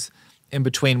if it was in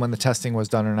between when the testing was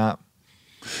done or not.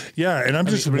 Yeah, and I'm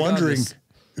just wondering.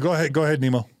 Go ahead,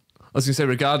 Nemo. I was going to say,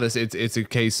 regardless, it's a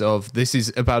case of this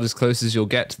is about as close as you'll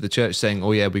get to the church saying,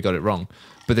 oh, yeah, we got it wrong.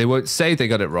 But they won't say they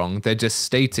got it wrong. They're just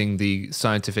stating the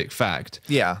scientific fact.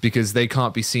 Yeah. Because they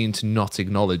can't be seen to not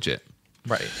acknowledge it.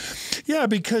 Right. Yeah,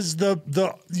 because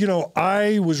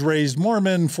I was raised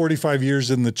Mormon, 45 years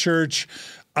in the church.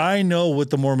 I know what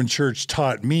the Mormon Church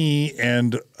taught me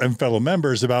and fellow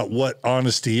members about what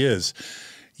honesty is.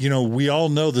 We all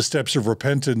know the steps of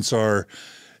repentance are,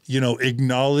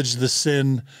 acknowledge the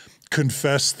sin,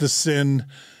 confess the sin,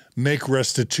 make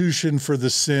restitution for the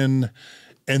sin,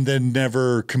 and then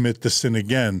never commit the sin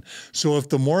again. So if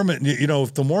the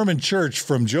Mormon Church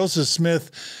from Joseph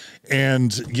Smith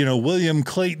and, William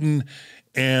Clayton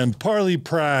and Parley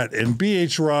Pratt and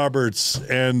B.H. Roberts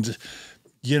and,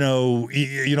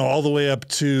 all the way up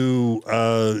to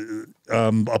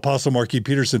Apostle Mark E.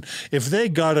 Peterson, if they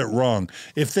got it wrong,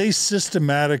 if they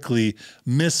systematically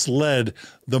misled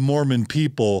the Mormon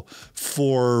people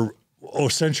for a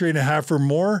century and a half or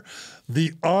more,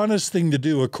 the honest thing to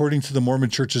do, according to the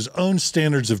Mormon Church's own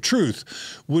standards of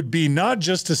truth, would be not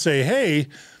just to say, hey,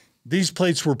 these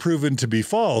plates were proven to be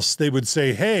false. They would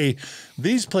say, hey,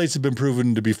 these plates have been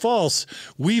proven to be false.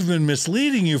 We've been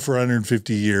misleading you for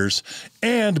 150 years.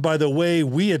 And by the way,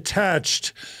 we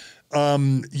attached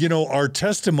our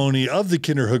testimony of the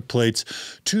Kinderhook plates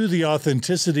to the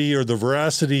authenticity or the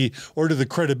veracity or to the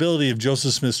credibility of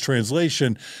Joseph Smith's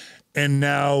translation. And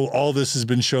now all this has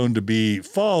been shown to be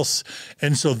false.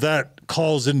 And so that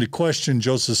calls into question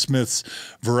Joseph Smith's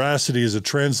veracity as a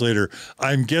translator.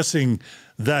 I'm guessing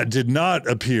that did not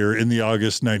appear in the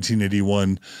August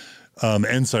 1981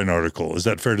 Ensign article. Is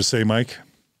that fair to say, Mike?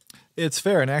 It's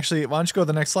fair. And actually, why don't you go to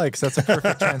the next slide? Because that's a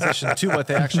perfect transition to what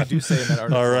they actually do say in that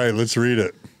article. All right, let's read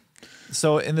it.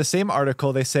 So in the same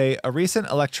article, they say, a recent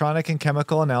electronic and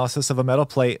chemical analysis of a metal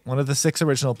plate, one of the 6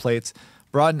 original plates,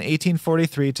 brought in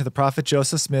 1843 to the prophet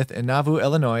Joseph Smith in Nauvoo,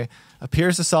 Illinois,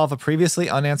 appears to solve a previously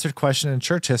unanswered question in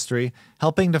church history,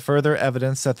 helping to further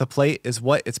evidence that the plate is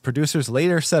what its producers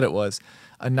later said it was,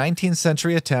 a 19th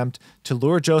century attempt to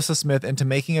lure Joseph Smith into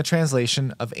making a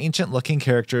translation of ancient-looking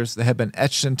characters that had been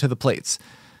etched into the plates.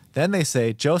 Then they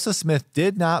say Joseph Smith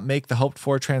did not make the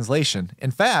hoped-for translation.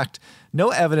 In fact,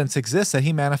 no evidence exists that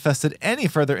he manifested any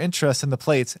further interest in the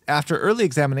plates after early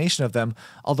examination of them,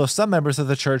 although some members of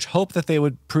the church hope that they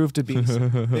would prove to be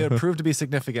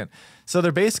significant. So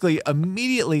they're basically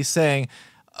immediately saying,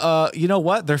 you know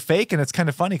what, they're fake, and it's kind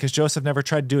of funny because Joseph never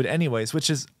tried to do it anyways, which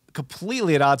is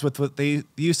completely at odds with what they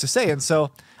used to say. And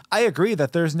so I agree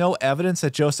that there's no evidence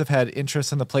that Joseph had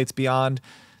interest in the plates beyond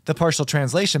the partial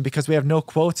translation because we have no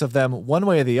quotes of them one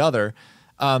way or the other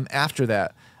after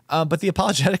that. But the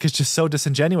apologetic is just so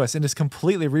disingenuous and is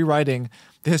completely rewriting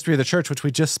the history of the church, which we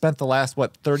just spent the last,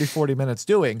 30, 40 minutes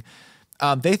doing.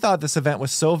 They thought this event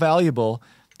was so valuable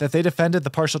that they defended the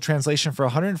partial translation for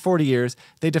 140 years.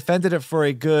 They defended it for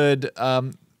a good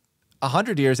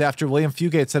 100 years after William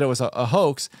Fugate said it was a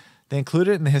hoax. They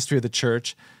included it in the history of the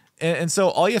church. And so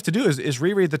all you have to do is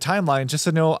reread the timeline just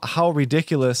to know how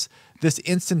ridiculous this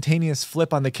instantaneous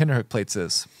flip on the Kinderhook plates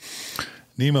is.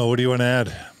 Nemo, what do you want to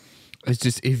add? It's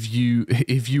just if you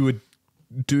would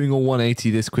doing a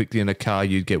 180 this quickly in a car,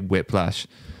 you'd get whiplash.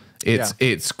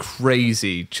 It's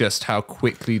crazy just how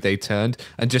quickly they turned,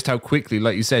 and just how quickly,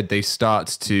 like you said, they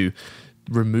start to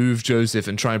remove Joseph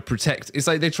and try and protect. It's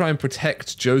like they try and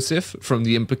protect Joseph from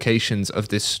the implications of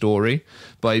this story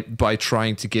by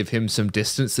trying to give him some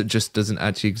distance that just doesn't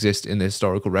actually exist in the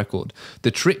historical record.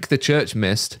 The trick the church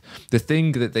missed, the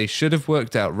thing that they should have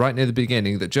worked out right near the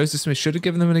beginning, that Joseph Smith should have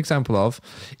given them an example of,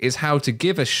 is how to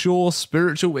give a sure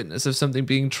spiritual witness of something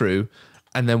being true,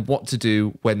 and then what to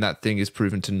do when that thing is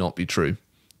proven to not be true.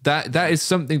 That is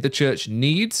something the church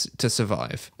needs to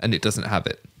survive, and it doesn't have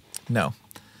it. No.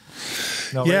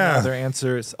 No, Yeah. Their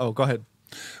answer is, oh, go ahead.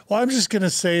 Well, I'm just going to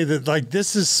say that, like,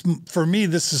 this is, for me,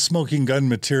 this is smoking gun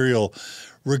material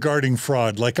regarding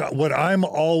fraud. Like, what I'm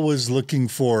always looking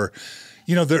for,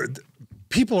 you know,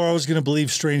 people are always going to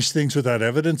believe strange things without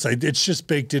evidence. It's just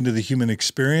baked into the human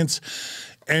experience.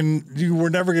 And we're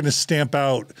never going to stamp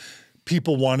out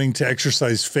people wanting to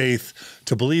exercise faith,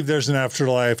 to believe there's an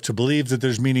afterlife, to believe that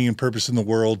there's meaning and purpose in the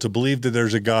world, to believe that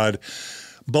there's a God.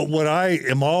 But what I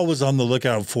am always on the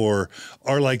lookout for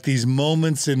are like these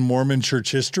moments in Mormon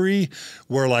church history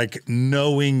where like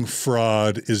knowing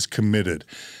fraud is committed.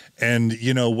 And,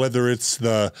 you know, whether it's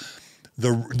the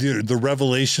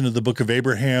revelation of the Book of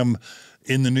Abraham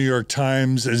in the New York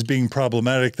Times as being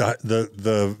problematic,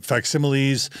 the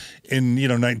facsimiles in,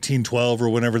 1912 or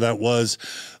whenever that was,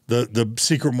 the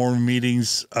secret Mormon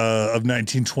meetings of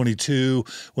 1922,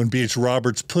 when B.H.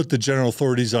 Roberts put the general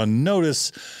authorities on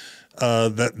notice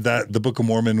that the Book of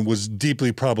Mormon was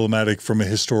deeply problematic from a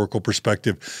historical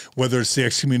perspective, whether it's the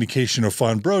excommunication of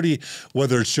Fawn Brody,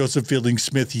 whether it's Joseph Fielding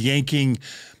Smith yanking,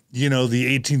 the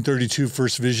 1832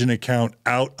 First Vision account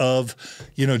out of,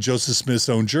 Joseph Smith's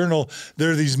own journal.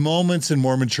 There are these moments in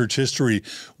Mormon church history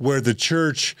where the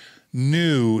church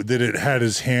knew that it had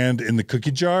his hand in the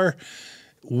cookie jar,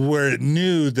 where it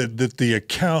knew that the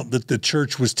account that the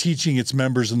church was teaching its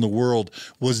members in the world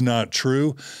was not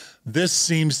true. This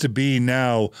seems to be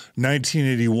now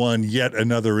 1981, yet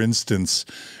another instance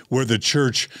where the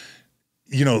church,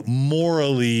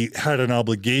 morally had an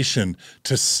obligation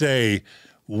to say,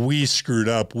 we screwed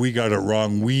up, we got it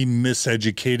wrong, we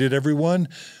miseducated everyone,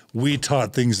 we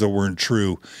taught things that weren't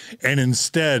true. And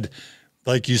instead,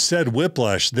 like you said,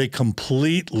 whiplash, they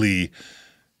completely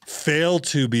fail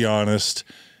to be honest,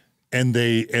 and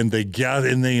they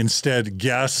instead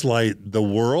gaslight the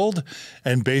world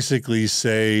and basically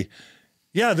say,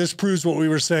 yeah, this proves what we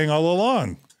were saying all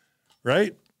along,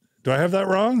 right? Do I have that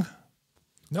wrong?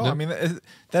 No, I mean,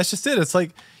 that's just it. It's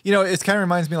like, it kind of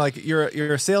reminds me like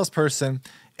you're a salesperson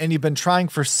and you've been trying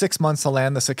for 6 months to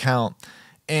land this account.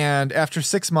 And after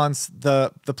 6 months,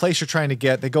 the place you're trying to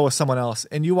get, they go with someone else,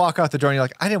 and you walk out the door and you're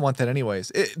like, I didn't want that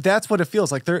anyways. That's what it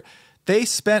feels like. They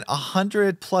spent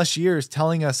 100+ years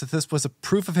telling us that this was a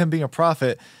proof of him being a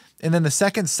prophet. And then the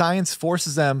second science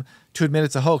forces them to admit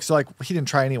it's a hoax, they're like, well, he didn't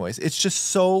try anyways. It's just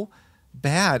so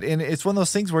bad. And it's one of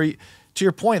those things where, to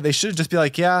your point, they should just be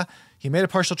like, yeah, he made a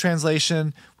partial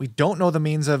translation. We don't know the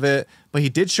means of it, but he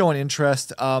did show an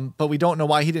interest. But we don't know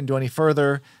why he didn't do any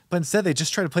further. But instead, they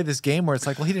just try to play this game where it's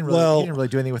like, well, he didn't really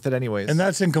do anything with it anyways. And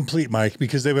that's incomplete, Mike,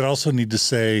 because they would also need to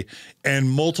say, and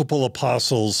multiple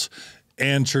apostles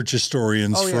and church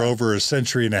historians for over a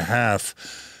century and a half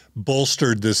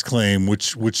bolstered this claim,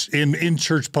 which in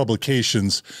church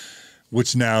publications,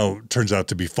 which now turns out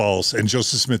to be false. And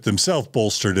Joseph Smith himself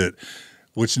bolstered it,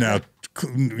 which now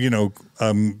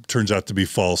turns out to be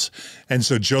false. And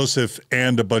so Joseph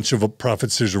and a bunch of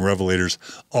prophets, seers, and revelators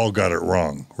all got it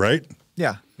wrong, right?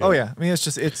 Yeah. Oh yeah. I mean, it's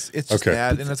just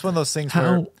bad, and it's one of those things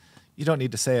where you don't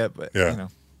need to say it, but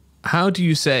How do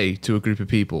you say to a group of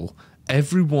people,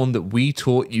 everyone that we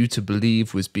taught you to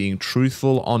believe was being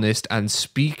truthful, honest, and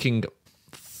speaking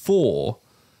for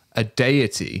a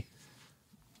deity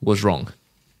was wrong?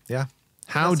 Yeah.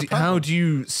 How do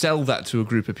you sell that to a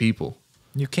group of people?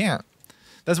 You can't.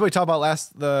 That's what we talked about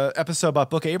the episode about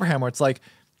Book of Abraham, where it's like,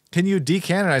 can you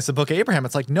decanonize the Book of Abraham?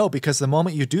 It's like, no, because the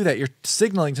moment you do that, you're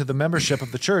signaling to the membership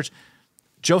of the church,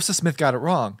 Joseph Smith got it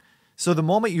wrong. So the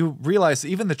moment you realize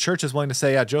even the church is willing to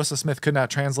say, yeah, Joseph Smith could not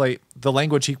translate the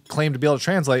language he claimed to be able to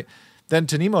translate, then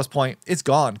to Nemo's point, it's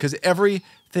gone because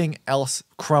everything else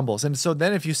crumbles. And so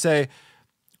then if you say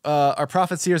our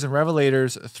prophets, seers, and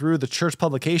revelators through the church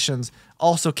publications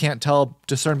also can't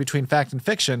discern between fact and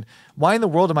fiction, why in the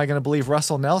world am I going to believe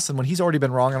Russell Nelson when he's already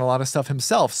been wrong on a lot of stuff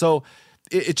himself? So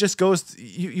it just goes,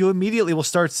 you immediately will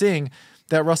start seeing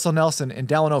that Russell Nelson and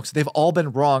Dallin Oaks, they've all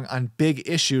been wrong on big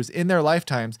issues in their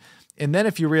lifetimes. And then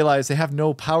if you realize they have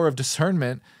no power of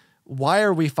discernment, why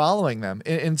are we following them?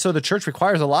 And so the church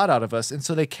requires a lot out of us. And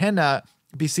so they cannot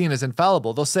be seen as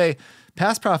infallible. They'll say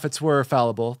past prophets were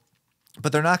fallible,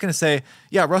 but they're not going to say,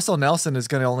 yeah, Russell Nelson is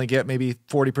going to only get maybe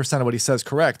 40% of what he says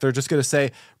correct. They're just going to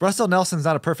say, Russell Nelson's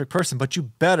not a perfect person, but you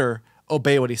better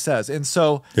obey what he says. And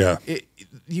so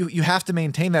you have to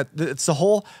maintain that. It's the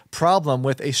whole problem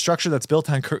with a structure that's built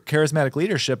on charismatic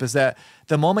leadership is that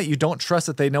the moment you don't trust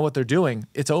that they know what they're doing,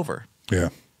 it's over. Yeah.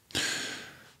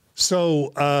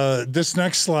 So this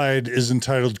next slide is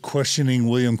entitled Questioning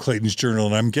William Clayton's Journal.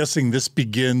 And I'm guessing this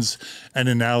begins an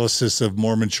analysis of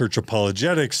Mormon church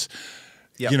apologetics,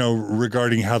 you know,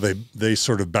 regarding how they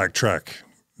sort of backtrack.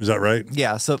 Is that right?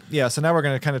 Yeah. So now we're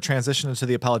going to kind of transition into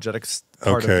the apologetics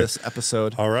part of this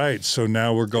episode. All right. So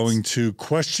now we're going to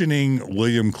Questioning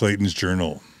William Clayton's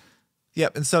Journal.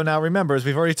 Yep. And so now remember, as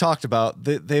we've already talked about,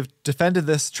 they've defended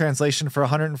this translation for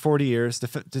 140 years,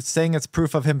 saying it's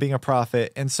proof of him being a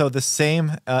prophet. And so the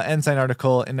same Ensign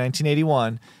article in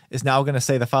 1981 is now going to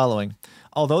say the following.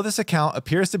 Although this account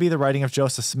appears to be the writing of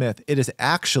Joseph Smith, it is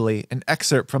actually an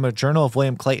excerpt from a journal of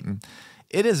William Clayton.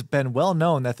 It has been well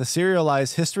known that the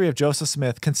serialized history of Joseph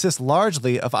Smith consists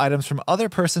largely of items from other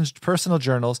persons' personal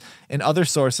journals and other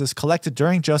sources collected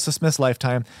during Joseph Smith's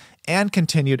lifetime and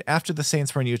continued after the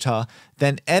saints were in Utah,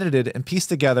 then edited and pieced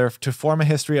together to form a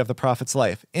history of the prophet's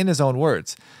life, in his own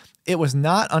words. It was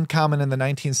not uncommon in the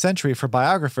 19th century for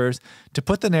biographers to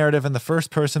put the narrative in the first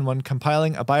person when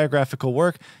compiling a biographical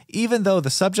work, even though the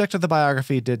subject of the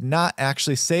biography did not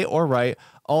actually say or write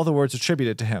all the words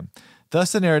attributed to him.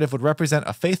 Thus, the narrative would represent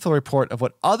a faithful report of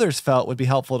what others felt would be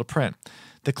helpful to print.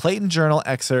 The Clayton Journal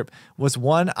excerpt was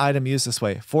one item used this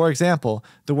way. For example,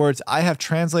 the words, "I have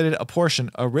translated a portion,"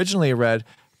 originally read,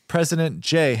 "President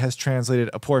J has translated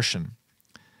a portion."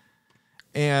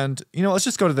 And, you know, let's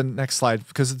just go to the next slide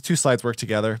because the two slides work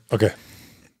together. Okay.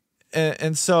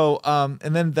 And so,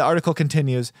 and then the article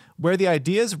continues, where the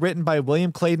ideas written by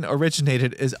William Clayton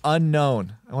originated is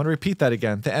unknown. I want to repeat that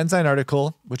again. The Ensign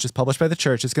article, which is published by the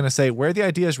church, is going to say where the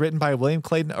ideas written by William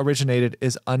Clayton originated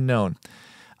is unknown.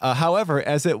 However,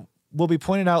 as it will be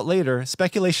pointed out later,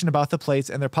 speculation about the plates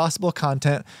and their possible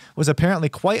content was apparently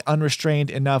quite unrestrained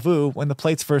in Nauvoo when the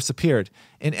plates first appeared.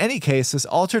 In any case, this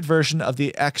altered version of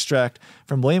the extract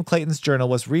from William Clayton's journal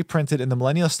was reprinted in the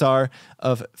Millennial Star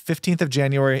of 15th of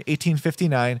January,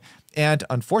 1859, and,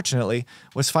 unfortunately,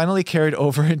 was finally carried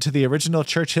over into the original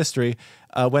church history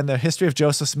when the history of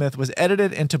Joseph Smith was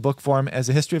edited into book form as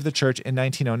a history of the church in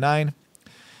 1909.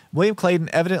 William Clayton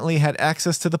evidently had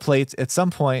access to the plates at some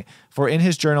point, for in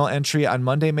his journal entry on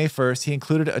Monday, May 1st, he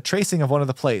included a tracing of one of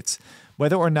the plates.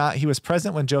 Whether or not he was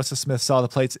present when Joseph Smith saw the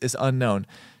plates is unknown.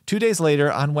 2 days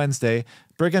later, on Wednesday,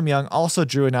 Brigham Young also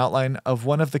drew an outline of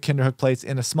one of the Kinderhook plates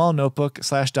in a small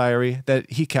notebook/diary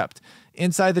that he kept.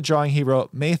 Inside the drawing, he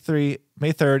wrote, May 3rd,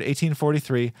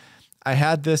 1843, "I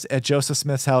had this at Joseph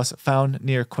Smith's house found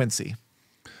near Quincy."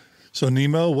 So,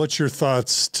 Nemo, what's your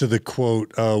thoughts to the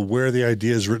quote, where the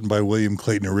ideas written by William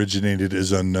Clayton originated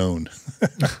is unknown?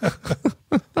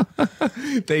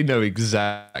 They know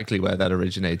exactly where that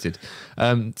originated.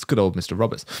 It's good old Mr.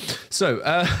 Roberts. So,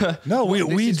 no,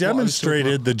 we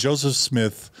demonstrated that Joseph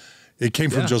Smith, it came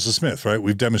from Joseph Smith, right?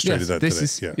 We've demonstrated that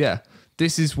today.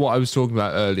 This is what I was talking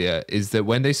about earlier, is that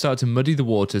when they start to muddy the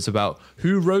waters about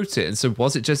who wrote it, and so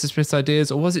was it Joseph Smith's ideas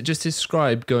or was it just his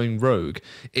scribe going rogue,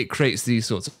 it creates these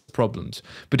sorts of problems.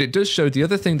 But it does show the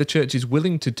other thing the church is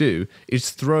willing to do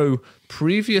is throw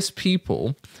previous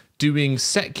people doing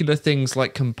secular things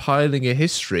like compiling a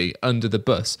history under the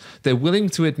bus. They're willing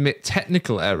to admit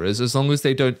technical errors as long as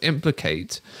they don't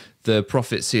implicate the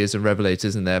prophets, seers, and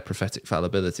revelators in their prophetic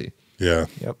fallibility. Yeah.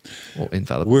 Yep. Or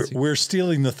infallibility. We're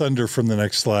stealing the thunder from the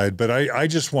next slide, but I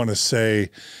just want to say,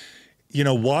 you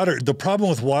know, the problem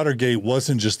with Watergate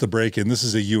wasn't just the break-in. This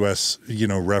is a U.S.,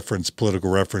 reference, political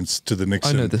reference to the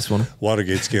Nixon I know this one.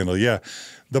 Watergate scandal. Yeah.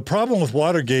 The problem with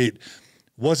Watergate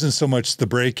wasn't so much the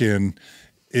break-in,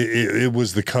 it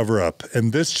was the cover-up.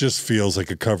 And this just feels like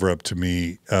a cover-up to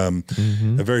me, a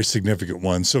very significant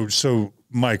one. So,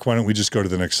 Mike, why don't we just go to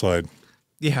the next slide?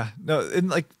 Yeah, no, and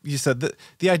like you said,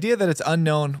 the idea that it's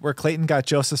unknown where Clayton got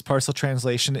Joseph's parcel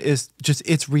translation is just,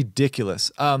 it's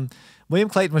ridiculous. William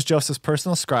Clayton was Joseph's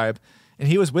personal scribe, and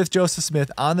he was with Joseph Smith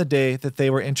on the day that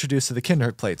they were introduced to the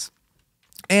Kinderhook plates.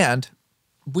 And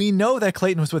we know that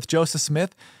Clayton was with Joseph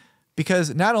Smith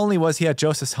because not only was he at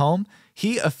Joseph's home,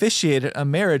 he officiated a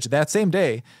marriage that same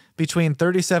day between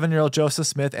 37-year-old Joseph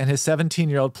Smith and his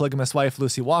 17-year-old polygamous wife,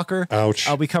 Lucy Walker. Ouch.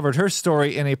 We covered her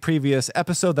story in a previous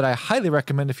episode that I highly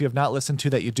recommend if you have not listened to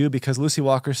that you do, because Lucy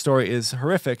Walker's story is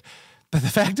horrific. But the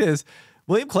fact is,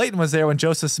 William Clayton was there when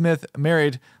Joseph Smith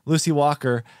married Lucy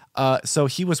Walker. So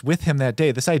he was with him that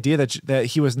day. This idea that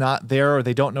he was not there or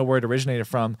they don't know where it originated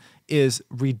from is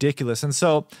ridiculous. And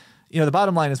so, the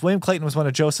bottom line is William Clayton was one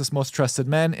of Joseph's most trusted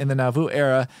men in the Nauvoo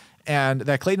era, and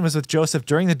that Clayton was with Joseph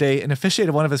during the day and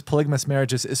officiated one of his polygamous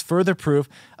marriages is further proof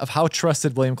of how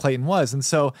trusted William Clayton was. And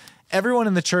so everyone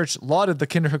in the church lauded the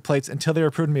Kinderhook plates until they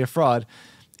were proven to be a fraud.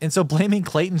 And so blaming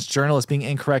Clayton's journal as being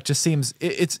incorrect just seems,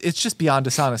 it's just beyond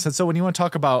dishonest. And so when you want to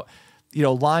talk about,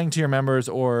 lying to your members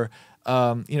or,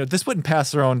 this wouldn't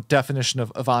pass their own definition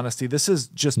of honesty. This is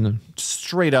just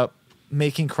straight up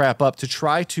making crap up to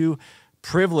try to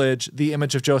privilege the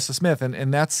image of Joseph Smith.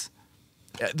 And that's,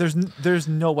 there's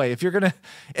no way. If you're going to,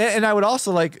 and I would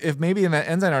also like, if maybe in that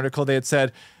Ensign article they had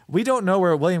said, we don't know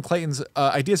where William Clayton's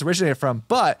ideas originated from,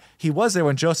 but he was there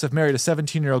when Joseph married a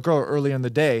 17-year-old girl earlier in the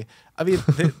day. I mean,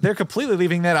 they're completely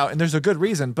leaving that out, and there's a good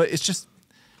reason, but it's just,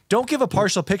 don't give a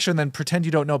partial picture and then pretend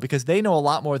you don't know, because they know a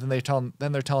lot more than they're telling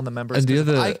the members. And the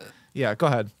other, yeah, go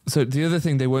ahead. So the other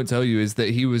thing they won't tell you is that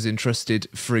he was entrusted,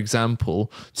 for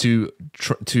example, to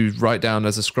write down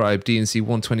as a scribe D&C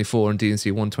 124 and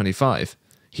D&C 125.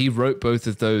 He wrote both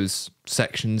of those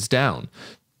sections down.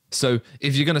 So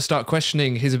if you're going to start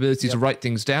questioning his ability to write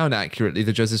things down accurately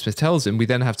that Joseph Smith tells him, we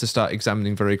then have to start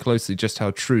examining very closely just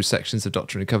how true sections of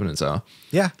Doctrine and Covenants are.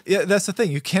 Yeah, that's the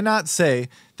thing. You cannot say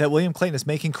that William Clayton is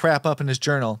making crap up in his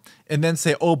journal and then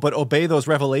say, oh, but obey those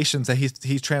revelations that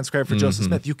he's transcribed for Joseph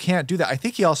Smith. You can't do that. I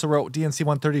think he also wrote D&C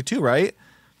 132, right?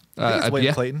 I think it's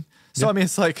William Clayton. So, I mean,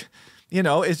 it's like...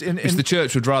 Which the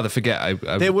church would rather forget.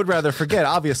 They would rather forget,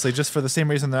 obviously, just for the same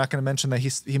reason they're not going to mention that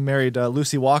he married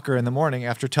Lucy Walker in the morning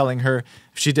after telling her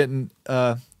if she didn't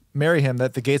marry him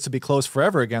that the gates would be closed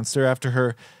forever against her after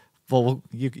her. Well,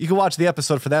 you can watch the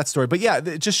episode for that story. But yeah,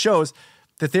 it just shows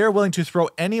that they're willing to throw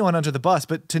anyone under the bus.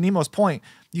 But to Nemo's point,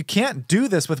 you can't do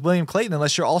this with William Clayton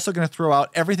unless you're also going to throw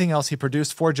out everything else he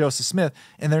produced for Joseph Smith,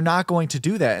 and they're not going to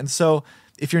do that. And so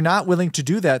if you're not willing to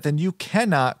do that, then you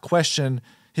cannot question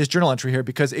his journal entry here,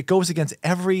 because it goes against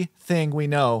everything we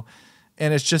know.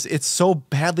 And it's so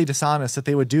badly dishonest that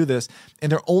they would do this.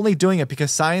 And they're only doing it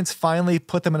because science finally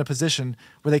put them in a position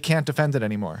where they can't defend it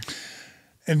anymore.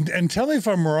 And tell me if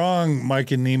I'm wrong,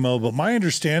 Mike and Nemo, but my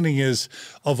understanding is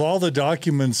of all the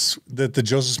documents that the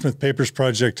Joseph Smith Papers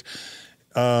Project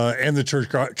and the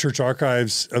church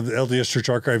archives of the LDS Church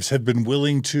Archives had been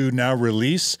willing to now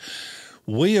release,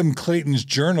 William Clayton's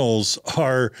journals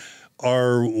are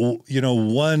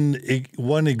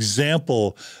one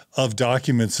example of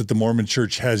documents that the Mormon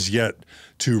Church has yet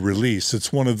to release.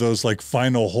 It's one of those like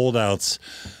final holdouts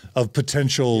of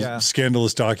potential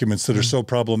scandalous documents that are so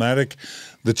problematic.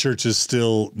 The church is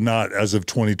still not, as of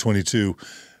 2022,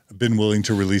 been willing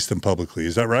to release them publicly.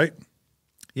 Is that right?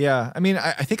 Yeah. I mean,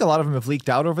 I think a lot of them have leaked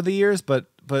out over the years, but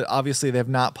obviously they have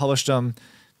not published them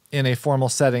in a formal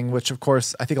setting, which of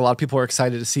course I think a lot of people are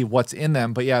excited to see what's in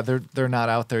them, but yeah, they're not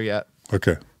out there yet.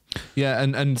 Okay. Yeah,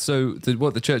 and so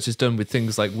what the church has done with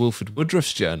things like Wilford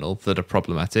Woodruff's journal that are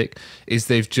problematic is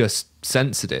they've just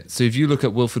censored it. So if you look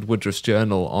at Wilford Woodruff's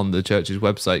journal on the church's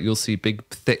website, you'll see big,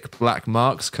 thick black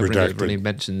marks covering over any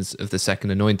mentions of the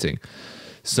second anointing.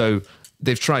 So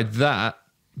they've tried that,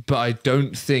 but I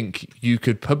don't think you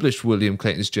could publish William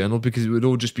Clayton's journal because it would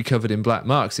all just be covered in black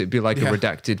marks. It'd be like a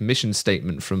redacted mission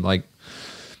statement from like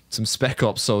some Spec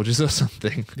Ops soldiers or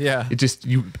something. Yeah.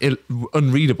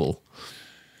 Unreadable.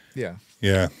 Yeah.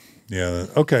 Yeah. Yeah.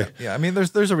 Okay. Yeah. I mean,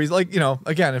 there's a reason, like,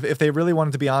 again, if they really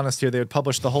wanted to be honest here, they would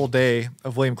publish the whole day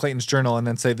of William Clayton's journal and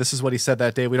then say, this is what he said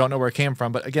that day. We don't know where it came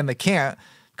from. But again, they can't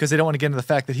because they don't want to get into the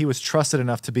fact that he was trusted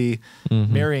enough to be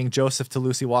marrying Joseph to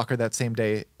Lucy Walker that same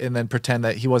day and then pretend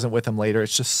that he wasn't with him later.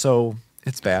 It's just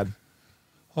it's bad.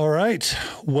 All right.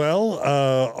 Well,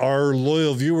 our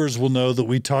loyal viewers will know that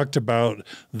we talked about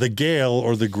the Gale,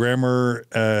 or the grammar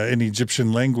in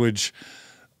Egyptian language,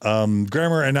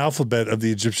 grammar and alphabet of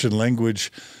the Egyptian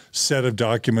language set of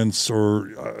documents, or,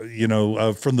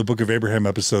 from the Book of Abraham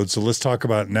episode. So let's talk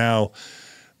about now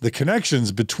the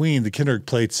connections between the Kinderhook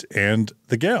Plates and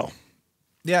the Gale.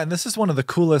 Yeah, and this is one of the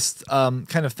coolest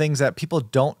kind of things that people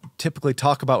don't typically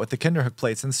talk about with the Kinderhook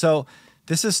Plates. And so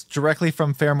this is directly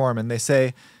from Fair Mormon. They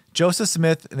say, Joseph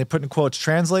Smith, and they put in quotes,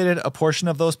 translated a portion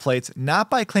of those plates, not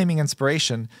by claiming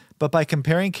inspiration, but by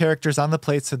comparing characters on the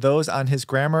plates to those on his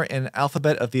grammar and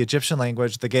alphabet of the Egyptian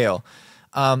language, the Gale.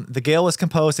 The Gale was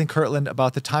composed in Kirtland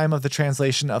about the time of the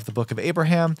translation of the Book of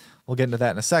Abraham. We'll get into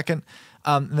that in a second.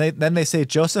 Then they say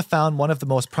Joseph found one of the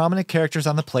most prominent characters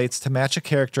on the plates to match a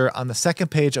character on the second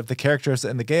page of the characters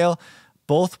in the Gale.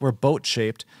 Both were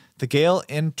boat-shaped. The Gale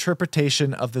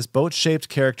interpretation of this boat-shaped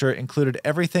character included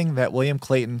everything that William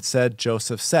Clayton said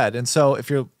Joseph said. And so if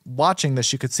you're watching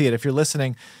this, you could see it. If you're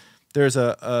listening, there's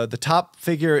the top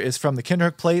figure is from the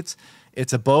Kinderhook Plates.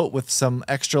 It's a boat with some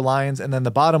extra lines, and then the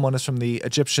bottom one is from the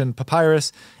Egyptian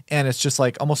papyrus, and it's just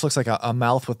like almost looks like a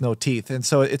mouth with no teeth. And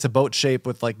so it's a boat shape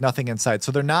with like nothing inside.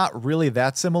 So they're not really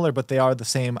that similar, but they are the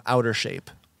same outer shape.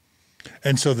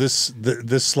 And so this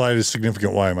slide is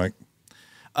significant. Why, Mike?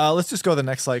 Let's just go to the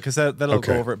next slide because that'll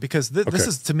Okay. go over it. Because this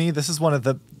is, to me, this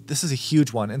is a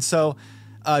huge one. And so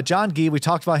John Gee, we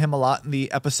talked about him a lot in the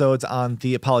episodes on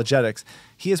the Apologetics.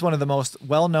 He is one of the most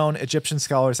well-known Egyptian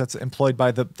scholars that's employed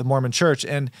by the Mormon Church,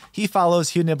 and he follows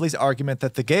Hugh Nibley's argument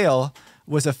that the Gale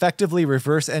was effectively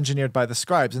reverse engineered by the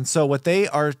scribes. And so what they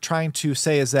are trying to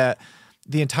say is that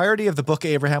the entirety of the Book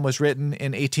of Abraham was written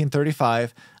in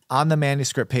 1835 on the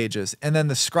manuscript pages. And then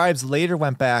the scribes later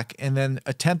went back and then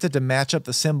attempted to match up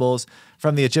the symbols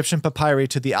from the Egyptian papyri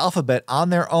to the alphabet on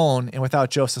their own and without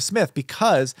Joseph Smith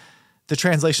because the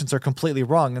translations are completely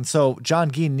wrong. And so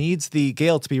John Gee needs the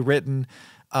Gale to be written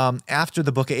after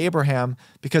the Book of Abraham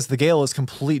because the Gale is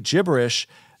complete gibberish.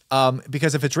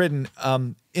 Because if it's written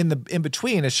in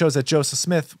between, it shows that Joseph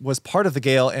Smith was part of the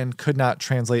Gale and could not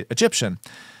translate Egyptian.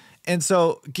 And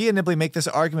so Gee and Nibley make this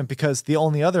argument because the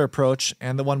only other approach,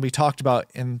 and the one we talked about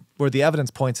in where the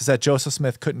evidence points, is that Joseph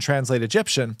Smith couldn't translate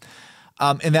Egyptian,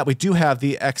 and that we do have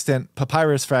the extant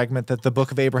papyrus fragment that the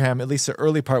Book of Abraham, at least the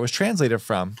early part, was translated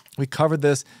from. We covered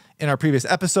this in our previous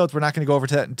episodes. We're not going to go over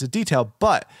that into detail,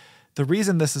 but the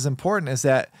reason this is important is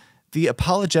that the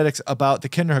apologetics about the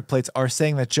Kinderhook Plates are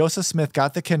saying that Joseph Smith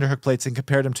got the Kinderhook Plates and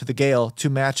compared them to the Gale to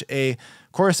match a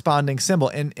corresponding symbol,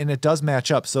 and it does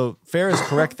match up. So Fair is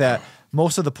correct that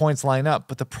most of the points line up,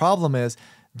 but the problem is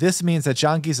this means that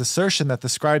John Gee's assertion that the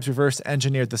scribes reverse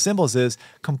engineered the symbols is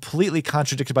completely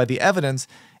contradicted by the evidence,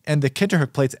 and the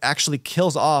Kinderhook Plates actually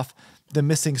kills off the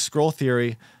missing scroll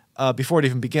theory before it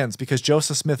even begins, because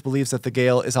Joseph Smith believes that the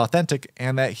Gale is authentic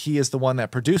and that he is the one that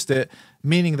produced it,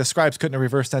 meaning the scribes couldn't have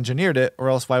reverse engineered it, or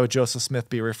else why would Joseph Smith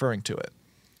be referring to it?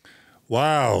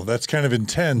 Wow, that's kind of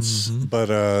intense, but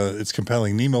it's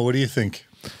compelling. Nemo, what do you think?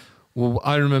 Well,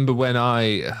 I remember when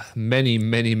many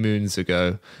moons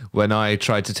ago, when I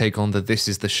tried to take on the This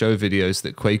Is the Show videos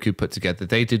that Kwaku put together,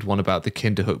 they did one about the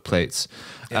Kinderhook Plates.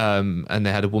 Yeah. And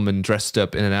they had a woman dressed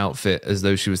up in an outfit as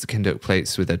though she was the Kinderhook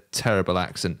Plates with a terrible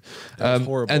accent.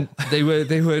 Horrible. And they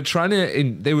were trying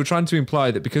to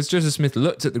imply that because Joseph Smith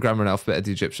looked at the grammar and alphabet of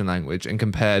the Egyptian language and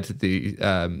compared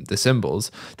the symbols,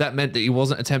 that meant that he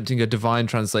wasn't attempting a divine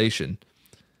translation.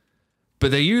 But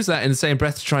they use that in the same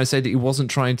breath to try and say that he wasn't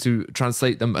trying to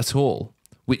translate them at all,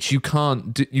 which you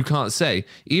can't say.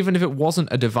 Even if it wasn't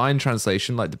a divine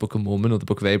translation like the Book of Mormon or the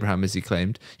Book of Abraham, as he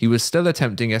claimed, he was still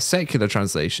attempting a secular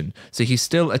translation. So he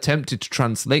still attempted to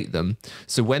translate them.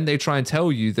 So when they try and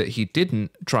tell you that he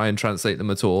didn't try and translate them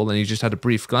at all and he just had a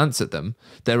brief glance at them,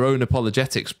 their own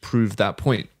apologetics proved that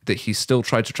point, that he still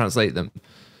tried to translate them.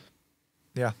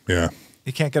 Yeah. Yeah.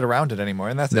 You can't get around it anymore,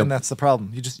 and that's the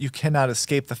problem. You cannot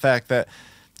escape the fact that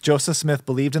Joseph Smith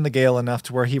believed in the Gale enough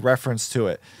to where he referenced to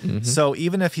it. So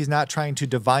even if he's not trying to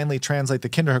divinely translate the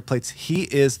Kinderhook Plates, he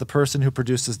is the person who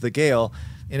produces the Gale.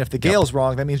 And if the Gale's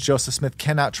wrong, that means Joseph Smith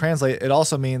cannot translate it. It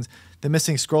also means the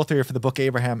missing scroll theory for the Book of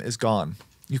Abraham is gone.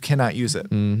 You cannot use it.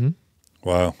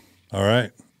 Wow. All right.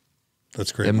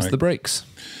 That's great, Them's Mike. the breaks.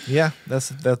 Yeah,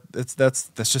 that's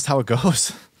just how it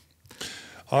goes.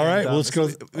 All right. Well, let's go.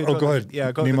 Go ahead.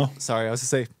 Yeah, go. Nemo. Sorry, I was to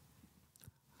say.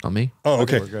 Not me. Oh,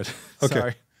 okay. We're good. Okay.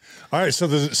 Sorry. All right. So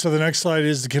the next slide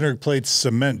is the Kinderhook Plates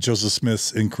cement Joseph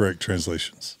Smith's incorrect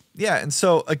translations. Yeah, and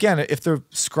so again, if the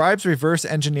scribes reverse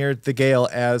engineered the Gale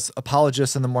as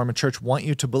apologists in the Mormon Church want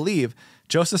you to believe,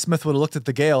 Joseph Smith would have looked at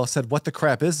the Gale, said, "What the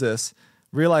crap is this?"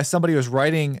 Realized somebody was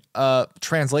writing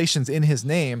translations in his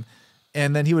name,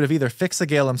 and then he would have either fixed the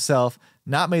Gale himself,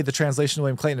 not made the translation of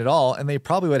William Clayton at all, and they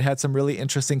probably would have had some really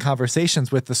interesting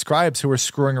conversations with the scribes who were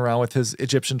screwing around with his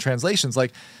Egyptian translations.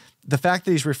 Like the fact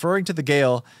that he's referring to the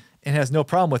Gale and has no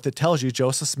problem with it tells you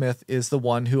Joseph Smith is the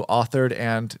one who authored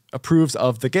and approves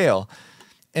of the Gale.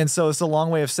 And so it's a long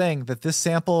way of saying that this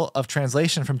sample of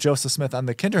translation from Joseph Smith on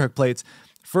the Kinderhook Plates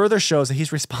further shows that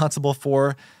he's responsible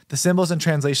for the symbols and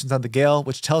translations on the Gale,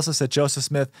 which tells us that Joseph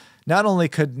Smith not only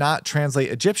could not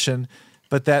translate Egyptian,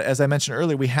 but that, as I mentioned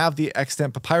earlier, we have the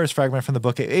extant papyrus fragment from the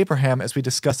Book of Abraham, as we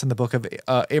discussed in the Book of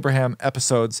Abraham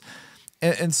episodes.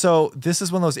 And so this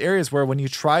is one of those areas where when you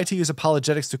try to use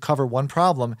apologetics to cover one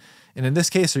problem, and in this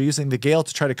case, they're using the Gale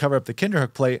to try to cover up the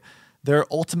Kinderhook Plate, they're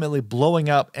ultimately blowing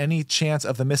up any chance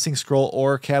of the missing scroll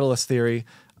or catalyst theory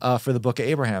for the Book of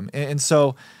Abraham. And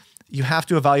so you have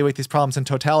to evaluate these problems in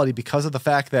totality because of the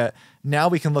fact that now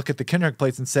we can look at the Kinderhook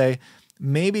plates and say,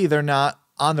 maybe they're not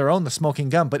on their own the smoking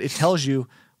gun, but it tells you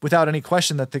without any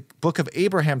question that the Book of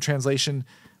Abraham translation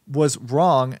was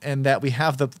wrong and that we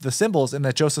have the symbols and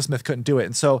that Joseph Smith couldn't do it.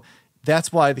 And so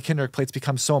that's why the Kinderhook plates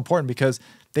become so important, because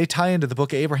they tie into the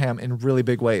Book of Abraham in really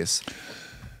big ways.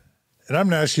 And I'm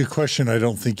going to ask you a question I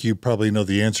don't think you probably know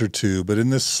the answer to, but in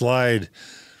this slide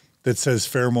that says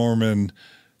Fair Mormon,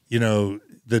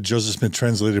 that Joseph Smith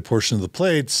translated a portion of the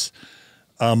plates,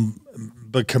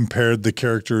 but compared the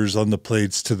characters on the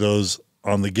plates to those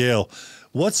on the Gale.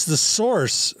 What's the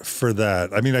source for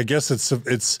that? I mean, I guess it's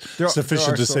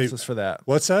sufficient to say for that.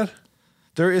 What's that?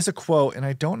 There is a quote, and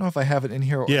I don't know if I have it in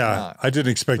here or not. I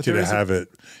didn't expect you to have it.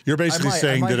 You're basically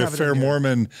saying that if Fair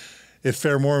Mormon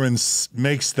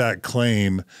makes that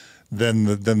claim, then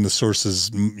the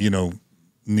sources,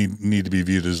 need to be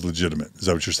viewed as legitimate. Is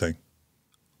that what you're saying?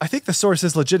 I think the source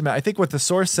is legitimate. I think what the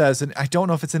source says, and I don't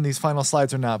know if it's in these final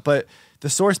slides or not, but the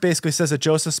source basically says that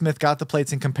Joseph Smith got the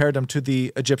plates and compared them to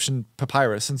the Egyptian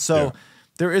papyrus. And so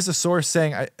there is a source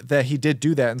saying that he did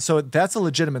do that. And so that's a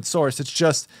legitimate source. It's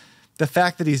just the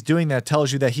fact that he's doing that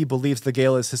tells you that he believes the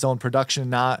Gale is his own production,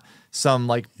 not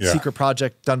some secret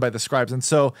project done by the scribes. And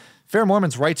so Fair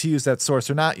Mormon's right to use that source.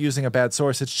 They're not using a bad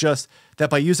source. It's just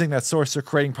that by using that source, they're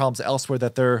creating problems elsewhere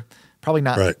that they're probably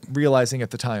not realizing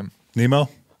at the time. Nemo?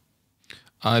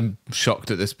 I'm shocked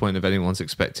at this point if anyone's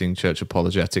expecting church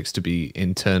apologetics to be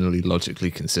internally logically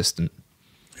consistent.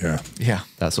 Yeah.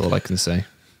 That's all I can say.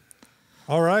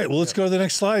 All right. Well, let's go to the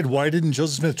next slide. Why didn't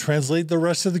Joseph Smith translate the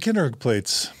rest of the Kinderhook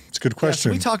plates? It's a good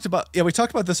question. So we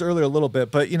talked about this earlier a little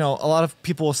bit, but a lot of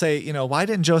people will say, why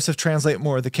didn't Joseph translate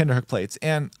more of the Kinderhook plates?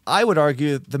 And I would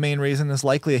argue the main reason is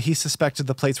likely that he suspected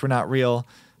the plates were not real,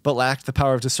 but lacked the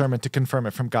power of discernment to confirm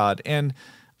it from God. And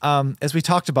as we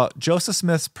talked about, Joseph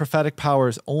Smith's prophetic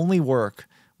powers only work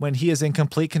when he is in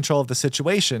complete control of the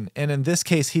situation. And in this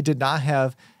case, he did not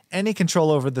have any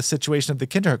control over the situation of the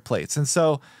Kinderhook plates. And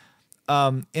so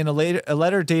in a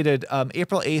letter dated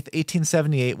April 8th,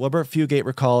 1878, Wilbur Fugate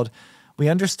recalled, "We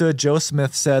understood Joe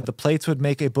Smith said the plates would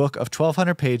make a book of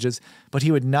 1,200 pages, but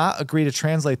he would not agree to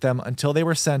translate them until they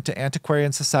were sent to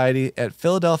Antiquarian Society at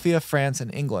Philadelphia, France,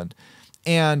 and England."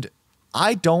 And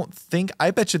I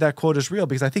bet you that quote is real,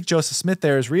 because I think Joseph Smith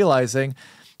there is realizing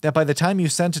that by the time you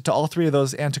sent it to all three of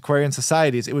those antiquarian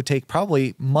societies, it would take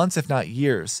probably months, if not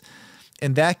years.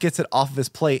 And that gets it off of his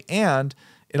plate. And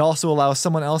it also allows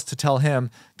someone else to tell him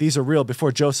these are real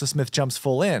before Joseph Smith jumps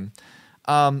full in.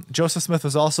 Joseph Smith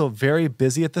was also very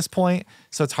busy at this point,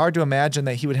 so it's hard to imagine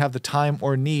that he would have the time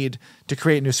or need to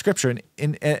create new scripture.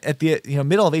 And at the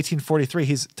middle of 1843,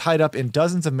 he's tied up in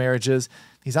dozens of marriages.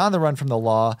 He's on the run from the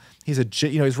law. He's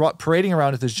parading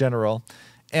around as his general.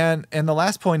 And the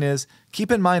last point is, keep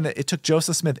in mind that it took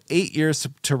Joseph Smith 8 years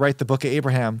to write the Book of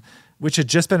Abraham, which had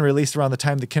just been released around the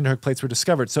time the Kinderhook plates were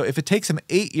discovered. So if it takes him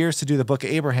 8 years to do the Book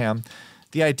of Abraham,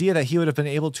 the idea that he would have been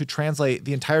able to translate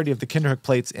the entirety of the Kinderhook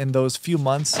plates in those few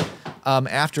months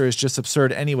after is just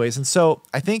absurd anyways. And so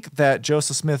I think that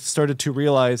Joseph Smith started to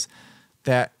realize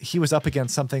that he was up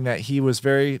against something that he was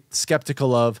very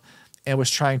skeptical of and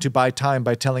was trying to buy time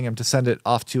by telling him to send it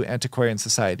off to antiquarian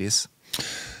societies.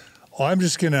 Well, I'm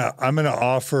gonna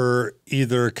offer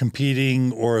either a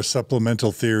competing or a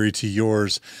supplemental theory to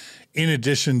yours. In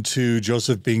addition to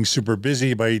Joseph being super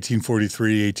busy by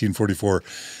 1843, 1844,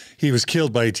 he was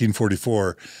killed by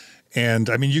 1844. And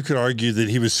I mean, you could argue that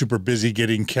he was super busy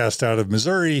getting cast out of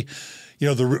Missouri.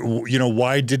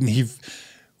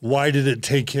 Why did it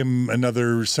take him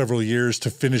another several years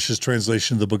to finish his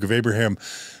translation of the Book of Abraham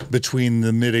between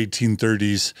the mid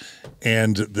 1830s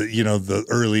and the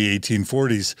early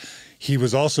 1840s? He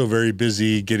was also very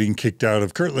busy getting kicked out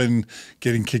of Kirtland,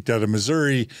 getting kicked out of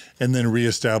Missouri, and then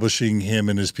reestablishing him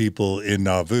and his people in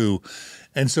Nauvoo.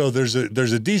 And so there's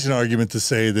a decent argument to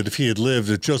say that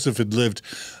if Joseph had lived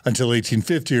until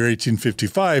 1850 or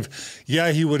 1855,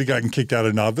 he would have gotten kicked out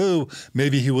of Nauvoo.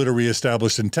 Maybe he would have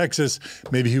reestablished in Texas.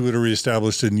 Maybe he would have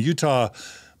reestablished in Utah.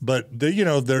 But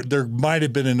there might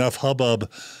have been enough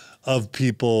hubbub of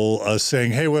people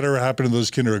saying, "Hey, whatever happened to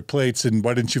those Kinderhook plates, and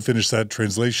why didn't you finish that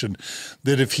translation?"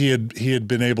 That if he had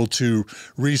been able to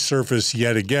resurface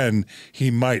yet again,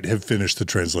 he might have finished the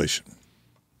translation.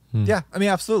 Yeah, I mean,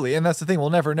 absolutely. And that's the thing. We'll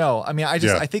never know. I mean, I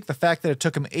think the fact that it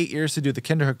took him 8 years to do the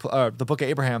Kinderhook, the Book of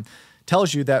Abraham,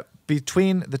 tells you that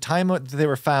between the time that they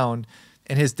were found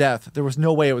and his death, there was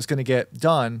no way it was going to get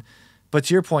done. But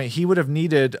to your point, he would have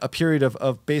needed a period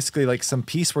of basically like some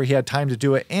peace where he had time to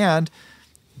do it. And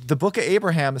the Book of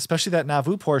Abraham, especially that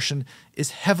Nauvoo portion,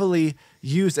 is heavily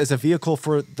used as a vehicle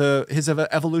for his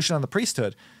evolution on the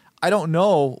priesthood. I don't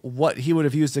know what he would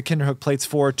have used the Kinderhook plates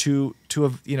for to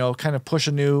have, kind of push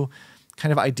a new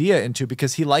kind of idea into,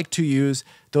 because he liked to use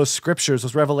those scriptures,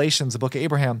 those revelations, the book of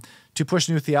Abraham, to push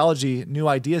new theology, new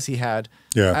ideas he had.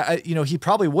 Yeah. He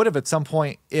probably would have at some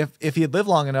point if he had lived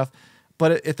long enough.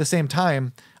 But at the same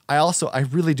time, I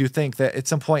really do think that at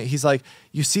some point he's like,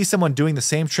 you see someone doing the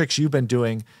same tricks you've been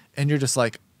doing, and you're just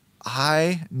like,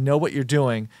 I know what you're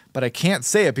doing, but I can't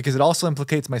say it because it also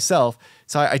implicates myself.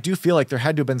 So I do feel like there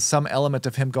had to have been some element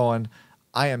of him going,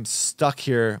 I am stuck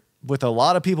here with a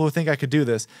lot of people who think I could do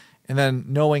this. And then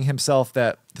knowing himself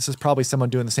that this is probably someone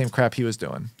doing the same crap he was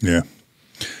doing. Yeah.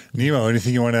 Nemo,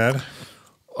 anything you want to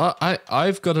add?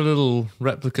 I've got a little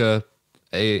replica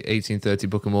 1830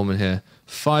 Book of Mormon here.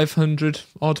 500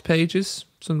 odd pages,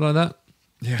 something like that.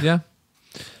 Yeah.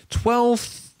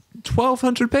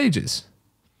 1,200 pages.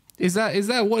 Is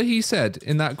that what he said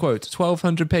in that quote?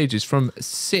 1,200 pages from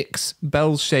 6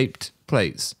 bell-shaped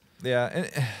plates. Yeah,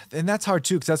 and that's hard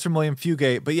too, because that's from William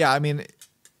Fugate. But yeah, I mean,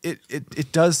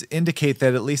 it does indicate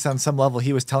that at least on some level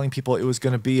he was telling people it was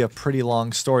going to be a pretty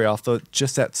long story off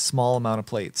just that small amount of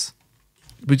plates.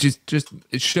 Which is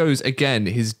it shows again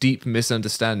his deep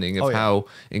misunderstanding of how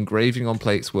engraving on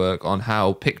plates work, on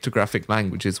how pictographic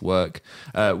languages work,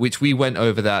 which we went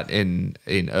over that in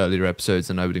earlier episodes,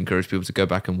 and I would encourage people to go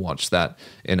back and watch that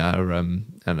in our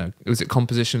was it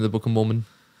Composition of the Book of Mormon?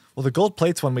 Well, the gold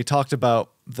plates one, we talked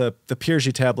about the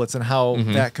Pirgi tablets and how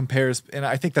that compares, and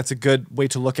I think that's a good way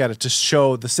to look at it, to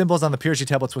show the symbols on the Pirgi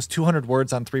tablets was 200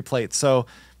 words on 3 plates. So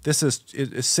this is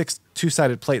 6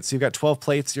 two-sided plates. So you've got 12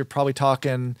 plates. You're probably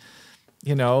talking,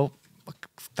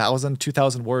 1,000,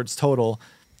 2,000 words total.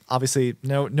 Obviously,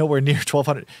 nowhere near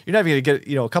 1,200. You're not even going to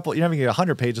get, a couple. You're not even going to get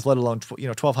 100 pages, let alone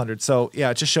 1,200. So yeah,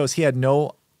 it just shows he had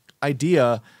no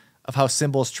idea of how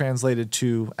symbols translated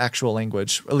to actual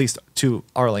language, at least to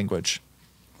our language.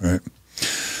 Right.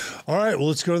 All right. Well,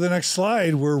 let's go to the next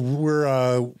slide.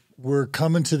 We're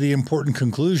coming to the important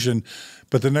conclusion,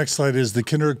 but the next slide is the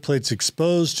Kinderhook plates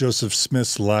expose Joseph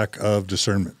Smith's lack of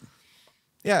discernment.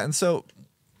 Yeah, and so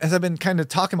as I've been kind of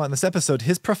talking about in this episode,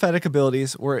 his prophetic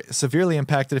abilities were severely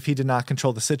impacted if he did not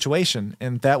control the situation.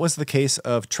 And that was the case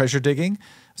of treasure digging.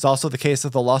 It's also the case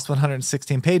of the Lost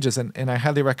 116 Pages. And I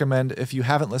highly recommend, if you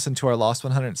haven't listened to our Lost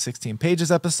 116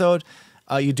 Pages episode,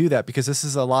 you do that, because this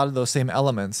is a lot of those same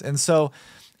elements. And so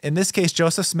in this case,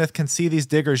 Joseph Smith can see these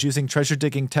diggers using treasure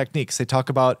digging techniques. They talk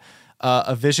about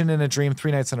a vision in a dream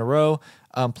 3 nights in a row,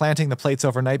 planting the plates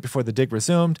overnight before the dig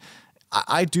resumed.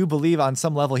 I do believe on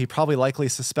some level he probably likely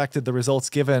suspected the results,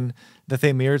 given that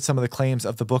they mirrored some of the claims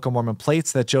of the Book of Mormon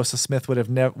plates that Joseph Smith would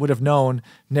have known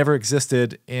never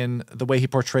existed in the way he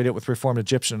portrayed it with Reformed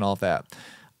Egyptian and all of that.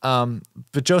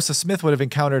 But Joseph Smith would have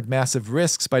encountered massive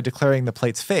risks by declaring the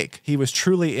plates fake. He was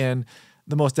truly in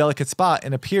the most delicate spot,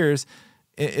 and appears,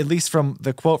 at least from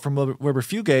the quote from Wilbur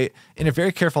Fugate, in a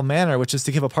very careful manner, which is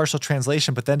to give a partial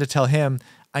translation, but then to tell him,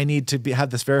 I need to have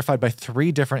this verified by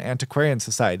 3 different antiquarian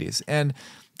societies. And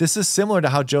this is similar to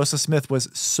how Joseph Smith was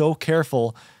so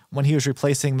careful when he was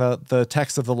replacing the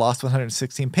text of the Lost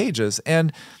 116 Pages.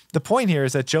 And the point here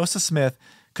is that Joseph Smith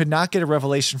could not get a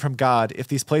revelation from God if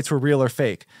these plates were real or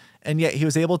fake. And yet he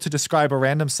was able to describe a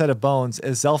random set of bones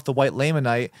as Zelph the White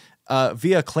Lamanite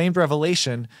via claimed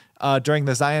revelation during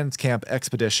the Zion's Camp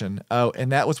expedition.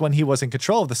 And that was when he was in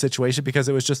control of the situation, because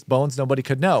it was just bones nobody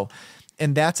could know.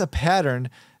 And that's a pattern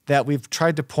that we've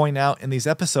tried to point out in these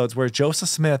episodes, where Joseph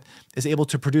Smith is able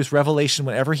to produce revelation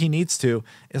whenever he needs to,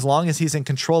 as long as he's in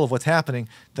control of what's happening.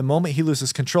 The moment he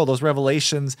loses control, those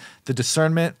revelations, the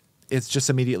discernment, it's just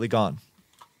immediately gone.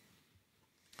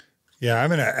 Yeah, I'm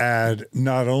going to add,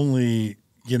 not only,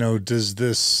 does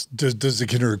the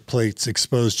Kinderhook plates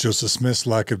expose Joseph Smith's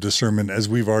lack of discernment, as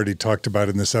we've already talked about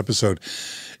in this episode,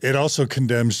 it also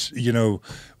condemns,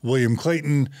 William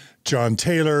Clayton, John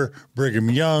Taylor,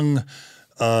 Brigham Young,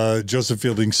 Joseph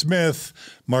Fielding Smith,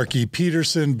 Mark E.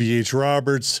 Peterson, B.H.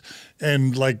 Roberts,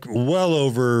 and well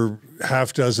over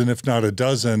half dozen, if not a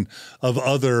dozen, of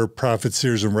other prophets,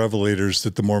 seers, and revelators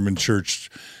that the Mormon Church,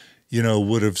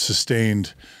 would have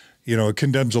sustained. It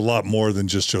condemns a lot more than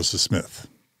just Joseph Smith.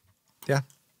 Yeah.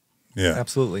 Yeah.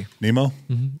 Absolutely. Nemo?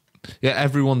 Mm-hmm. Yeah,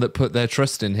 everyone that put their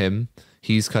trust in him,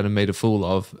 he's kind of made a fool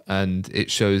of, and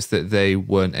it shows that they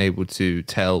weren't able to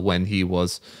tell when he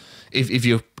was... If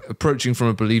you're approaching from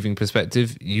a believing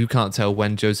perspective, you can't tell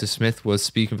when Joseph Smith was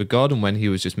speaking for God and when he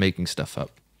was just making stuff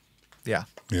up. Yeah.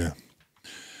 Yeah.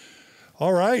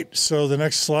 All right. So the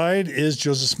next slide is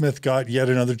Joseph Smith got yet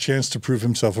another chance to prove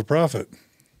himself a prophet.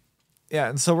 Yeah,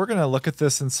 and so we're going to look at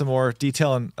this in some more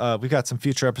detail, and we've got some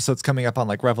future episodes coming up on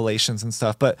Revelations and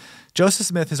stuff. But Joseph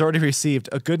Smith has already received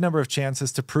a good number of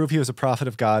chances to prove he was a prophet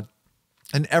of God.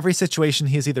 In every situation,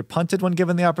 he has either punted when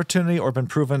given the opportunity or been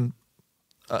proven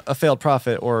a failed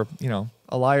prophet or,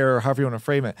 a liar, or however you want to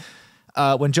frame it.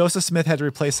 When Joseph Smith had to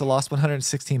replace the lost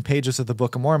 116 pages of the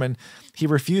Book of Mormon, he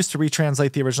refused to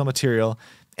retranslate the original material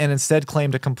and instead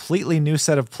claimed a completely new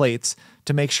set of plates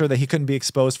to make sure that he couldn't be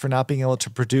exposed for not being able to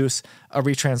produce a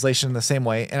retranslation in the same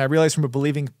way. And I realize from a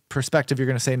believing perspective, you're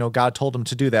going to say, no, God told him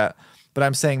to do that. But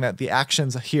I'm saying that the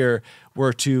actions here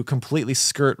were to completely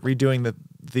skirt redoing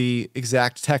the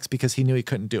exact text because he knew he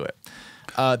couldn't do it.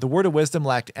 The word of wisdom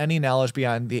lacked any knowledge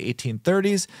beyond the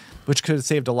 1830s, which could have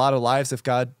saved a lot of lives if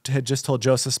God had just told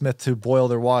Joseph Smith to boil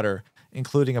their water,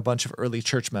 including a bunch of early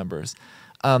church members.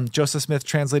 Joseph Smith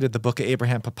translated the Book of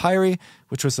Abraham papyri,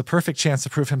 which was the perfect chance to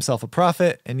prove himself a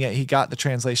prophet, and yet he got the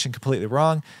translation completely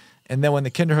wrong. And then when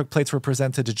the Kinderhook plates were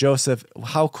presented to Joseph,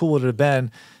 how cool would it have been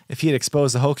if he had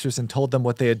exposed the hoaxers and told them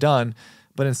what they had done?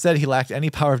 But instead, he lacked any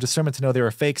power of discernment to know they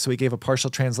were fake, so he gave a partial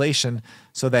translation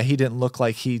so that he didn't look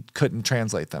like he couldn't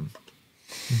translate them.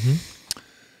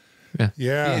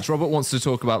 Yeah. B.H. Robert wants to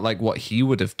talk about like what he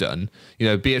would have done.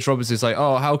 B.H. Roberts is like,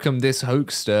 oh, how come this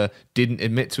hoaxer didn't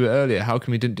admit to it earlier? How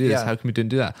come he didn't do this? How come he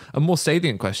didn't do that? A more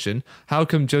salient question, how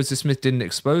come Joseph Smith didn't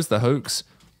expose the hoax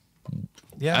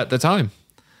at the time?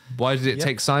 Why did it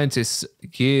take scientists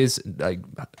years and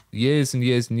years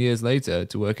and years later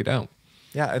to work it out?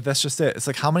 Yeah, that's just it. It's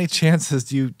like, how many chances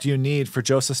do you need for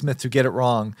Joseph Smith to get it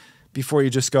wrong before you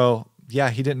just go, yeah,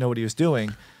 he didn't know what he was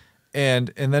doing?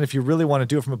 And then if you really want to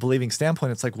do it from a believing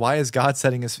standpoint, it's like, why is God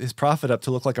setting his prophet up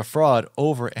to look like a fraud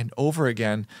over and over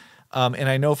again? And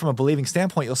I know from a believing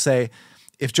standpoint, you'll say,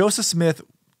 if Joseph Smith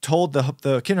told the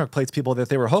Kinderhook Plates people that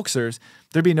they were hoaxers,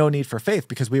 there'd be no need for faith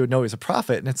because we would know he's a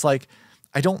prophet. And it's like,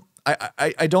 I don't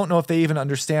know if they even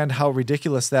understand how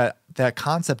ridiculous that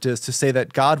concept is to say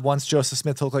that God wants Joseph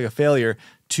Smith to look like a failure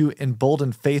to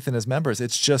embolden faith in his members.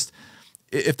 It's just,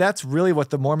 if that's really what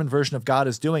the Mormon version of God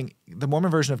is doing, the Mormon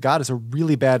version of God is a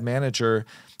really bad manager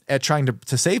at trying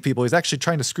to save people. He's actually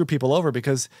trying to screw people over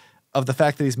because of the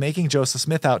fact that he's making Joseph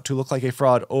Smith out to look like a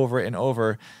fraud over and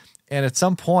over. And at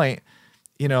some point,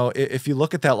 if you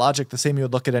look at that logic the same you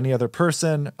would look at any other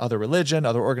person, other religion,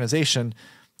 other organization,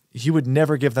 you would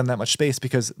never give them that much space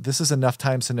because this is enough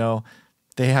times to know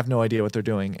they have no idea what they're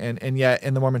doing. And yet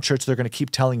in the Mormon church, they're going to keep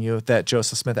telling you that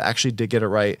Joseph Smith actually did get it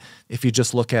right if you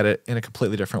just look at it in a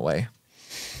completely different way.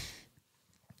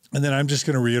 And then I'm just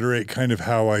going to reiterate kind of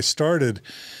how I started.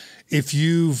 If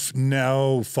you've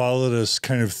now followed us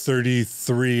kind of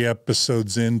 33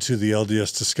 episodes into the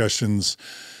LDS Discussions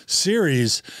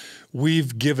series,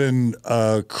 we've given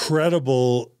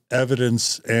credible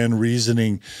evidence and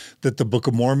reasoning that the Book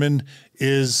of Mormon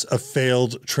is a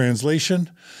failed translation,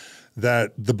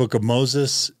 that the Book of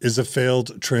Moses is a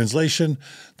failed translation,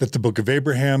 that the Book of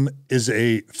Abraham is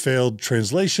a failed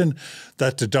translation,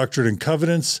 that the Doctrine and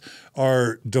Covenants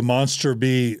are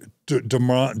demonstrably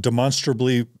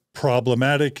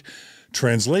problematic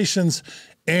translations,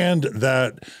 and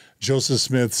that Joseph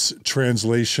Smith's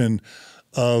translation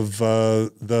of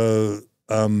the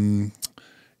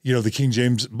King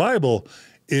James Bible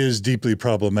is deeply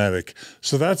problematic.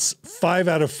 So that's 5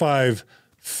 out of 5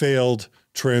 failed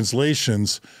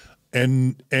translations.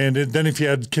 And then if you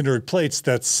add Kinderhook Plates,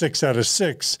 that's 6 out of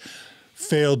 6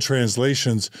 failed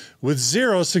translations with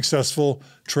 0 successful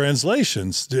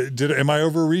translations. Am I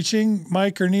overreaching,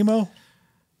 Mike or Nemo?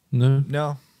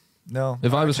 No.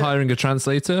 If I was hiring a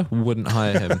translator, wouldn't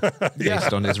hire him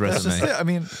based on his resume. I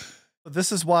mean,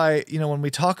 this is why, when we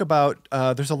talk about,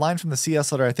 there's a line from the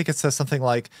CS letter, I think it says something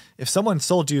like, if someone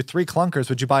sold you 3 clunkers,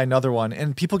 would you buy another one?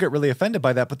 And people get really offended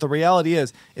by that. But the reality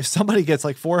is, if somebody gets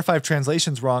like 4 or 5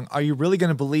 translations wrong, are you really going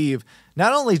to believe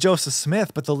not only Joseph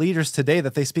Smith, but the leaders today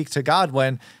that they speak to God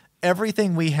when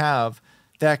everything we have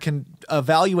that can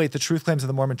evaluate the truth claims of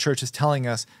the Mormon church is telling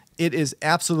us it is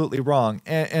absolutely wrong.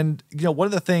 And one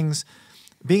of the things,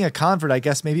 being a convert, I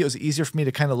guess maybe it was easier for me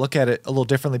to kind of look at it a little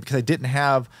differently because I didn't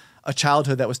have a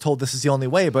childhood that was told this is the only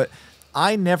way, but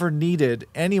I never needed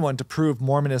anyone to prove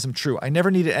Mormonism true. I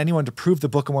never needed anyone to prove the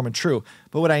Book of Mormon true.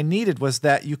 But what I needed was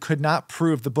that you could not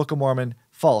prove the Book of Mormon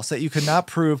false, that you could not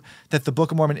prove that the Book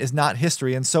of Mormon is not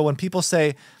history. And so when people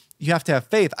say you have to have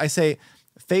faith, I say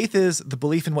faith is the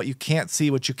belief in what you can't see,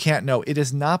 what you can't know. It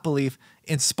is not belief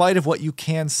in spite of what you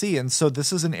can see. And so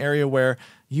this is an area where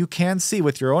you can see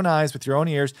with your own eyes, with your own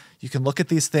ears, you can look at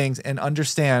these things and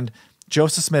understand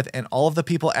Joseph Smith and all of the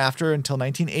people after until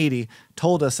 1980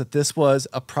 told us that this was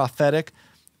a prophetic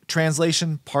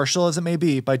translation, partial as it may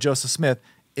be, by Joseph Smith.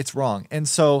 It's wrong. And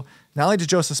so not only did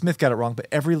Joseph Smith get it wrong, but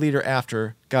every leader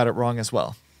after got it wrong as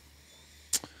well.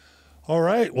 All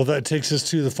right. Well, that takes us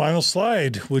to the final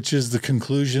slide, which is the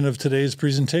conclusion of today's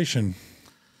presentation.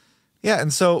 Yeah,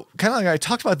 and so kind of like I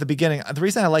talked about at the beginning, the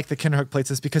reason I like the Kinderhook Plates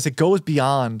is because it goes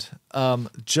beyond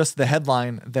just the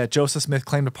headline that Joseph Smith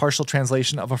claimed a partial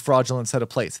translation of a fraudulent set of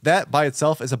plates. That by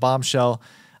itself is a bombshell.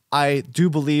 I do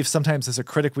believe sometimes as a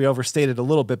critic we overstated a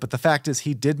little bit, but the fact is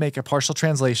he did make a partial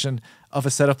translation of a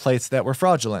set of plates that were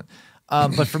fraudulent.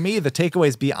 But for me, the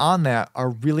takeaways beyond that are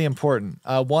really important.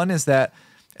 One is that,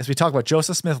 as we talk about,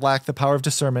 Joseph Smith lacked the power of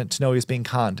discernment to know he was being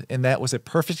conned, and that was a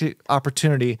perfect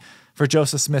opportunity for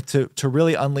Joseph Smith to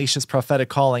really unleash his prophetic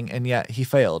calling, and yet he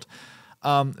failed.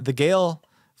 The Gale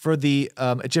for the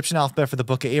Egyptian alphabet for the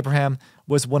Book of Abraham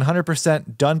was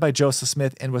 100% done by Joseph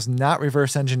Smith and was not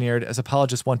reverse engineered, as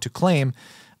apologists want to claim,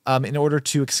 in order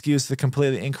to excuse the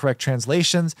completely incorrect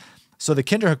translations. So the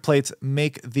Kinderhook Plates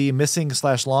make the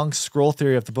missing/long scroll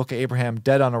theory of the Book of Abraham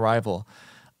dead on arrival.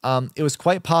 It was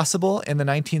quite possible in the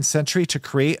 19th century to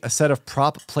create a set of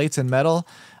prop plates in metal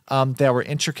that were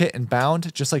intricate and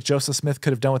bound, just like Joseph Smith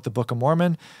could have done with the Book of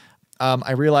Mormon.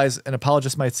 I realize an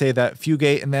apologist might say that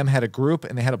Fugate and them had a group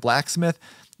and they had a blacksmith.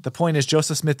 The point is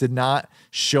Joseph Smith did not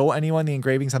show anyone the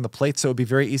engravings on the plates, so it would be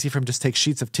very easy for him to just take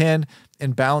sheets of tin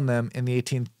and bound them in the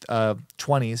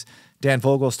 1820s. Dan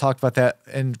Vogel's talked about that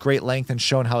in great length and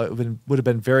shown how it would have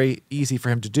been very easy for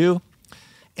him to do.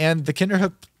 And the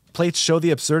Kinderhook Plates show the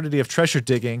absurdity of treasure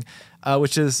digging,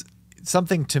 which is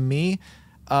something to me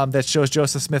that shows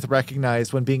Joseph Smith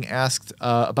recognized when being asked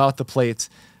about the plates,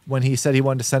 when he said he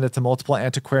wanted to send it to multiple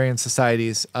antiquarian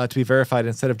societies to be verified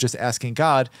instead of just asking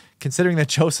God, considering that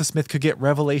Joseph Smith could get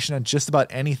revelation on just about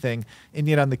anything. And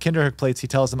yet on the Kinderhook Plates, he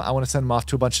tells them, I want to send them off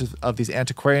to a bunch of these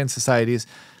antiquarian societies.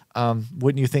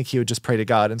 Wouldn't you think he would just pray to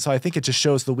God? And so I think it just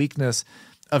shows the weakness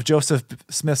of Joseph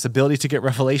Smith's ability to get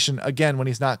revelation, again, when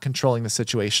he's not controlling the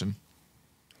situation.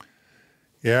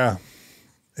 Yeah.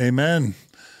 Amen.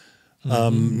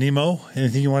 Nemo,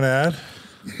 anything you want to add?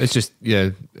 It's just,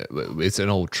 it's an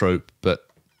old trope, but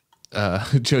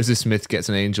Joseph Smith gets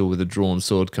an angel with a drawn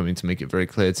sword coming to make it very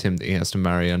clear to him that he has to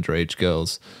marry underage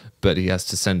girls, but he has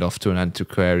to send off to an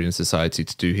antiquarian society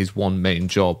to do his one main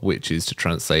job, which is to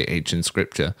translate ancient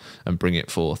scripture and bring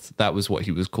it forth. That was what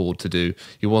he was called to do.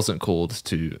 He wasn't called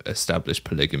to establish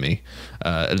polygamy,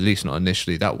 at least not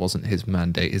initially. That wasn't his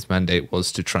mandate. His mandate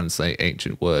was to translate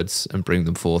ancient words and bring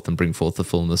them forth and bring forth the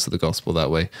fullness of the gospel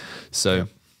that way. So,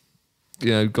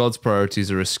 God's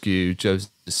priorities are askew. Joseph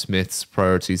Smith's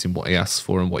priorities in what he asks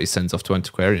for and what he sends off to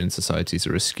antiquarian societies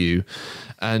are askew.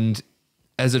 And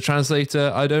as a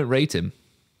translator, I don't rate him.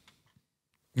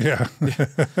 Yeah.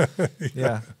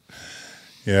 Yeah.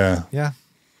 Yeah. Yeah.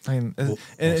 I mean,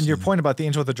 and your point about the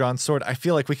angel with the drawn sword, I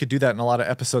feel like we could do that in a lot of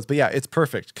episodes. But yeah, it's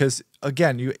perfect. Because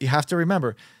again, you have to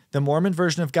remember, the Mormon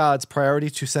version of God's priority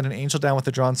to send an angel down with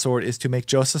a drawn sword is to make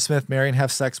Joseph Smith marry and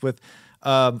have sex with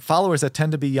followers that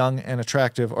tend to be young and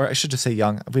attractive, or I should just say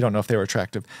young. We don't know if they were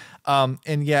attractive.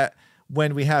 And yet,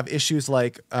 when we have issues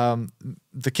like the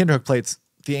Kinderhook Plates,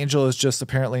 the angel is just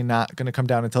apparently not going to come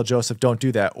down and tell Joseph, don't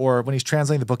do that. Or when he's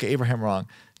translating the Book of Abraham wrong,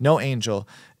 no angel.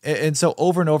 And so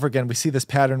over and over again, we see this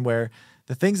pattern where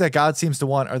the things that God seems to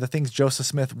want are the things Joseph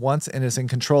Smith wants and is in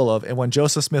control of. And when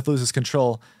Joseph Smith loses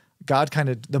control,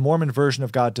 the Mormon version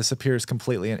of God disappears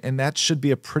completely. And that should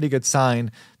be a pretty good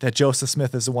sign that Joseph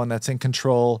Smith is the one that's in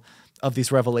control of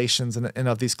these revelations and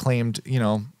of these claimed,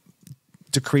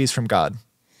 decrees from God.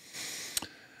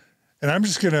 And I'm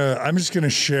just gonna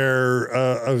share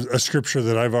a scripture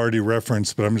that I've already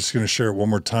referenced, but I'm just gonna share it one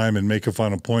more time and make a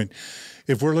final point.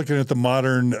 If we're looking at the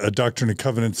modern Doctrine and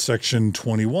Covenants, section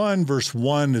 21, verse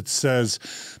 1, it says,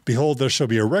 "Behold, there shall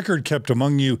be a record kept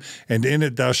among you, and in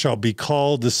it thou shalt be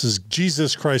called." This is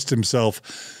Jesus Christ himself,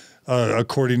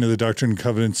 according to the Doctrine and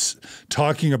Covenants,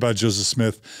 talking about Joseph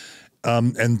Smith.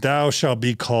 "And thou shalt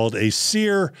be called a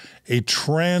seer, a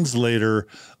translator,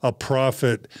 a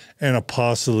prophet, an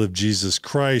apostle of Jesus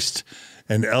Christ,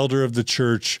 an elder of the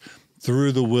church,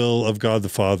 through the will of God the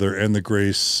Father and the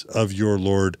grace of your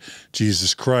Lord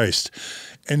Jesus Christ."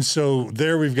 And so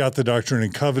there we've got the Doctrine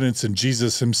and Covenants and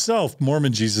Jesus himself,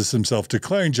 Mormon Jesus himself,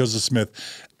 declaring Joseph Smith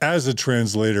as a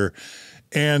translator.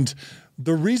 And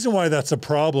the reason why that's a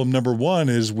problem, number one,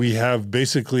 is we have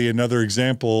basically another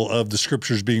example of the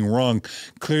scriptures being wrong.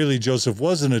 Clearly, Joseph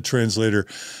wasn't a translator.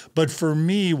 But for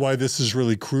me, why this is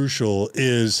really crucial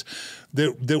is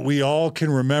that we all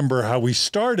can remember how we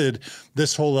started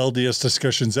this whole LDS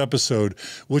Discussions episode,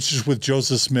 which is with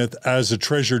Joseph Smith as a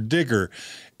treasure digger.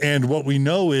 And what we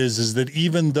know is that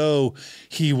even though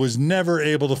he was never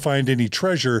able to find any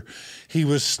treasure, he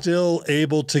was still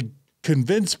able to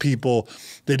convince people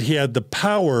that he had the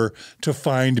power to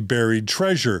find buried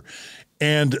treasure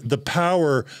and the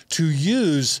power to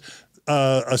use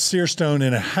a seer stone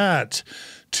in a hat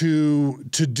to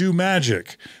do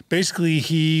magic. Basically,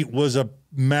 he was a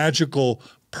magical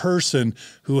person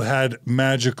who had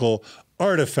magical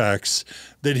artifacts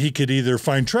that he could either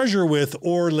find treasure with,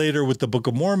 or later with the Book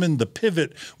of Mormon, the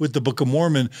pivot with the Book of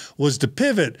Mormon was to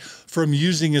pivot from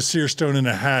using a seer stone in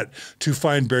a hat to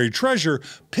find buried treasure,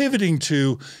 pivoting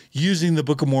to using the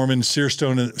Book of Mormon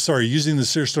using the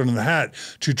seer stone in the hat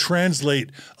to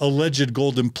translate alleged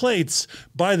golden plates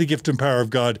by the gift and power of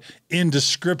God into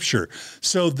Scripture.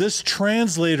 So this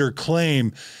translator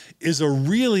claim is a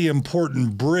really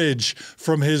important bridge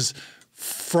from his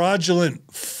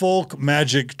fraudulent folk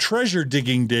magic treasure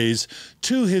digging days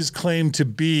to his claim to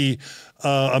be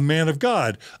a man of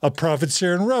God, a prophet,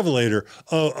 seer, and revelator,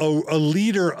 a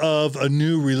leader of a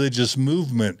new religious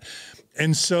movement.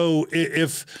 And so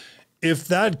if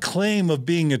that claim of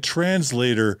being a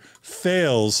translator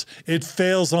fails, it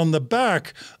fails on the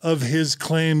back of his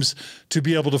claims to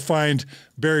be able to find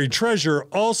buried treasure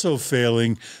also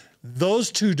failing.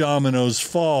 Those two dominoes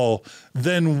fall,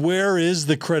 then where is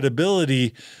the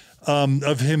credibility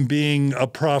of him being a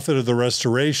prophet of the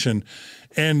restoration?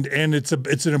 And it's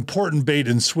an important bait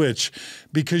and switch,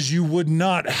 because you would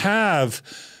not have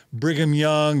Brigham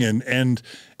Young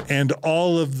and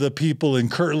all of the people in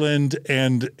Kirtland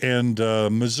and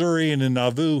Missouri and in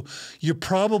Nauvoo. You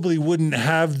probably wouldn't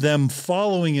have them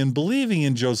following and believing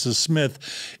in Joseph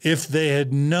Smith if they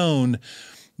had known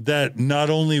that not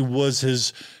only was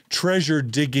his treasure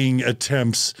digging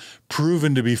attempts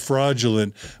proven to be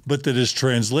fraudulent, but that his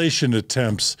translation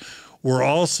attempts were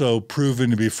also proven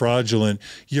to be fraudulent.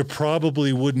 You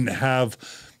probably wouldn't have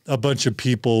a bunch of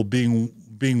people being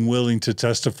willing to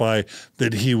testify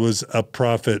that he was a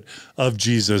prophet of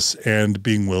Jesus and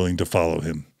being willing to follow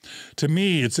him. To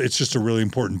me, it's just a really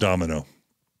important domino.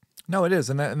 No, it is.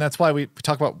 And that's why we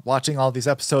talk about watching all these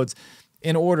episodes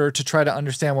in order to try to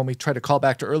understand when we try to call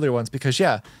back to earlier ones. Because,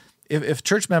 if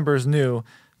church members knew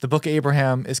the Book of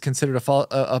Abraham is considered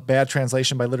a bad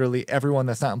translation by literally everyone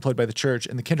that's not employed by the church,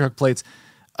 and the Kinderhook Plates,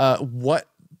 what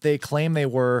they claim they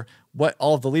were, what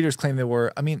all of the leaders claim they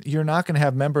were, I mean, you're not going to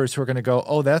have members who are going to go,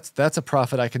 oh, that's a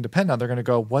prophet I can depend on. They're going to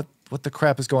go, what the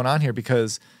crap is going on here?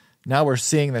 Because now we're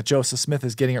seeing that Joseph Smith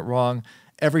is getting it wrong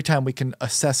every time we can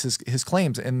assess his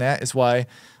claims. And that is why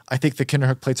I think the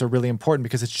Kinderhook Plates are really important,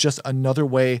 because it's just another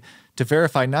way to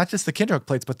verify not just the Kinderhook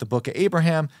Plates, but the Book of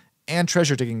Abraham and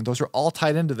treasure digging. Those are all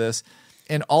tied into this.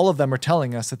 And all of them are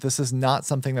telling us that this is not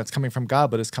something that's coming from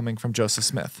God, but is coming from Joseph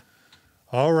Smith.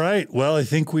 All right. Well, I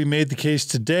think we made the case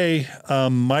today.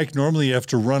 Mike, normally you have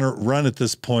to run at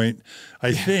this point,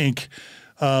 I think.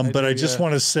 But I just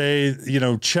want to say,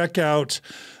 check out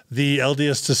the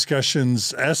LDS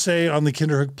Discussions essay on the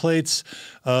Kinderhook Plates.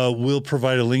 We'll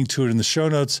provide a link to it in the show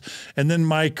notes. And then,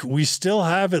 Mike, we still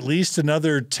have at least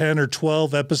another 10 or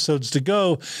 12 episodes to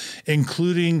go,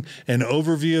 including an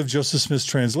overview of Joseph Smith's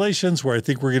translations, where I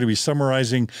think we're going to be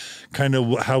summarizing kind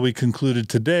of how we concluded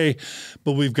today.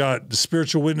 But we've got the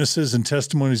spiritual witnesses and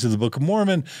testimonies of the Book of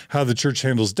Mormon, how the church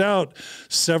handles doubt,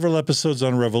 several episodes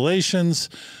on Revelations,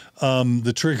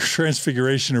 the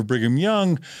Transfiguration of Brigham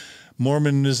Young,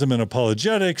 Mormonism and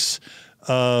Apologetics,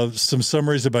 some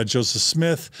summaries about Joseph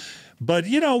Smith. But,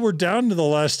 we're down to the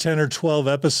last 10 or 12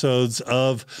 episodes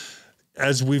of,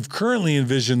 as we've currently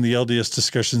envisioned, the LDS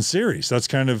Discussion series. That's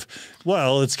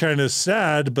it's kind of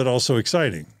sad, but also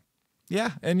exciting.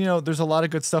 Yeah. And, there's a lot of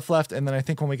good stuff left. And then I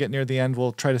think when we get near the end,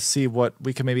 we'll try to see what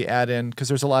we can maybe add in, because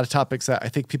there's a lot of topics that I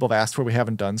think people have asked for we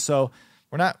haven't done. So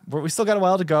we still got a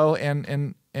while to go,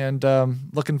 and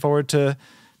looking forward to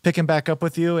picking back up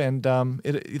with you. And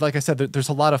like I said, there's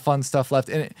a lot of fun stuff left.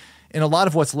 And a lot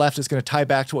of what's left is going to tie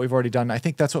back to what we've already done. I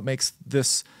think that's what makes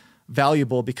this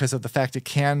valuable, because of the fact it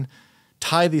can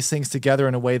tie these things together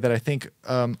in a way that I think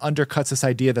undercuts this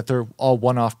idea that they're all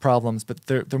one-off problems, but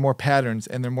they're more patterns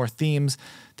and they're more themes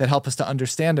that help us to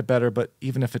understand it better, but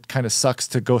even if it kind of sucks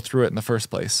to go through it in the first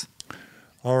place.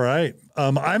 All right.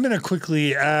 I'm going to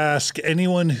quickly ask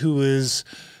anyone who is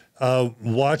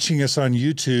watching us on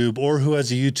YouTube or who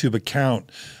has a YouTube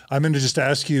account. I'm going to just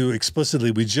ask you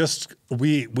explicitly.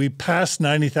 We passed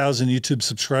 90,000 YouTube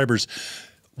subscribers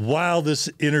while this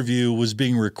interview was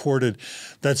being recorded.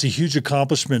 That's a huge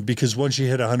accomplishment, because once you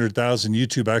hit 100,000,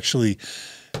 YouTube actually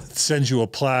sends you a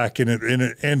plaque.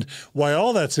 And why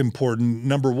all that's important,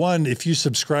 number one, if you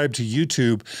subscribe to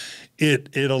YouTube,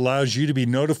 it allows you to be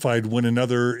notified when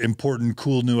another important,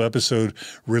 cool new episode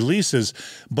releases,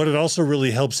 but it also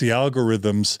really helps the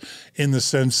algorithms in the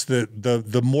sense that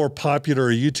the more popular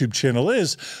a YouTube channel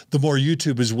is, the more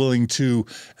YouTube is willing to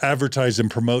advertise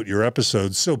and promote your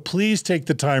episodes. So please take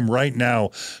the time right now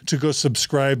to go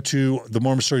subscribe to the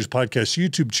Mormon Stories Podcast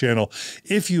YouTube channel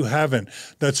if you haven't.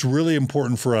 That's really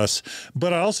important for us.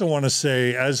 But I also want to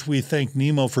say, as we thank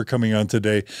Nemo for coming on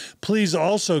today, please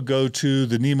also go to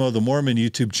the Nemo the Mormon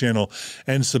YouTube channel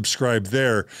and subscribe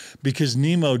there, because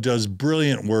Nemo does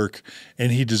brilliant work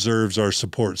and he deserves our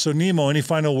support. So Nemo, any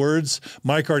final words?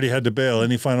 Mike already had to bail.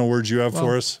 Any final words you have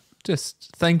for us?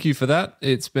 Just thank you for that.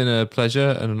 It's been a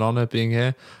pleasure and an honor being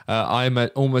here. I'm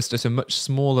almost at a much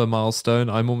smaller milestone.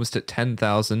 I'm almost at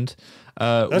 10,000.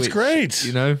 That's great.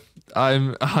 You know,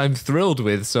 I'm thrilled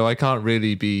with, so I can't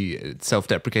really be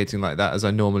self-deprecating like that as I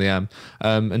normally am.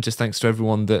 And just thanks to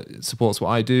everyone that supports what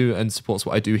I do and supports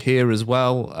what I do here as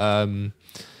well.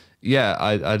 Yeah,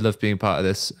 I love being part of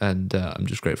this, and I'm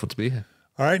just grateful to be here.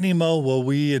 All right, Nemo. Well,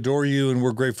 we adore you, and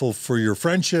we're grateful for your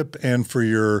friendship and for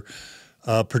your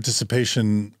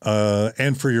participation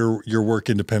and for your work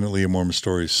independently in Mormon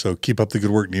Stories. So keep up the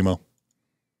good work, Nemo.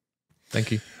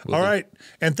 Thank you. All right.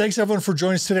 And thanks everyone for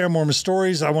joining us today on Mormon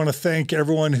Stories. I want to thank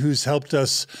everyone who's helped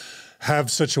us have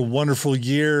such a wonderful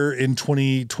year in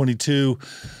 2022.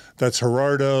 That's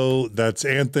Gerardo, that's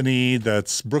Anthony,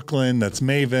 that's Brooklyn, that's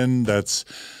Maven, that's,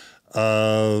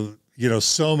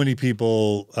 so many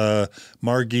people,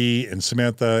 Margie and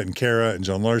Samantha and Kara and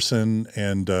John Larson,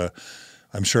 and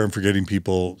I'm sure I'm forgetting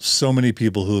people, so many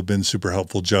people who have been super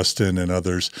helpful, Justin and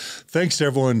others. Thanks to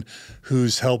everyone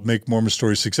who's helped make Mormon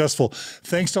Stories successful.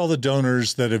 Thanks to all the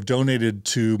donors that have donated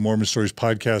to Mormon Stories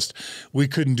Podcast. We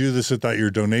couldn't do this without your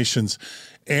donations.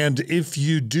 And if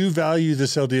you do value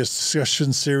this LDS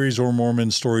discussion series or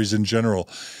Mormon Stories in general,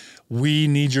 we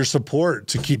need your support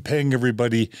to keep paying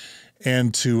everybody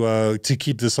and to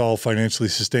keep this all financially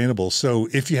sustainable. So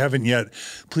if you haven't yet,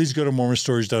 please go to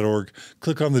mormonstories.org,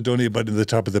 click on the donate button at the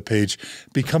top of the page,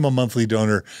 become a monthly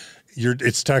donor.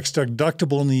 It's tax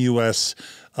deductible in the U.S.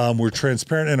 We're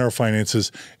transparent in our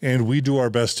finances, and we do our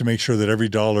best to make sure that every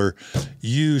dollar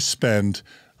you spend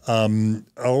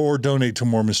or donate to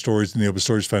Mormon Stories and the Open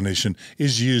Stories Foundation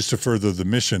is used to further the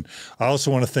mission. I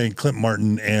also want to thank Clint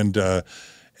Martin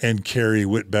and Carrie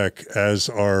Whitbeck as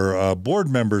our board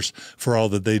members for all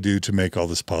that they do to make all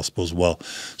this possible as well.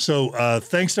 So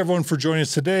thanks to everyone for joining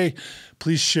us today.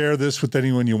 Please share this with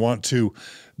anyone you want to.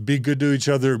 Be good to each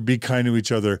other, be kind to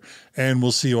each other, and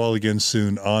we'll see you all again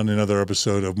soon on another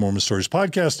episode of Mormon Stories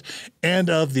Podcast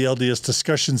and of the LDS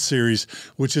Discussion Series,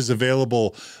 which is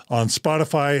available on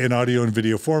Spotify in audio and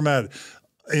video format,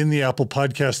 in the Apple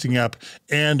podcasting app,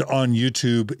 and on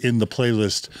YouTube in the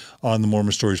playlist on the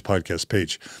Mormon Stories Podcast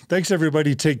page. Thanks,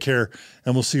 everybody. Take care,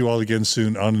 and we'll see you all again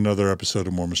soon on another episode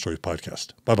of Mormon Stories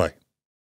Podcast. Bye-bye.